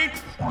right,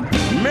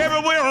 maybe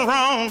we're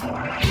wrong,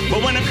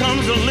 but when it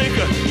comes to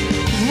liquor,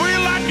 we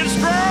like it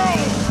strong.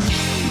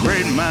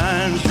 Great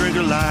minds drink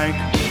alike.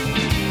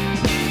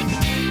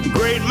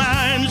 Great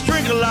minds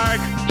drink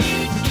alike.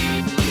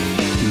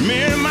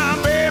 Me and my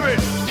baby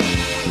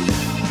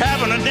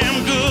having a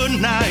damn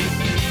good night.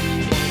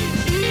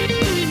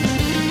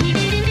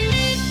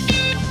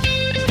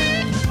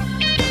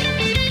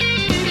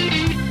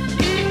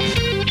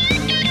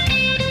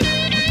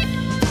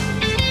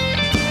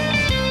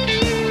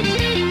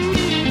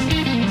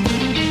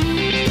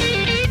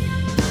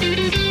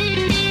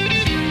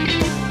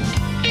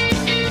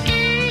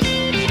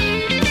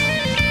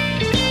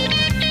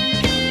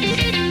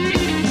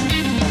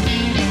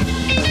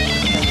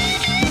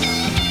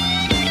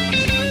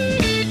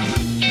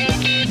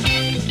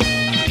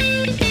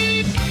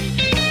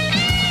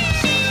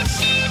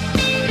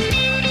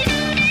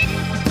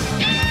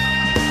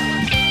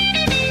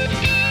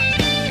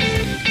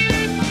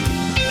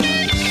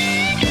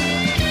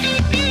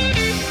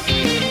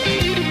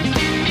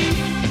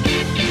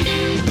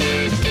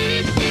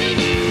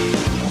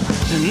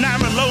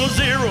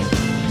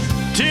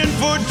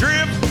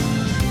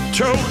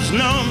 Toes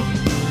numb,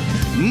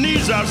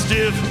 knees are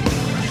stiff.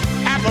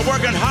 After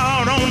working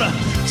hard on the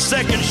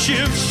second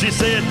shift, she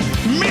said,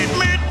 meet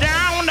me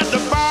down at the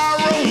bar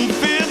on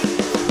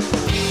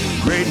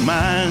 5th. Great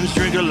minds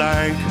drink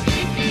alike.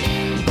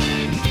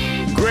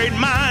 Great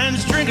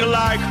minds drink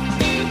alike.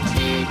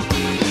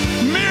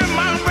 Me and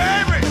my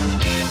baby,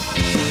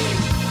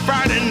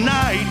 Friday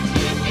night.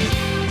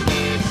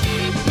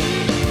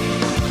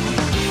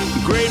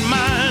 Great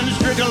minds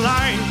drink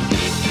alike.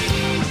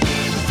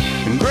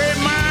 Great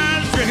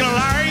minds drink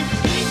alike.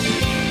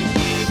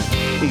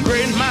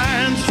 Great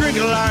minds drink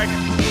alike.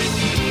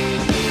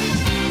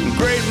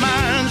 Great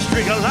minds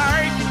drink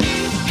alike.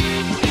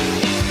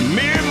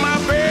 Me and my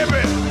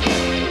baby,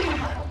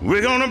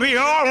 we're gonna be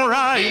all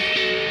right.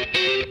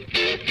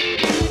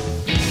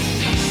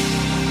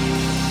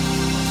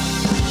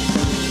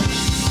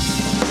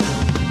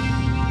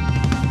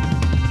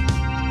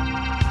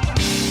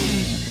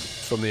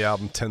 From the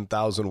album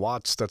 10,000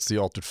 Watts, that's the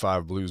Altered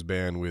 5 Blues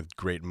Band with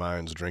Great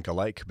Minds Drink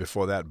Alike.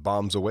 Before that,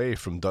 Bombs Away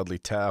from Dudley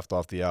Taft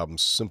off the album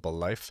Simple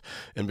Life.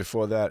 And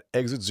before that,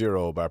 Exit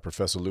Zero by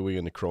Professor Louie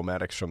and the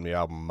Chromatics from the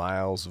album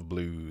Miles of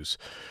Blues.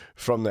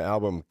 From the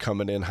album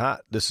Coming In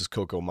Hot, this is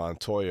Coco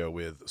Montoya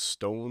with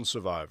Stone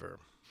Survivor.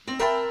 The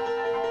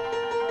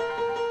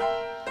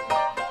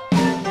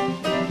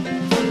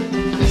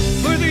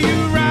further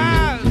you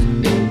rise,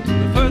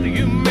 the further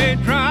you may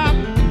drop.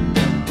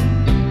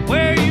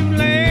 Where you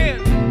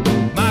land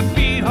might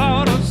be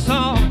hard or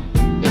soft.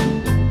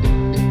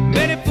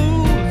 Many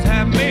fools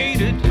have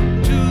made it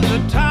to the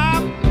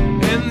top,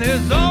 and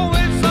there's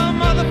always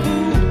some other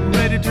fool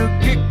ready to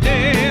kick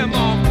them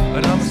off.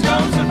 But I'm a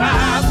stone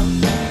survivor,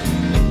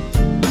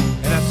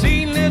 and I've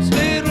seen this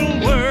little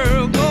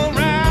world go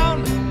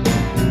round.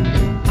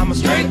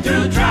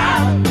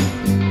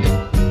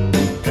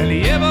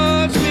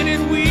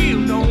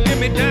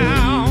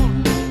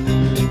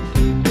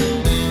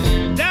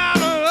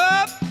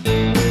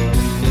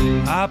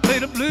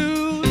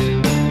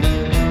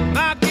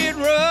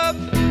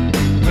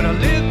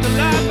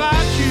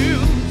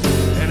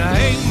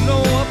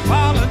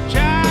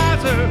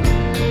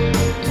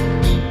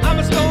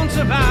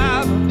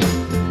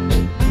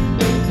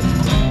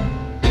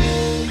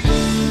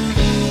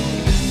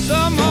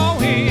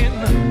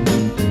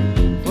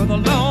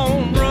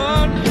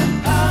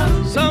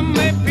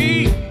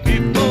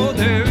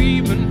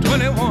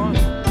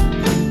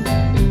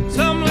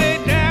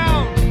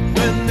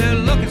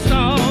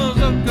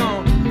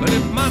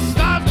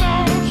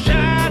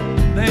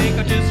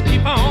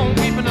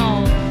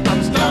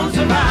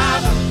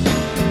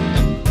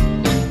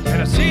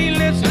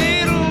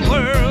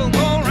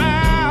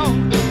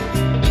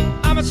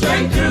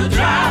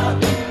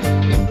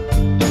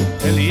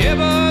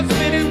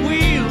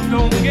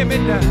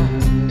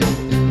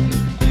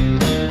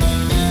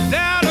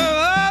 Down or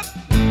up,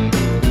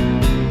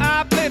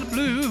 I play the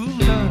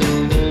blues.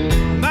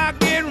 Might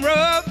get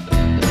rough,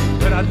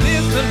 but I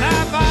live the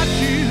life I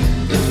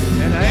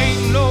choose. And I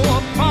ain't no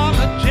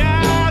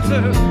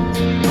apologizer.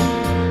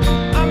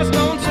 I'm a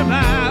stone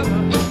survivor.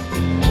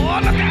 Oh,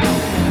 look out!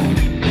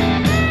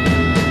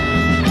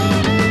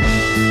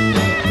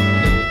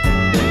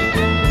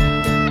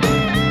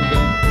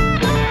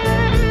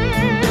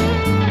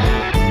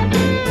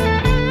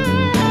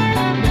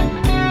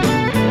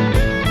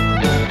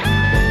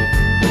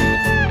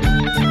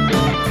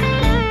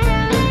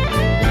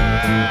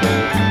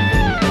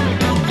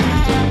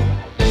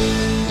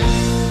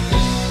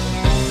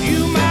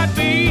 You might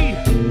be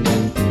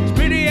as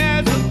pretty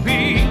as a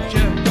peach.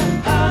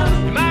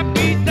 You might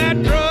beat that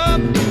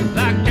drum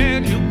like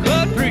Daniel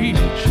could preach.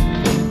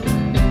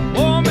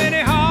 Warm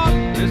any heart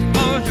as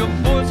far as your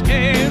voice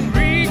can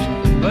reach.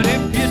 But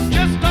if you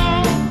just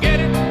don't get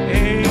it,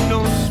 ain't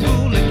no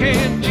school that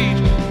can teach.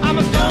 I'm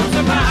a stone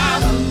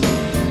survivor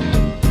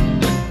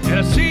in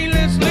a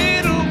sealess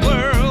little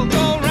world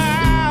go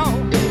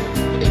round.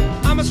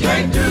 I'm a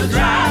straight through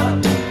driver.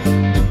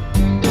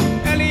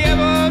 And the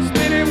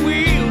ever-spinning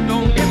wheel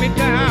don't get me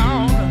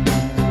down.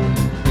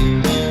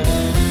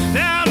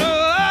 Down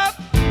or up,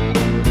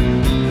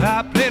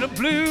 I play the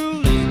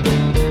blues.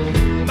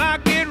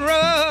 Might get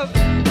rough,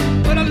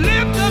 but I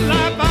live the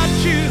life I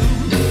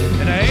choose.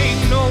 And I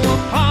ain't no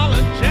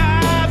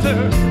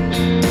apologizer.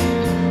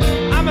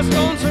 I'm a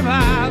stone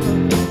survivor.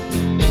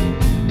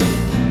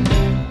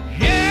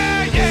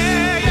 Yeah,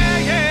 yeah, yeah,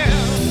 yeah.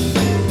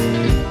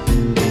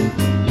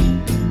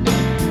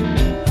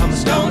 I'm a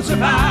stone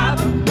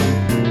survivor.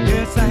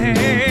 Yes, I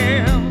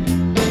am.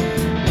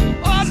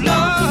 Oh,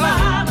 Lord.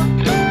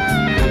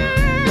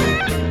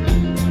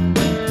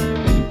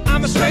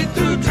 I'm a straight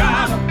through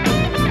driver.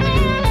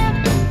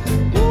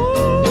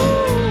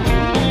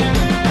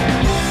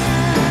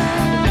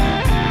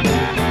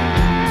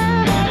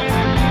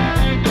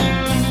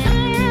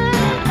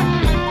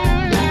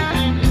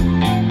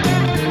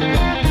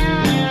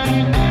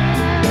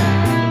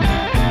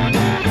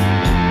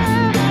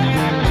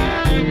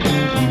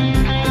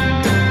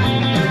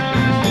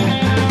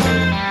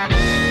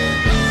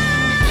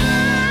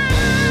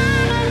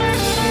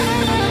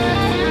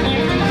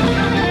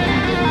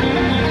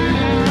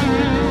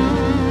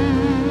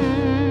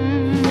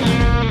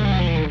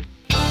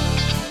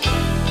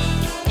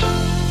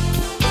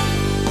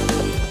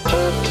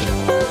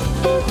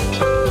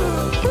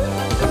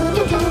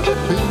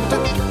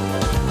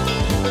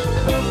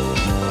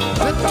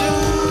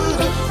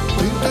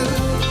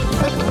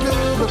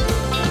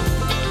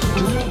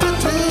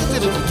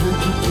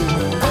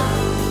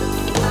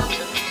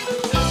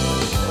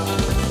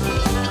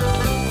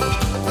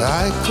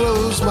 I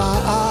close my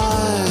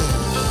eyes,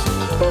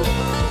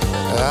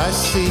 I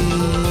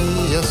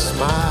see a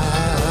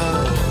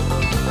smile.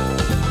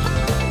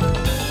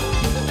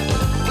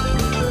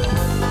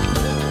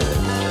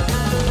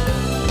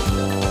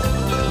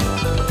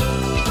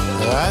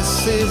 I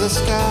see the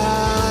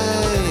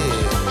sky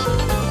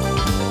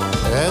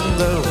and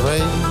the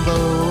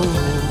rainbow.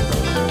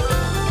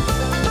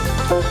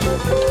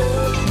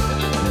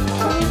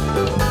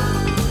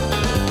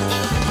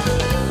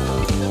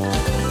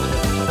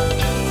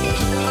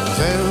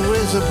 There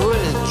is a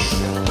bridge,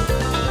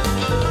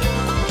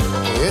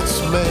 it's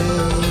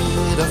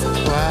made of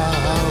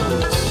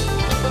clouds.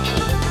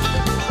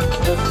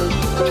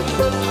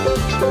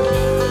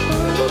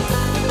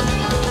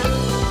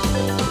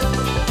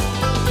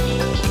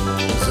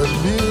 The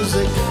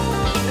music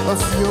of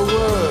your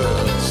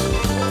words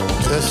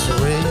just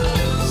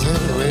rings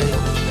and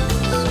rings.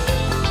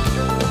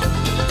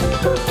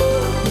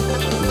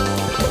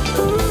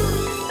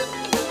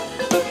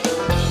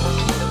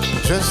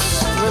 Just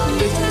let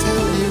me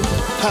tell you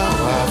how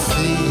I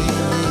feel.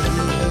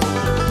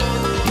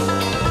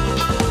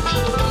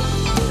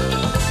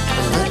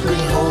 Let me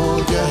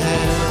hold your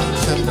hand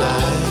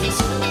tonight.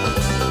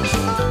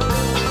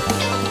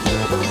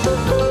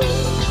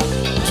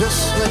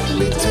 Just let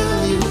me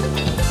tell you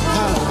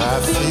how I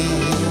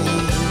feel,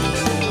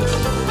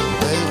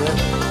 baby.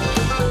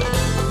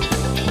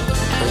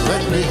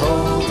 Let me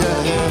hold your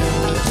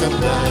hand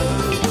tonight.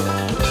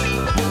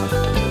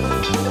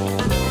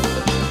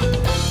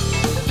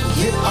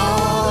 You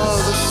are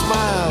the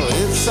smile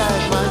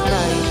inside my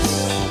nights.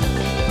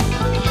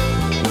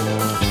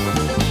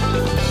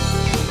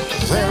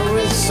 There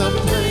is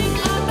something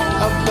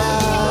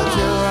about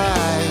your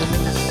eyes.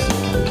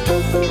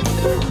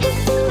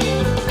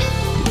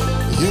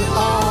 You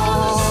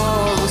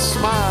are the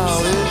smile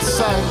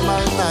inside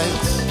my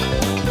nights.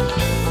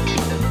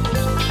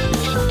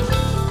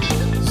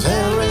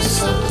 There is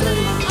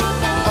something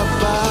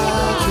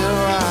about your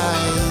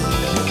eyes.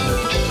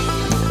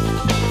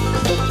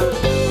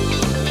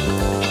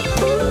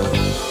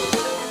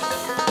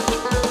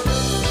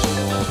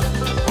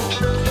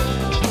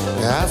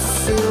 I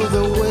feel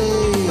the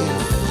waves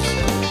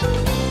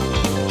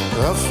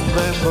of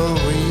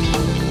memories.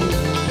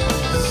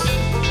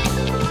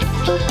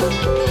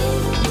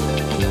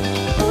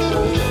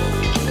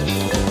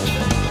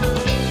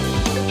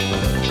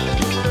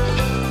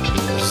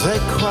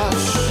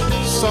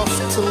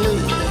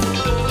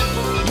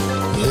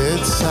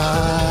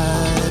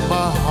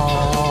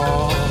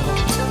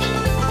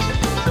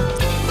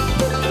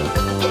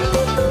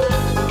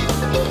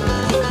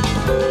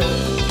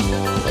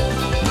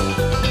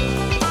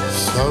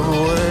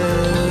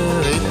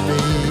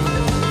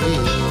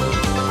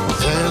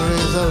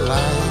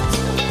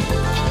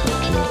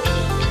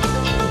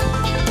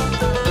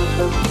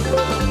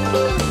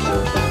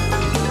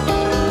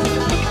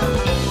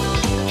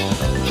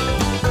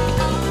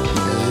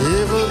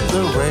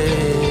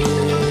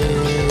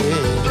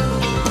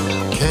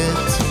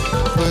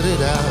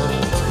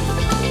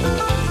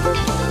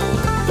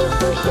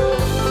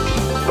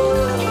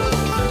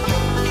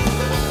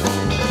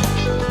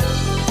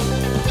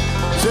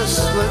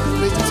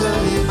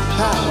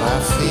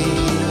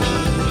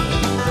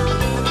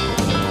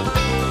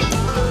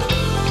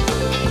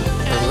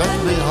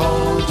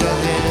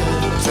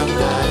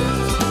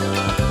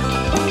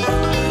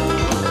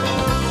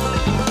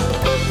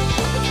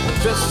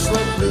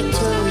 me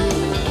tell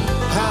you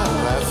how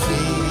I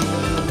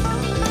feel.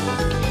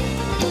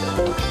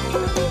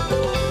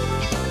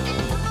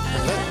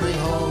 Let me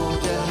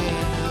hold your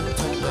hand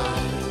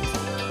tonight.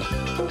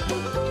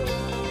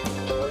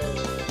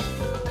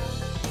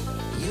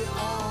 You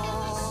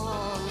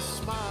all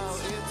smile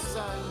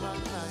inside my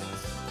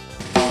nights.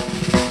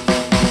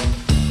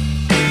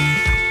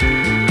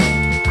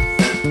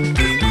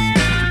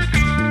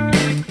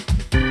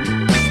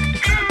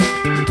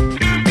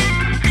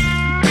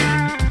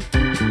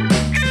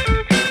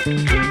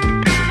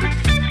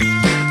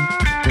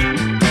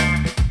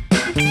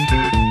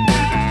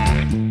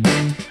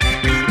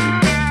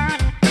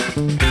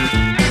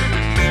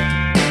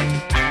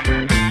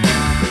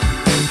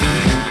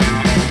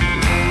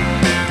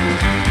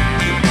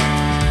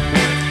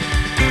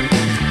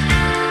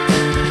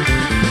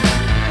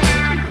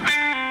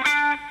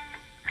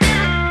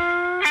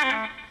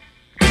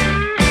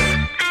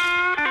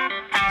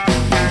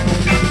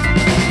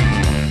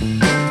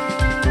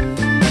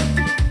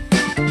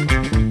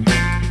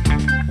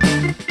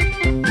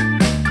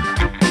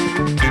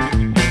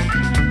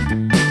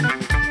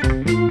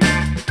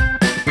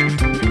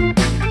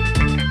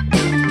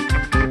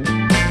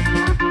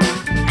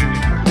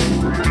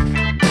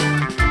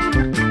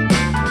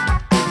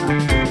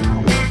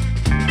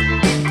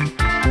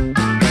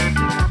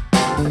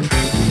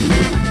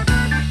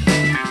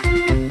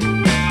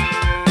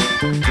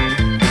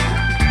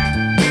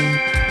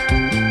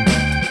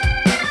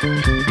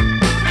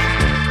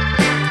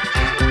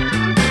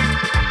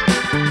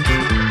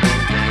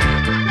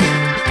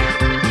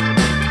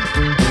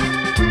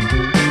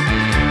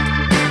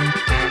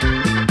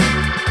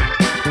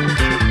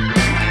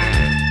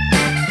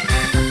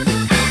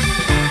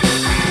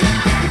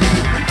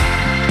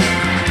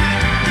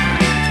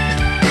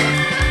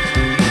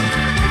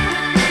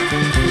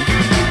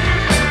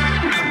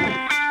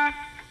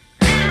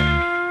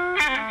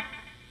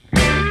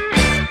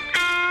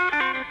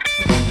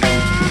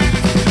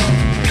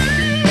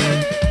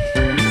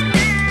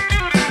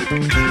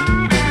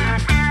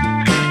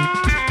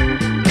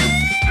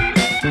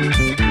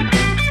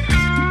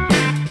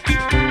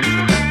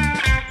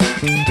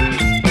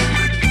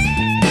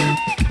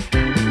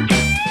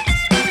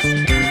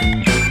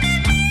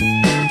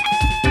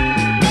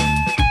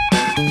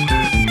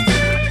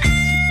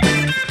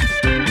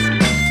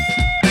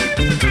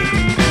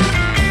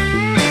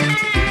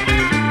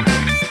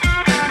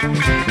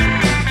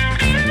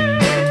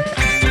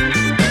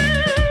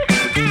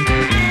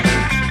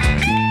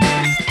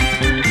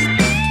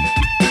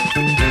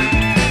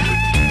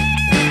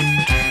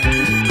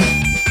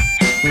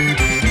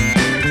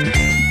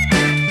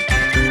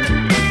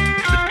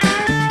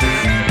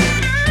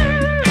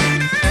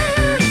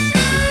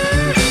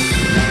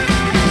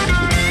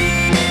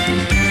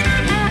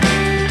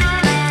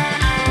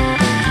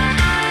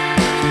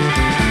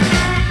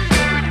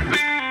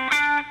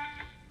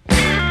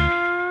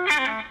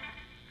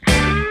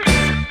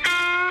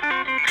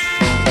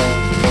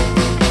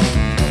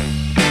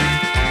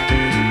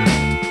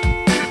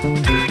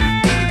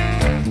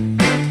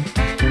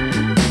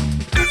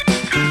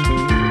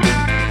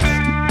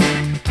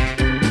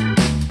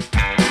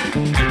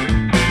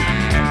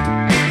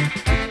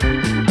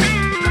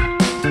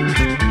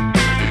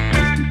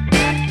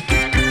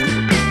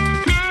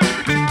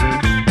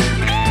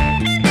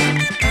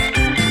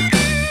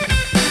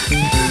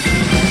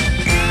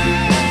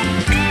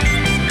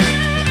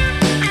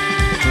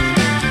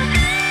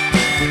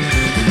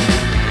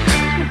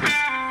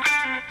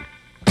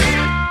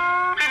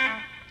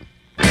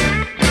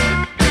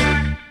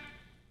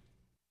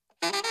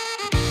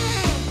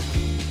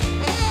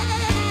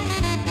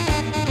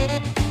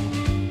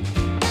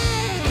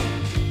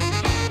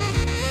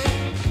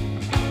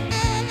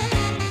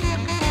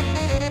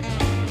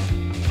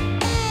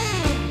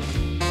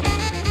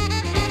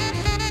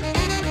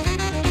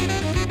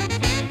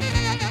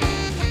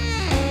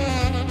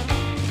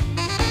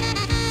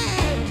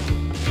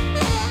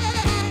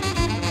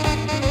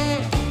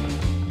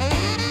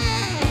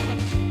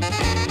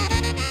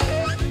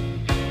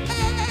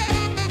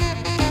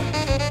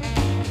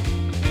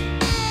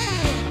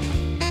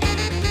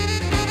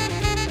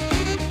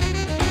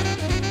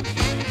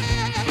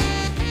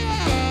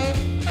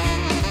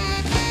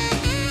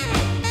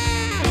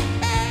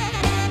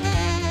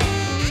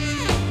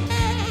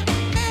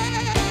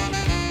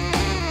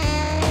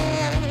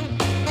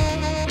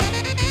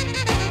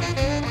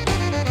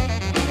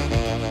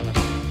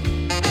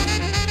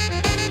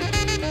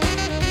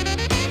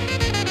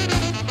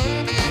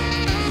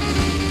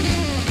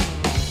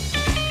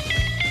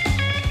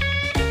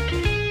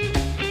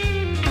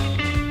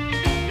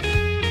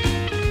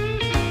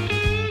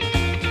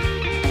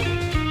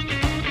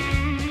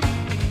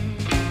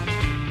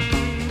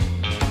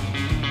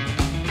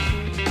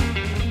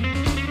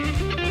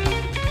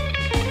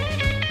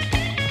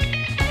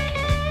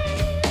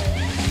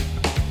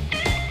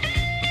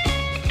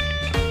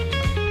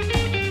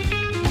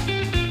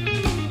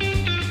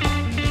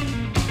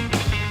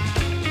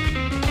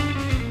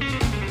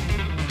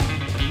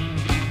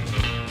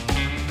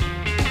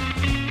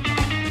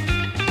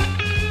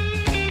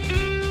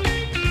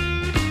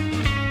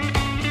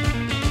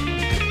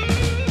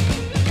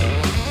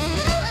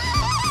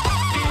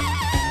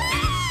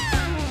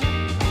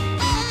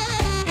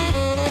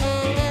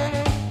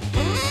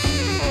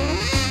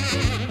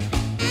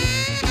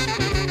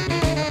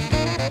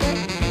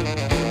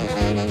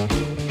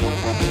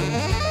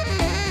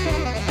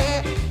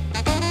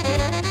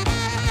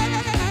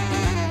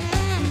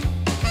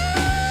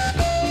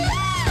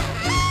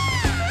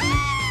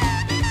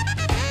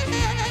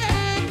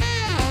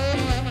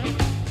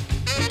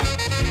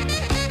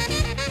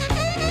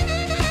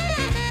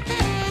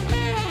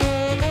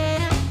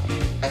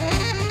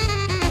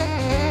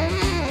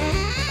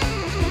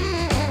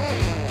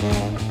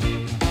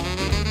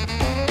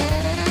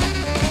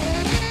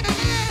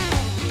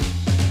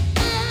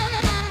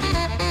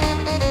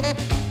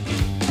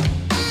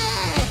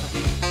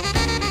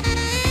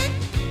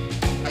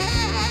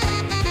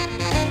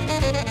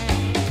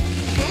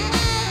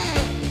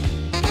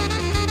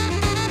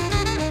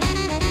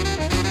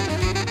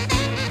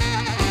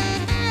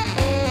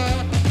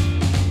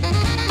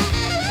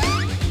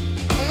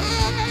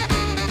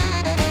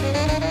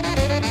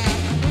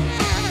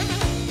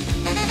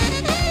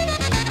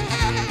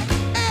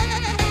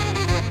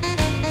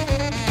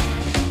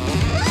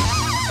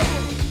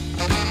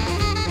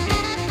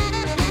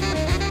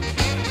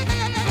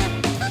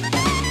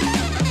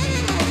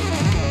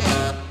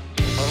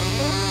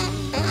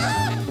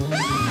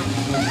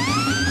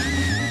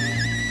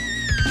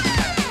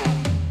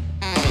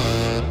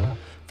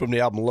 From the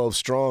album Love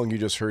Strong, you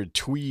just heard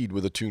Tweed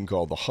with a tune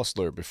called The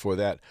Hustler. Before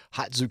that,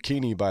 Hot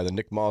Zucchini by the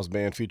Nick Moss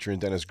Band featuring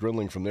Dennis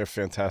Grinling from their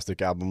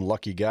fantastic album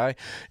Lucky Guy.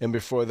 And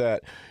before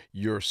that,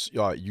 You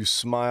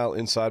Smile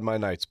Inside My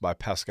Nights by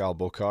Pascal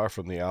Bocard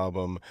from the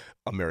album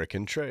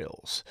American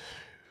Trails.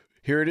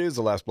 Here it is,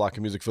 the last block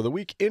of music for the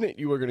week. In it,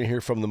 you are going to hear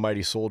from the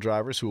Mighty Soul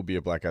Drivers, who will be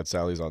at Black Eyed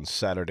Sally's on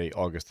Saturday,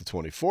 August the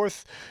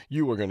 24th.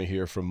 You are going to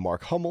hear from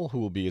Mark Hummel, who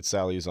will be at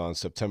Sally's on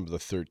September the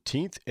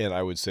 13th. And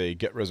I would say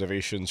get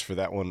reservations for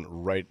that one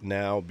right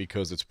now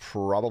because it's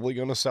probably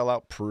going to sell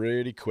out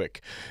pretty quick.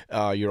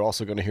 You're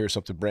also going to hear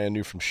something brand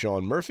new from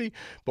Sean Murphy,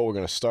 but we're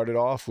going to start it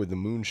off with the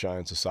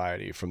Moonshine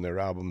Society from their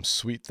album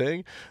Sweet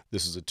Thing.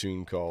 This is a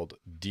tune called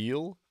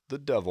Deal the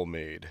Devil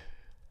Made.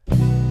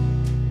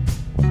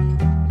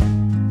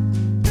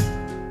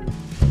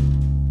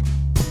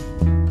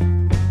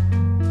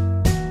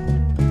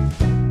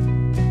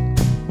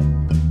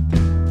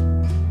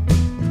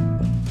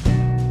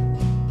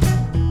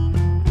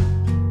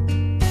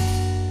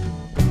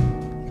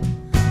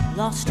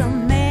 Lost a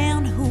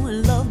man who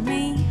loved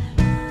me.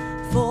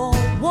 For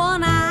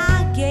one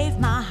I gave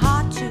my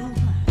heart to,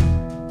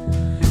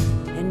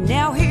 and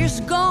now he's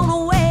gone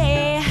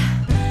away,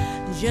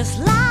 just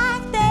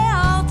like they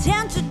all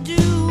tend to do.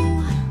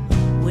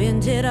 When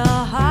did a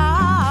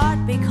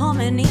heart become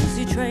an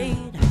easy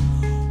trade?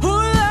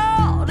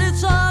 Oh Lord,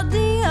 it's a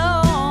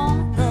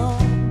deal the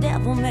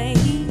devil made.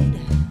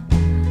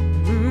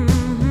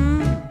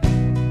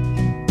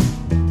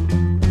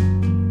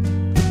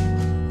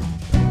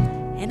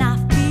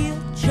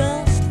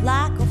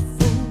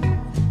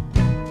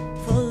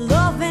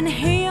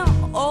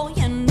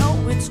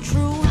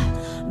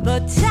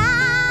 But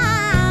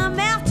time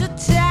after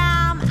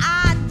time,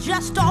 I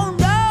just don't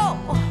know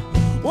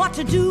what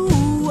to do.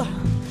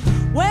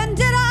 When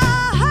did a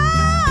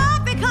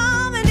heart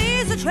become an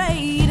easy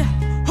trade?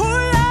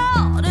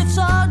 Oh Lord, it's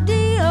a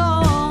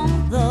deal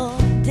the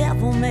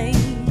devil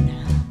made.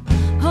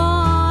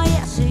 Oh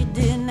yes, he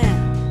did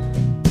now.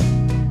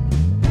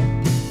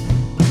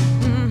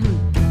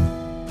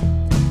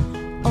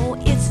 Oh,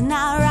 it's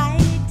not right.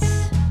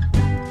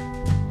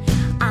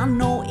 I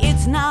know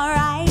it's not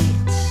right.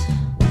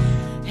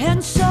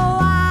 And so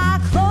I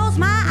close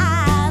my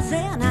eyes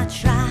and I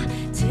try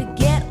to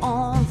get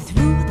on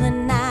through the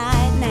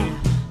night now.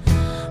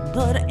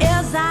 But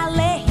as I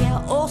lay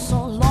here, oh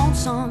so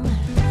lonesome,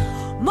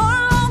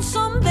 more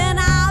lonesome than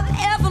I've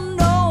ever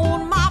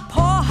known, my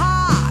poor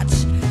heart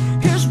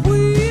is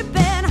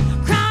weeping,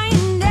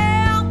 crying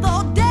down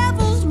the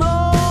devil's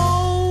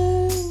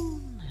moan.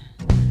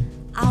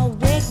 I'll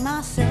wake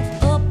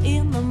myself up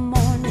in the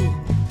morning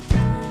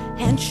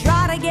and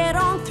try to get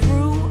on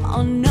through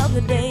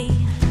another day.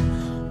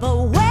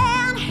 But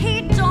when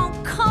he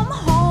don't come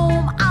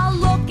home, I'll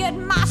look at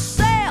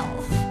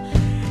myself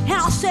and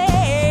I'll say,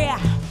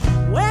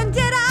 when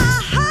did a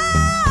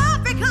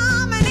heart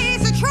become an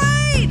easy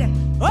trade?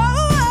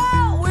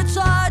 Oh, it's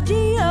a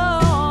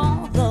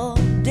deal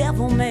the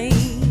devil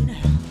made.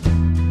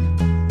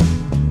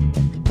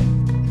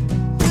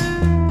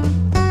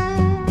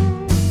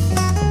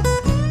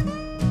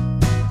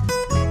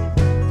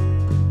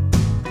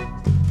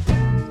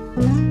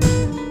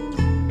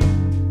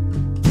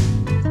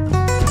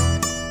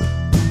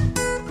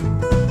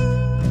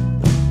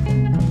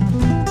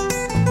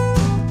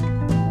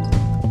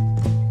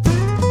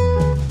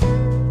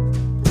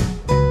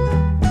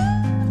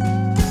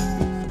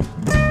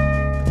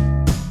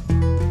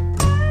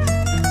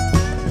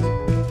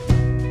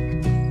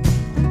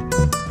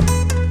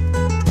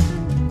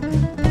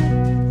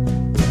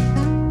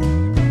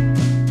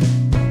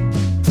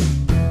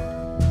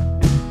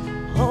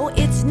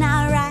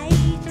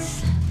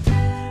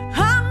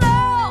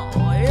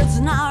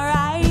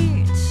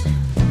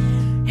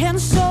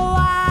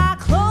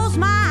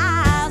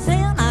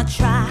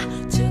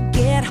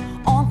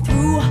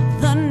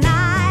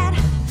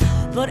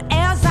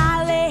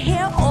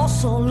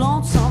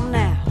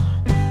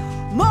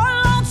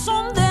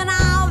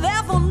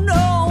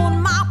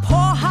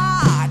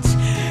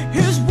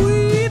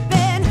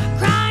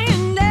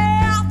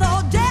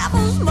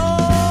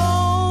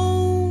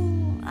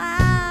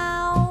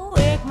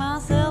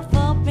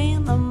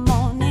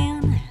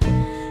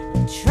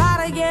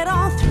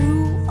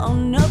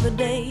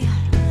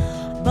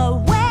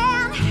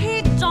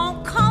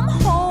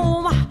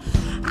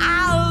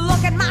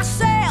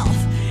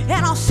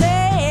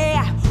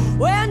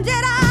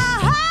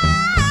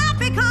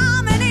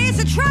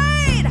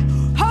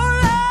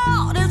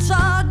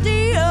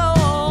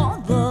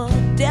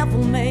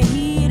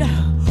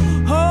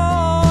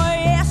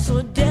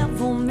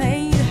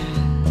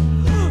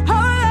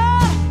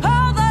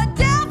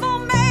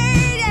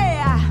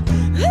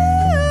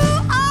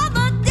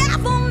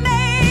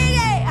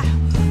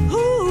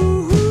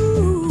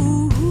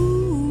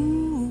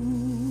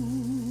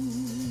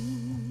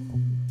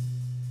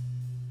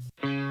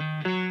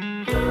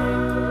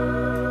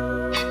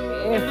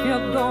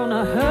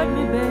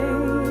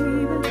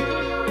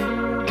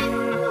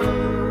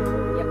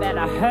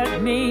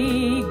 hurt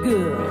me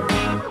good.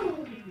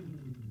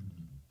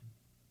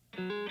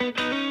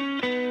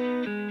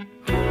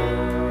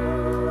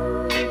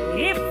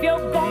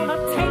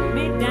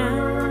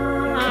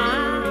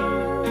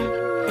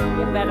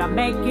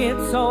 make it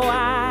so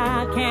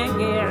I can't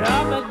get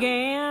up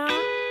again.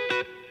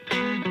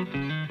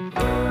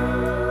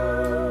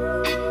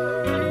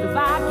 If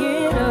I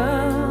get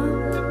up,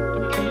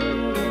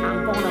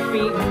 I'm gonna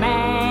be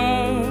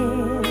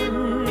mad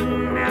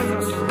as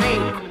a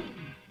snake.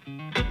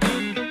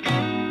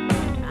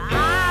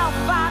 I'll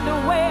find a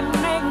way to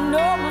make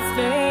no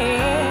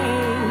mistake.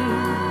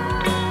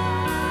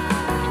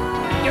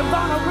 You're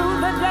gonna rue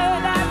the day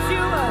that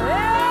you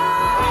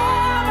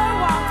ever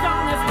walked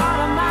on this heart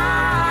of mine.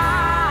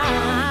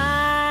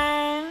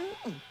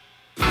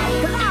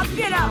 'Cause I'll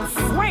get up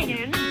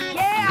swinging.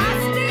 Yeah, I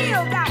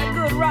still got a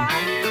good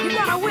ride. You're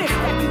gonna wish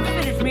that you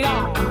finished me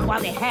off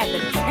while they had the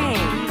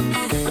chance.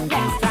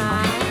 Next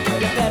time,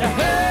 you better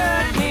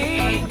hurt me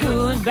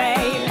good,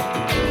 baby,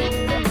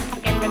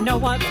 if you know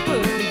what's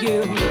good for you.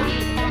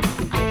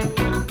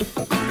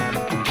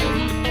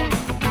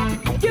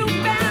 You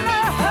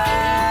better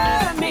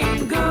hurt me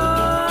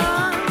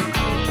good,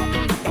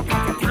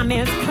 because the time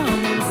is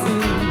coming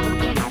soon.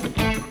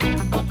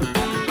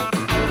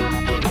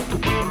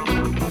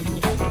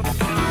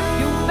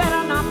 You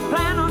better not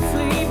plan on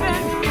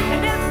sleeping, and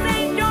this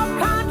ain't your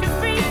conscience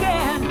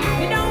speaking.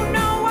 You don't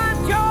know what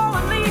you're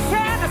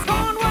unleashing. A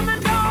scorned woman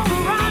don't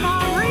run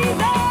on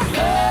reason.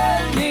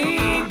 Hurt me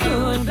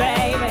good,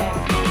 baby,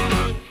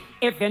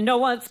 if you know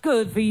what's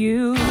good for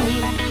you.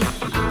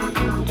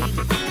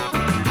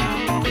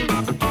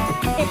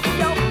 If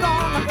you're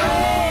gonna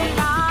break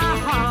my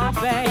heart,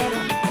 baby,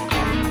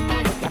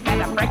 you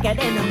better break it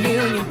in a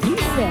million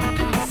pieces.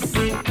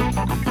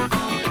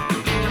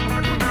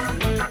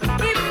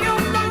 If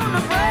you're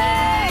gonna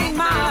break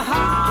my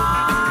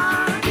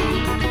heart,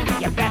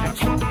 you better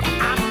check that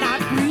I'm not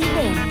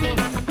breathing.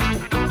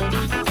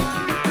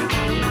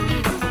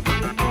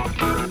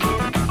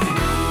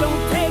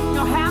 Don't take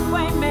no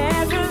halfway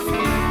measures.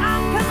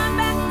 I'm coming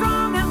back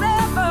strong as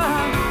ever.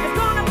 It's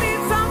gonna be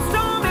some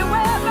stormy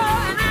weather,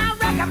 and I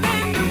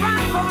recommend you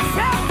run for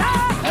shelter.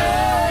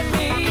 Hurt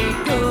me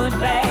good,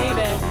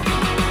 baby,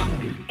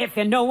 if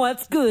you know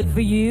what's good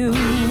for you.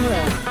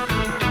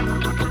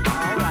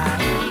 All right.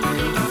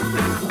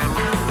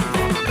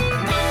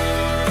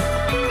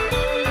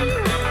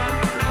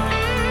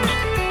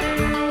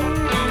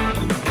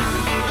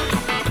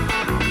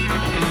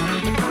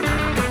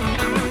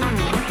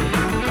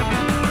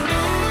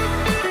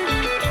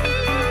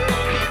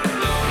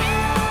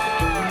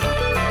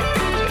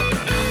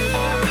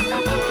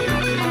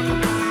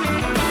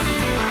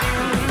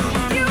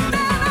 You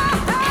better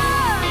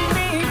hurt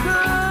me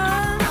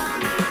good,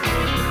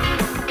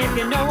 if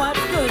you know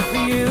what's good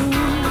for you.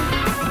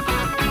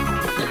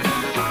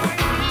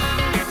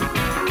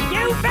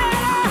 You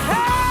better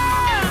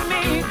hurt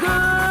me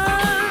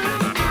good,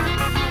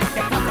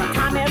 because the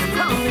time is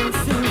coming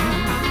soon.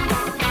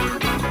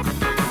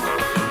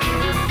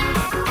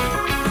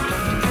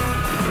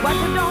 What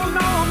you don't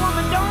know,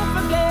 woman, don't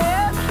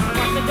forget.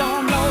 What you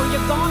don't know,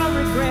 you're gonna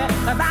regret.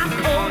 'Cause I'm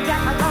cold,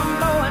 Jack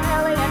Colombo and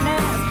Elliot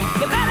Ness.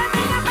 You better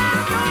think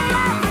about your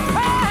last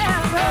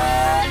friend.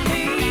 Hurt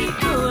me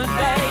good,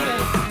 baby,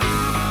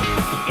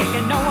 if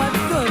you know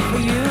what's good for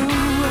you.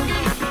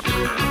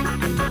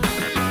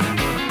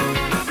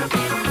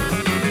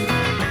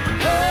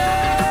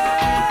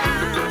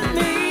 Hurt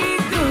me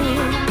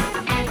good.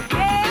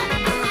 Yeah,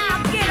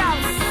 I'll get up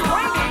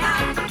swinging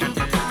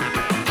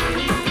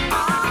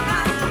all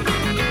night.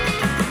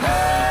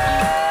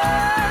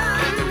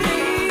 Hurt me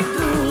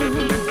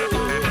good.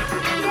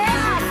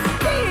 Yeah, I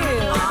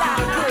still got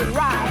a good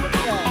ride.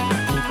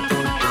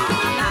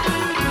 All night.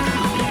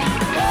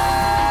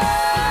 Hurt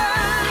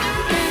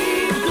me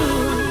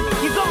good.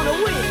 You're gonna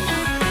wish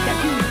that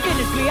you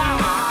finished me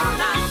off all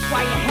night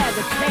while you had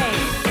the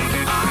chance.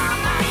 All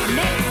night.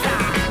 Next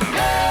time.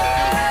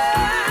 Hurt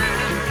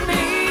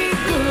me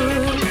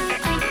good.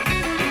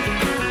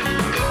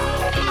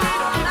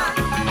 All night.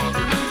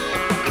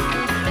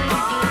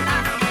 All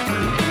night.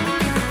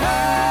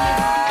 Hurt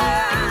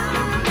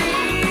me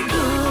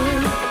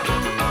good.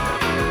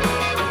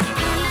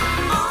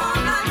 All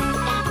night.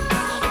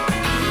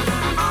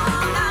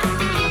 All night.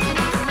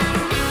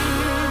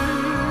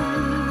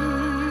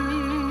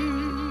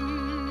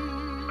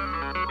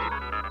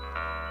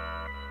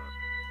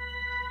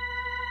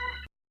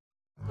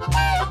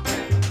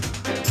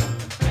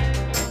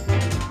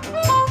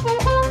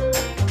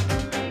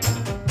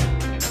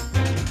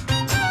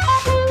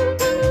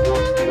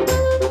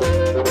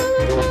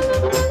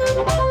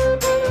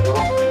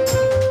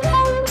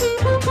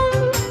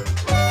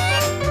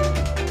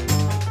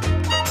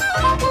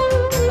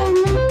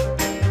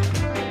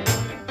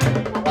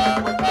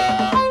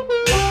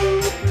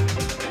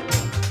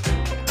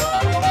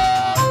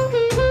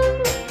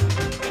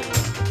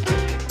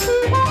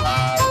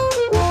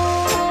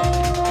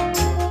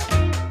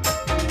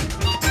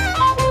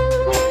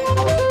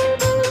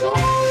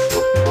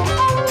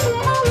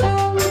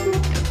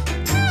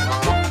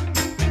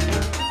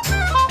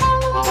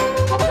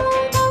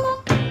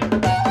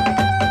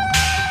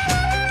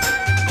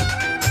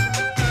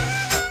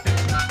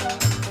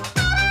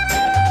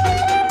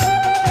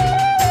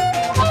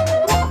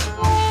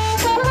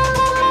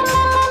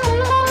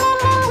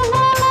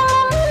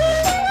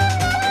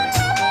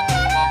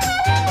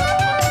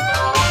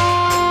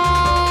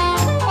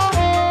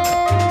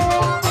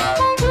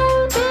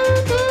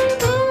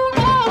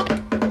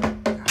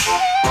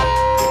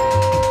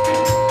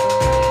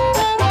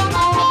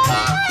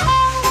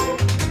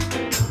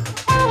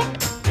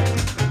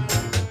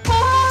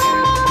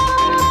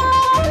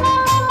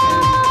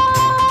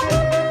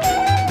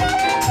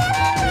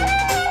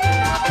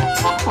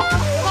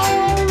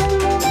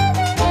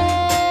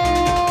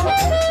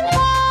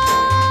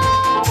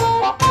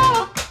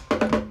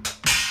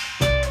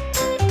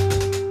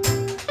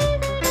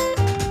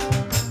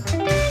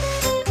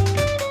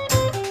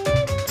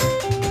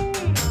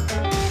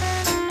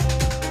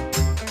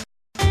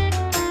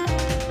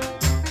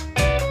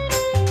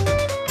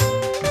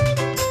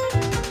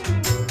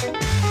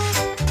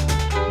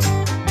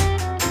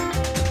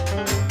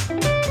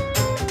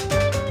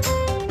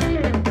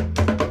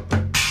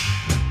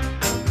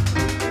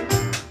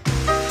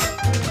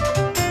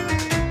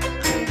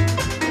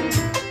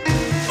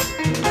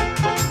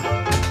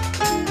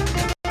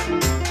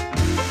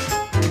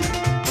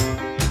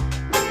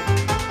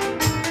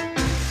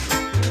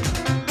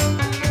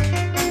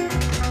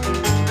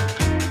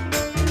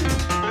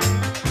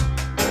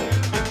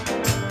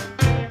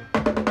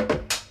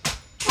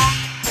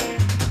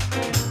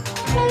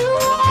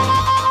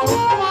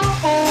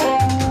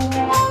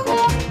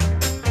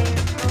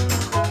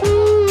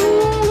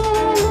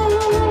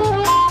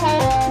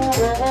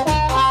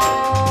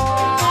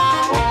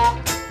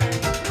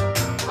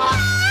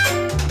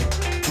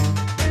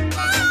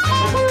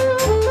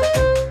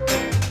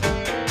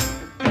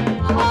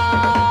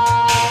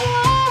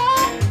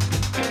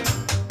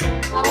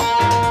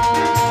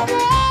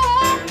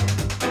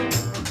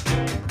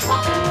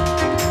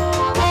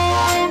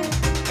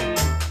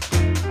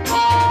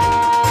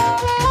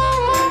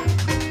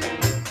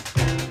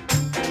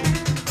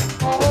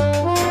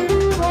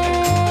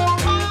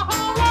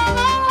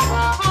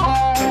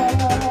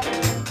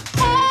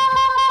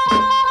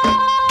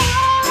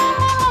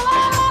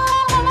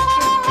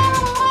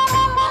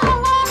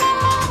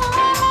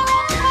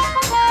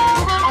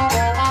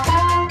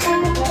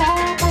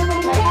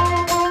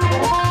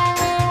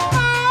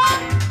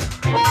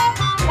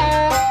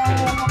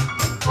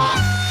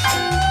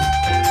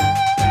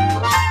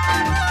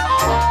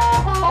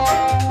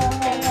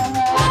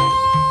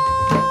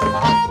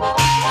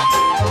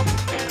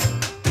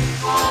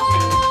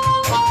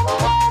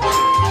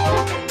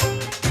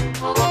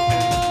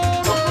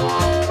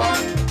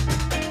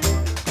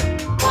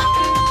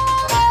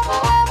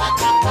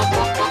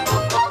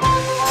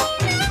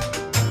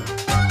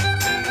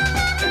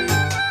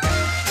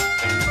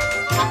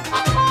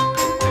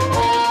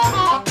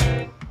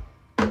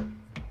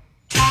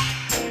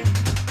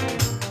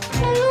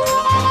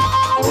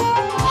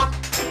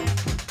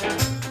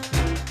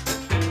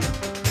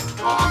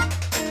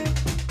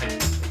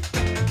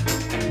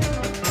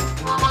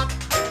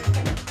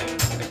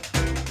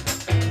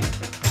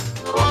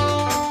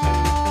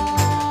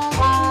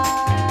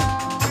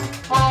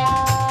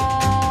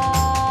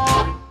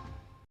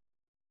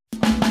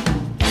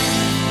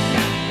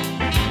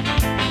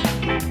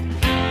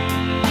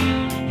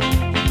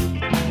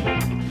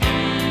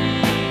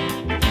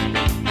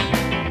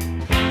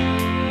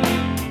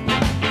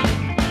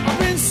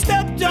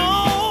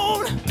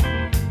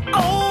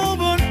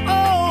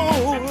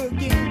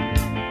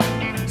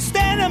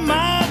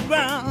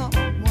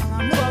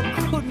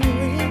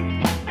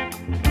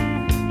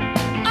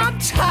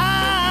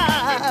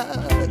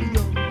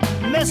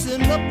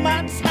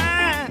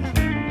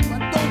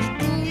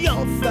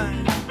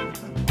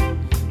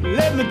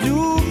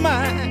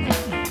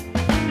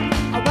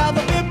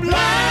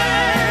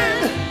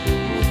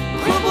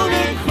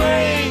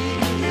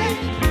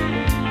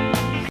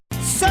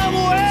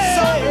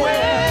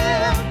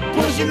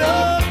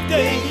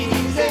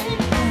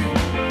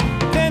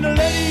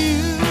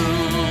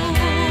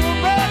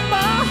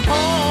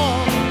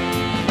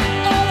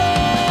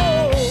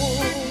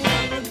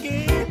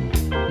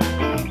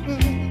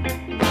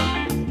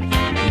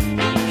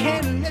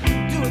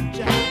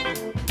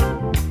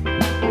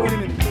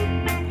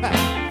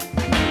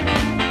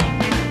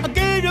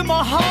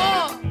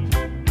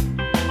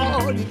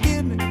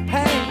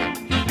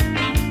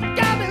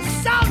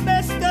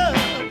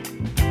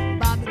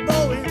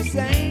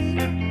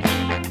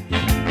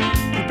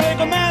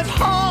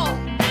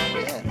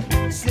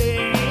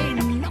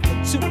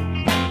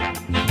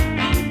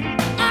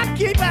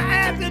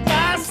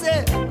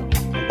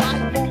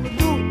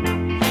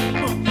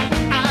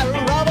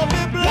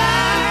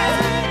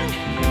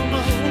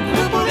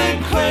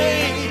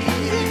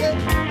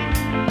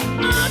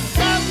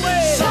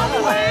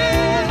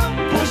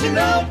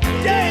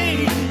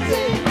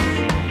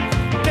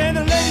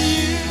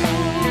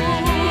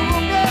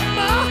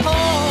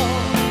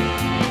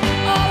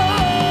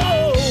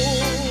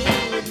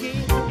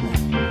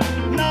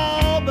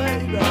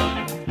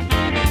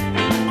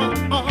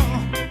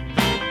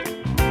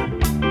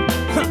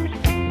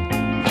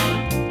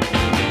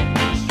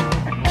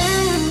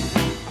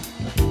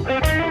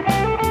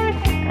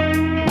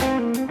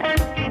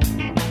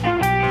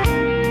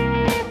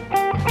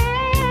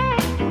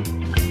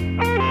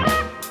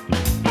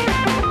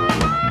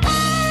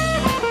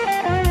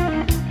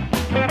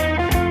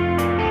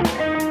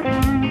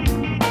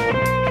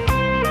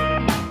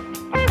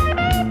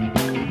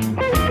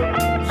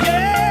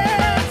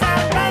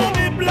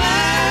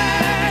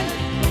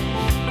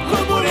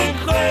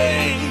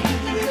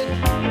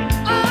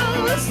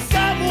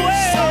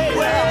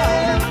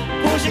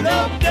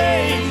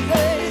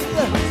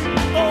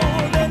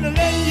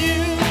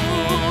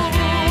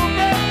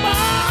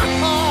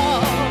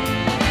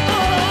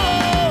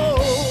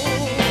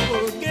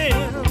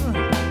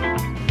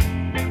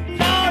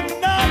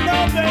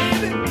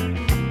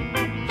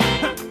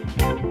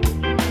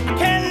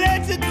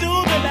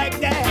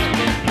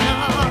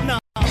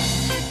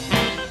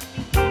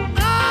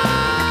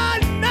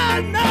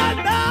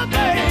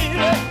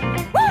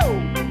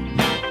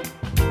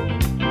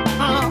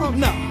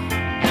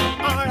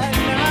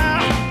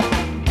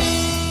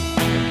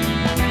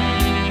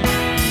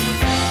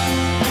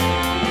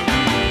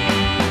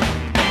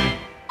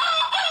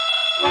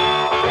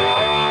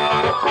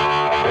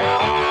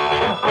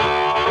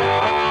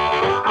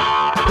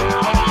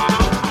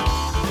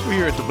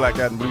 Black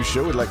Eyed and Blue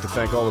Show, we'd like to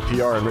thank all the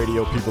PR and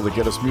radio people that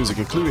get us music,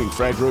 including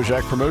Frank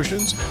Rojak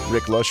Promotions,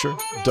 Rick Lusher,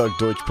 Doug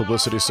Deutsch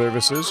Publicity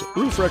Services,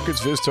 Roof Records,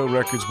 Viztone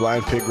Records,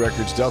 Blind Pig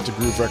Records, Delta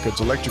Groove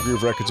Records, Electric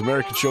Groove Records,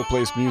 American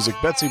Showplace Music,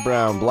 Betsy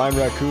Brown, Blind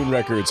Raccoon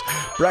Records,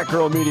 Brat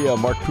Girl Media,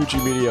 Mark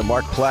Pucci Media,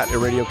 Mark Platt at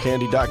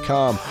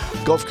RadioCandy.com,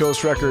 Gulf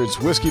Coast Records,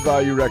 Whiskey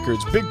Bayou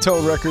Records, Big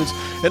Tone Records,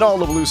 and all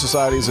the Blue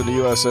Societies in the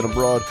U.S. and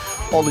abroad.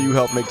 All of you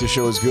help make the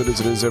show as good as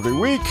it is every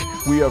week.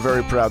 We are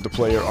very proud to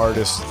play your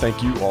artists.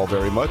 Thank you all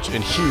very much.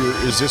 And here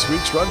is this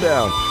week's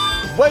rundown.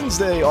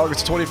 Wednesday,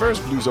 August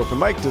 21st, Blues Open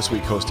Mic, this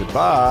week hosted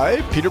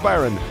by Peter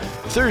Byron.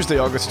 Thursday,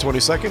 August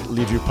 22nd,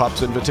 Leave You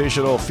Pops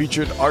Invitational.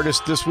 Featured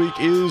artist this week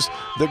is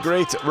the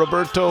great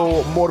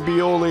Roberto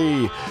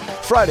Morbioli.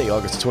 Friday,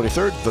 August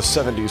 23rd, The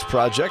 70s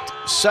Project.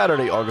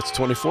 Saturday, August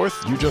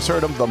 24th, you just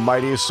heard them, The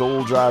Mighty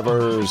Soul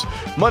Drivers.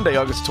 Monday,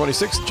 August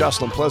 26th,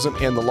 Jocelyn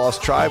Pleasant and The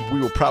Lost Tribe. We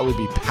will probably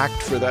be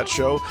packed for that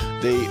show.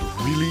 They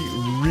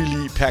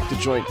really packed the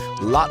joint.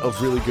 A lot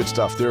of really good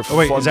stuff. They're oh,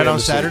 wait, is that on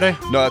Saturday?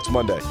 No, that's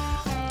Monday.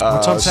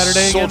 What's on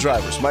Saturday Soul again?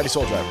 Drivers, Mighty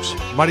Soul Drivers.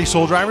 Mighty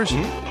Soul Drivers?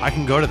 Mm-hmm. I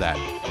can go to that.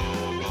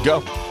 Go.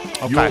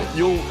 Okay. Are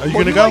you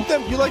going to go? Like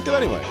them. You like them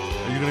anyway.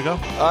 Are you going to go?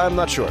 I'm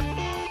not sure.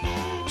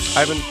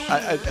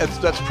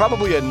 That's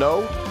probably a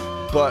no,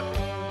 but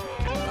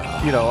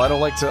you know, I don't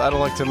like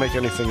to make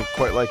anything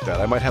quite like that.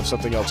 I might have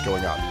something else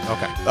going on.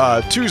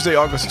 Okay. Tuesday,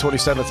 August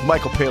 27th,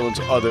 Michael Palin's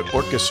Other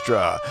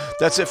Orchestra.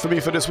 That's it for me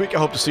for this week. I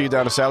hope to see you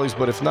down at Sally's,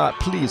 but if not,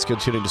 please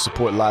continue to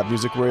support live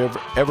music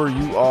wherever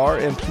you are,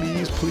 and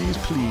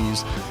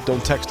please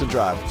don't text and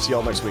drive. See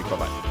y'all next week.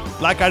 Bye-bye.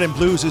 Black Eyed and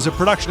Blues is a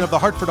production of the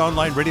Hartford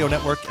Online Radio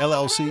Network,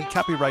 LLC,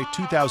 copyright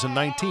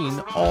 2019,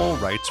 all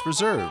rights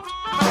reserved.